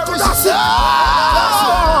 Miracle. That's it.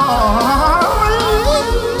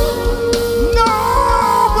 No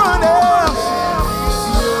one else.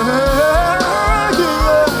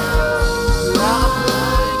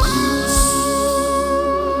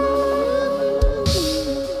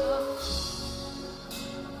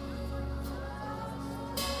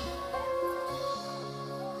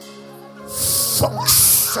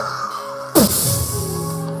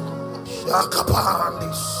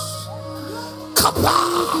 Rakapandis. Kapa.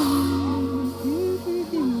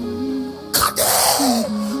 Kade.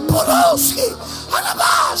 Poloski.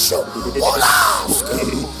 Alabasho.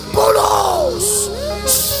 Poloski. Polos.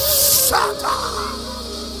 Shata.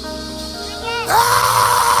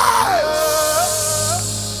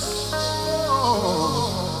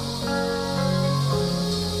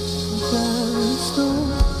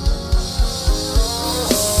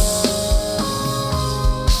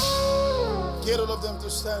 Get all of them to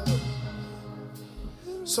stand up.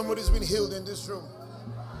 Somebody's been healed in this room.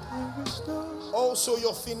 Also,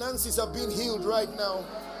 your finances are being healed right now.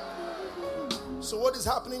 So what is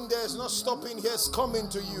happening there is not stopping here, it's coming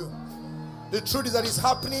to you. The truth is that it's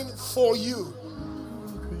happening for you.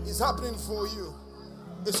 It's happening for you.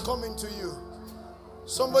 It's coming to you.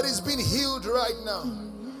 Somebody's been healed right now.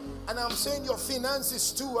 And I'm saying your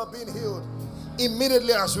finances too are being healed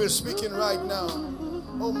immediately as we're speaking right now.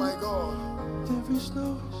 Oh my God.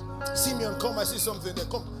 Simeon, come, I see something there.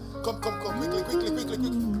 Come, quickly.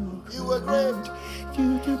 You were great.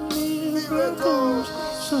 You did Miracles.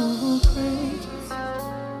 so great.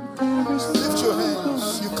 Lift your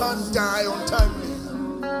hands. You can't die untimely.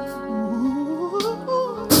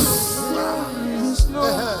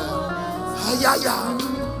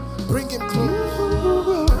 Bring him close.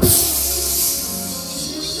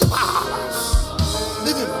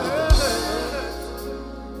 Leave him.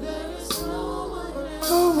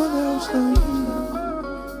 No one else like you.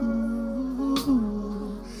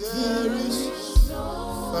 There is.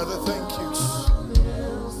 Father, thank you.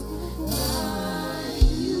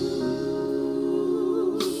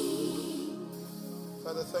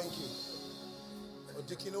 Father, thank you for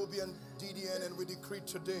Deacon Obi and DDN, and we decree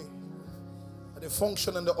today that they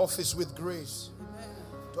function in the office with grace.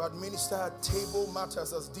 To administer at table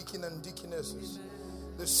matters as deacon and deaconesses.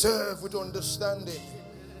 They serve with understanding,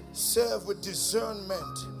 serve with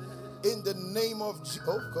discernment. In the name of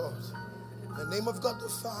oh God, in the name of God the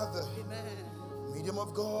Father, medium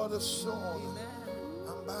of God the Son,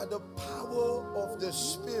 and by the power of the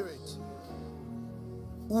Spirit.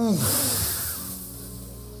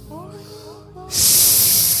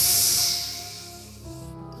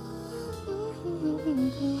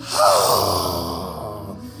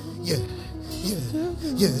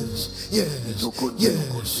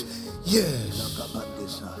 Yes.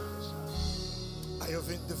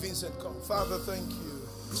 The Vincent, come. Father, thank you.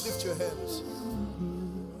 Lift your hands.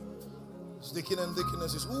 Deacon and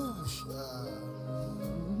deaconesses.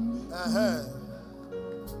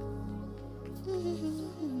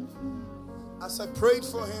 As I prayed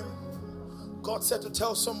for him, God said to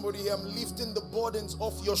tell somebody, I'm lifting the burdens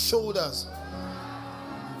off your shoulders.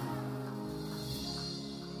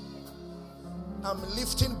 I'm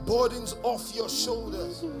lifting burdens off your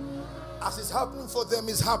shoulders. As it's happening for them,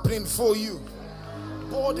 it's happening for you.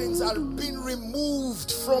 Burdens are being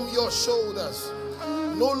removed from your shoulders.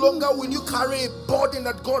 No longer will you carry a burden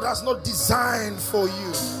that God has not designed for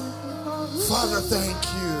you. Father, thank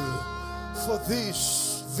you for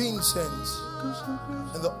this, Vincent,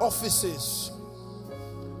 and the offices,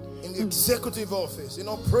 in the executive office, in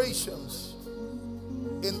operations,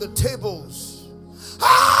 in the tables.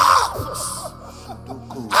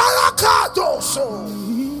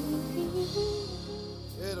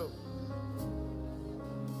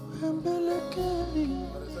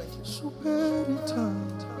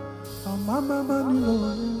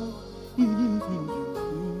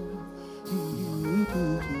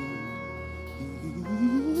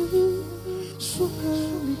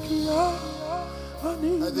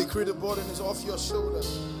 I decree the burden is off your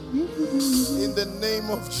shoulders. In the name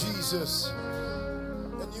of Jesus.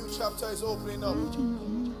 A new chapter is opening up.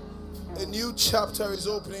 A new chapter is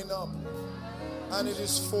opening up. And it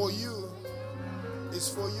is for you. It's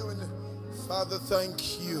for you. And Father,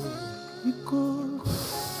 thank you.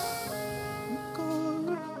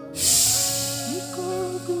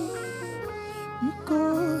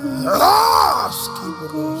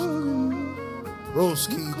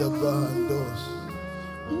 Roski the bandos.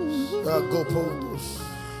 Ragopondos.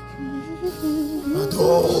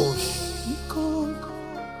 Ados.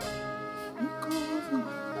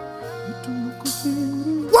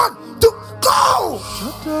 One, two, go!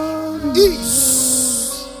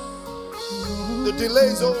 East. The delay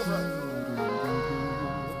is over.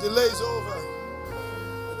 The delay is over.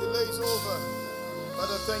 The delay is over.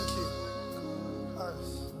 Father, thank you.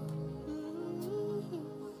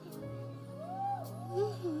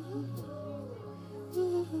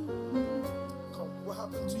 Come, what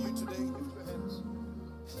happened to you today? Lift your hands.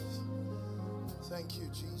 Thank you,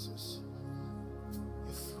 Jesus.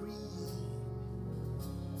 You're free.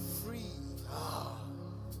 Free.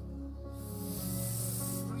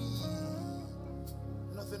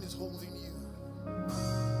 withholding you.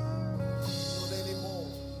 Not anymore.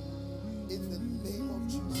 In the name of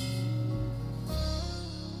Jesus.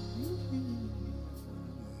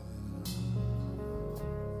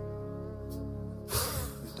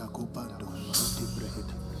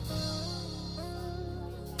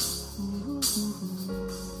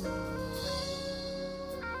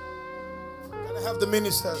 Can I have the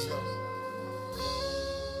ministers now?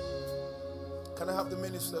 Can I have the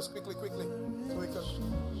ministers? Quickly, quickly. So we can.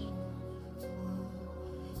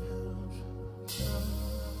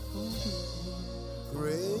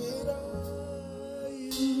 Great are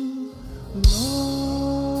you,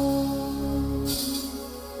 Lord.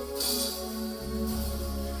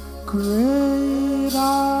 Great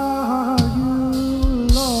are you,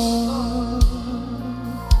 Lord.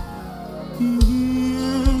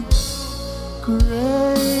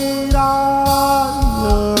 Great are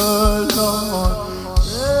you, Lord.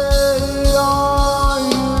 Great are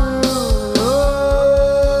you, Lord.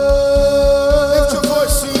 Lift your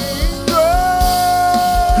voice, sing. Great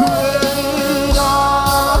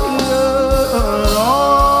are you,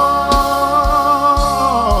 Lord.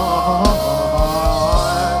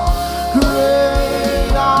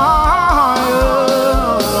 Great are you,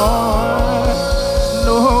 Lord.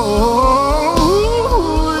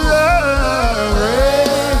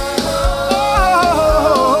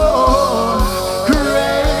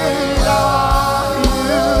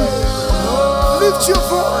 Lift your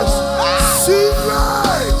voice. Sing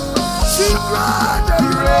right. Sing right.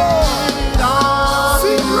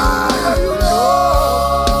 Sing right.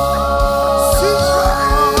 Sing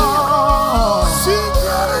right. Sing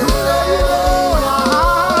right.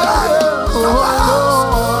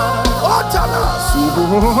 Oh, tell us.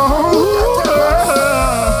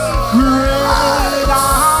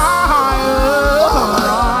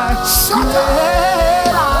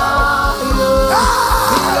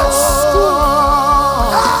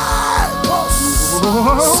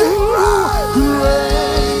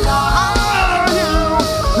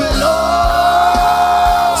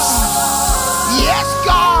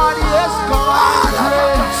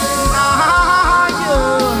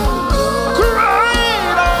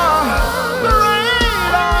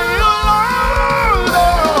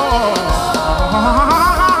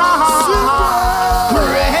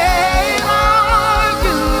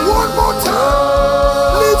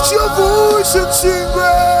 And sing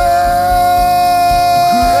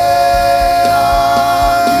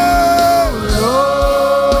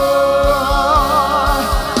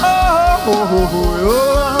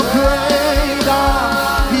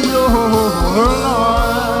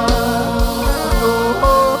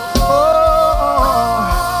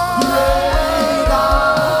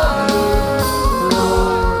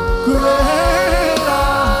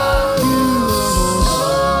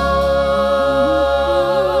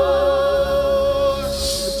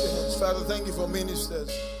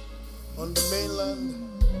on the mainland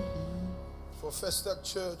for Festac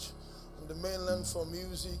Church, on the mainland for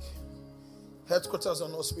music, headquarters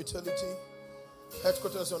on hospitality,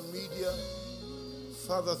 headquarters on media.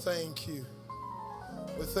 Father, thank you.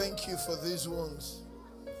 We thank you for these ones.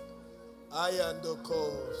 I and the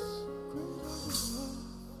cause.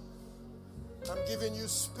 I'm giving you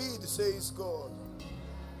speed, says God.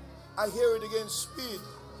 I hear it again, speed.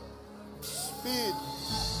 Speed.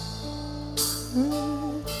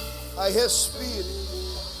 I hear speed.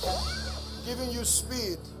 Giving you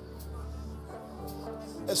speed.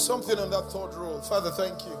 There's something on that third row. Father,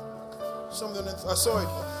 thank you. Something, I saw it.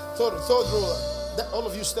 Third row. All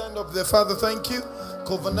of you stand up there. Father, thank you.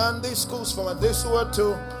 Covenante schools from Adesua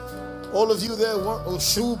to all of you there.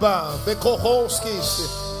 Oshuba,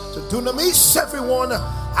 Bekoholskis, to Dunamis, everyone.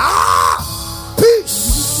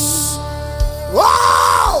 Peace.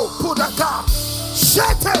 Wow! Pudaka,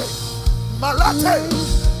 Shete, Malate.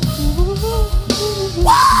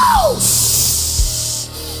 Wow!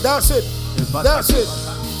 That's it. That's it.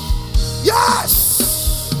 Yes!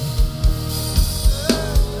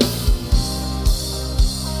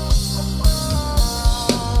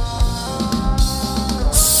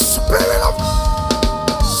 Spirit of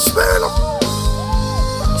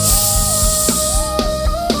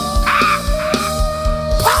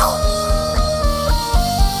power.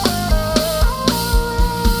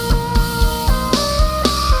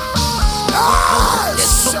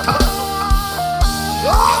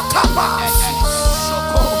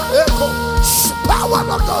 Power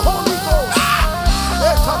of the Holy Ghost.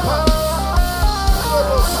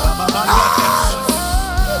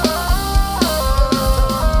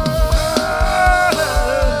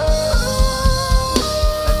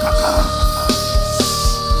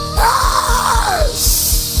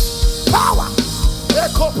 Power.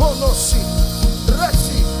 Koponosi.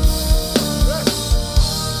 Resi.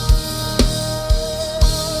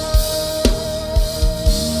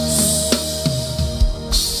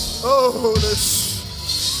 Oh, this.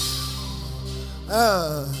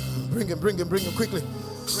 Bring him quickly.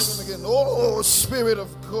 Bring him again. Oh, Spirit of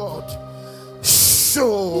God.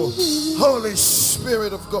 Show, Holy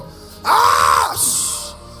Spirit of God.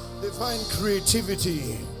 Divine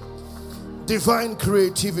creativity. Divine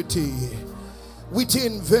creativity. Witty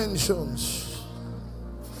inventions.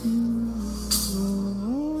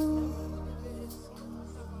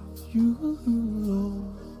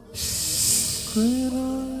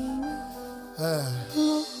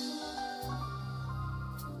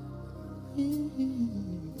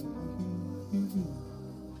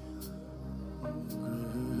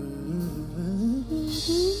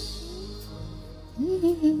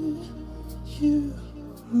 You,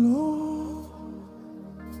 Lord.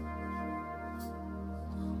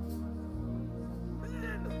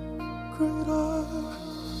 Great are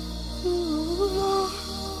you, Lord.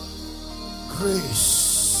 Grace.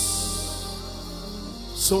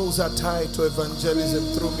 Souls are tied to evangelism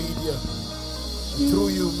through media. And through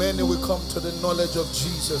you, many will come to the knowledge of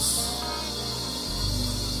Jesus.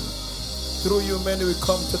 Through you, many will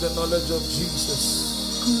come to the knowledge of Jesus.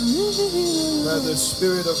 By the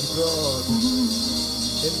Spirit of God,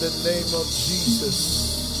 in the name of Jesus.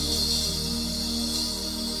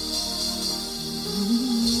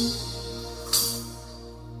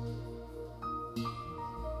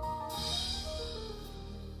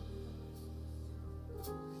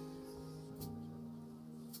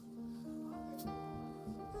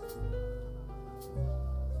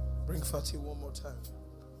 Bring Fatih one more time.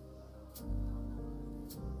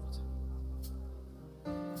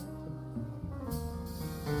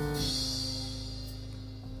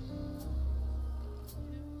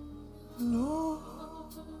 Lord,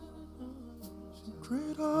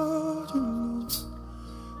 great are you, Lord.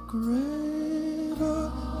 Great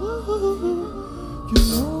are you,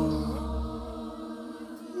 Lord.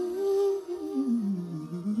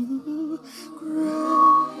 Great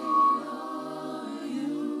are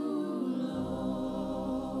you,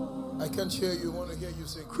 Lord. I can't hear you. I want to hear you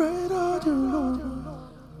sing. Great are you, Lord.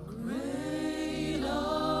 Great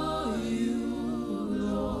are you,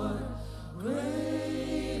 Lord.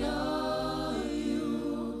 Great are you,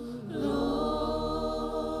 Lord.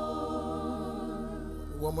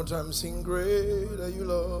 One more time, sing. Great are you,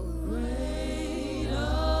 Lord. Great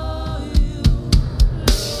are you,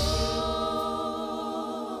 Lord.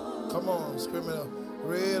 Come on, scream it out.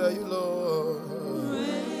 Great are you, Lord.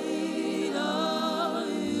 Great are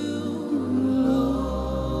you, Lord.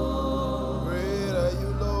 Great are you,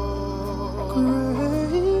 Lord.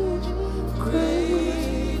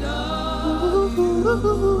 Great are you,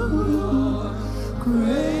 Lord.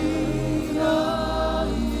 Great are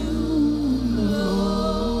you,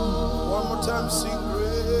 Lord. One more time, sing.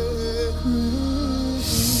 Great, great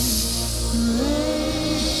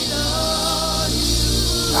are you.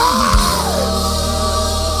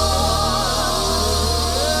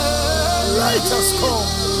 Light has come.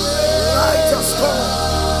 Light has come.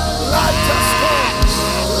 Light has come.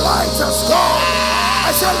 Light has come.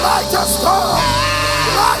 I said light has come.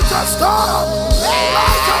 Light has come.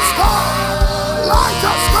 Light has come. Light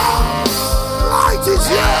has come. Light is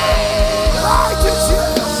here. Light is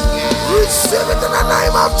here. Receive it in the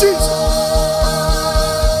name of Jesus.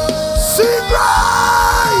 Sing right.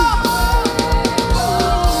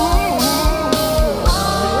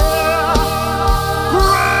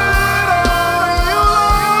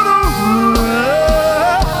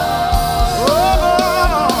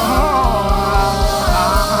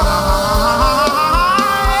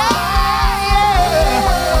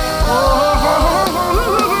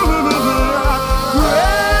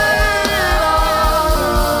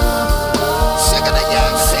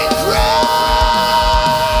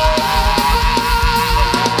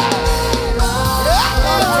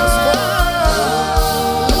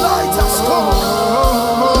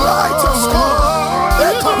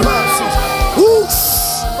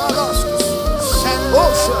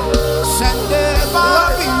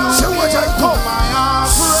 Power.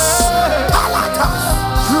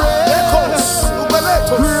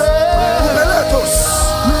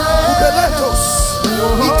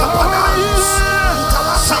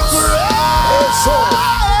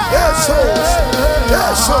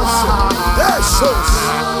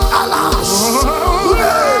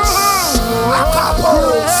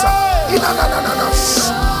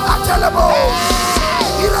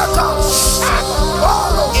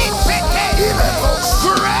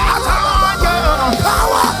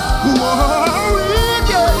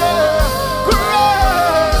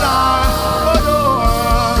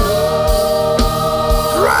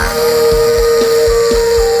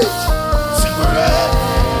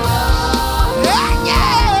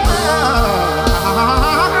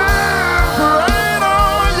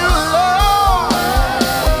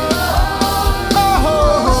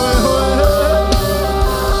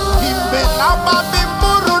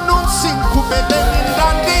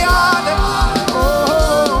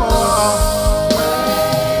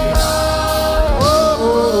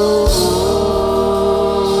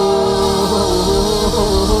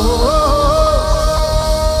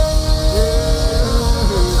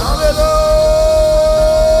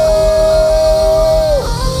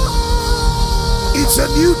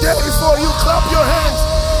 day for you. Clap your hands.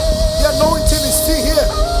 The anointing is still here.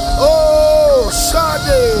 Oh, Shade.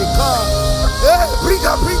 Hey, bring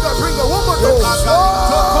her. One more dose.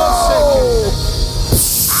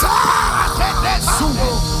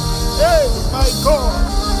 Hey, my God.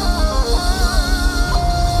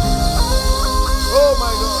 Oh,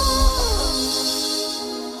 my God.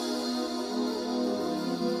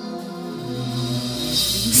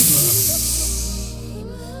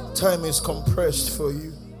 Time is compressed for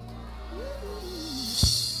you.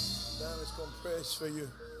 Time is compressed for you.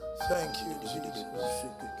 Thank you, Jesus.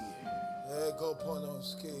 Go upon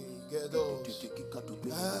us, get those.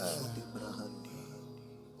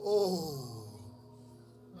 Oh,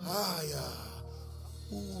 yeah.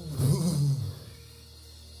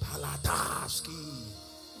 Palataski.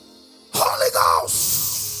 Holy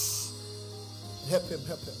Ghost. Help him.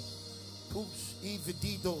 Push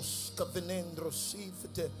Evididos, Cavenendros,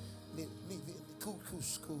 Evite,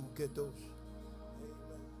 Kukusku, get those.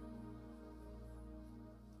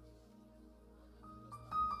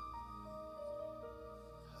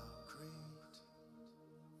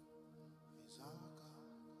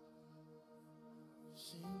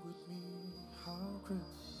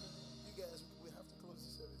 You guys, we have to close the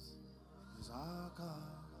service. Is our God.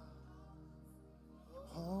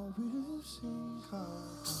 All will sing our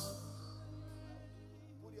God.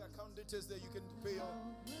 Put your account details there. You can pay your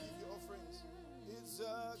offerings. It's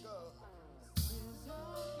our God.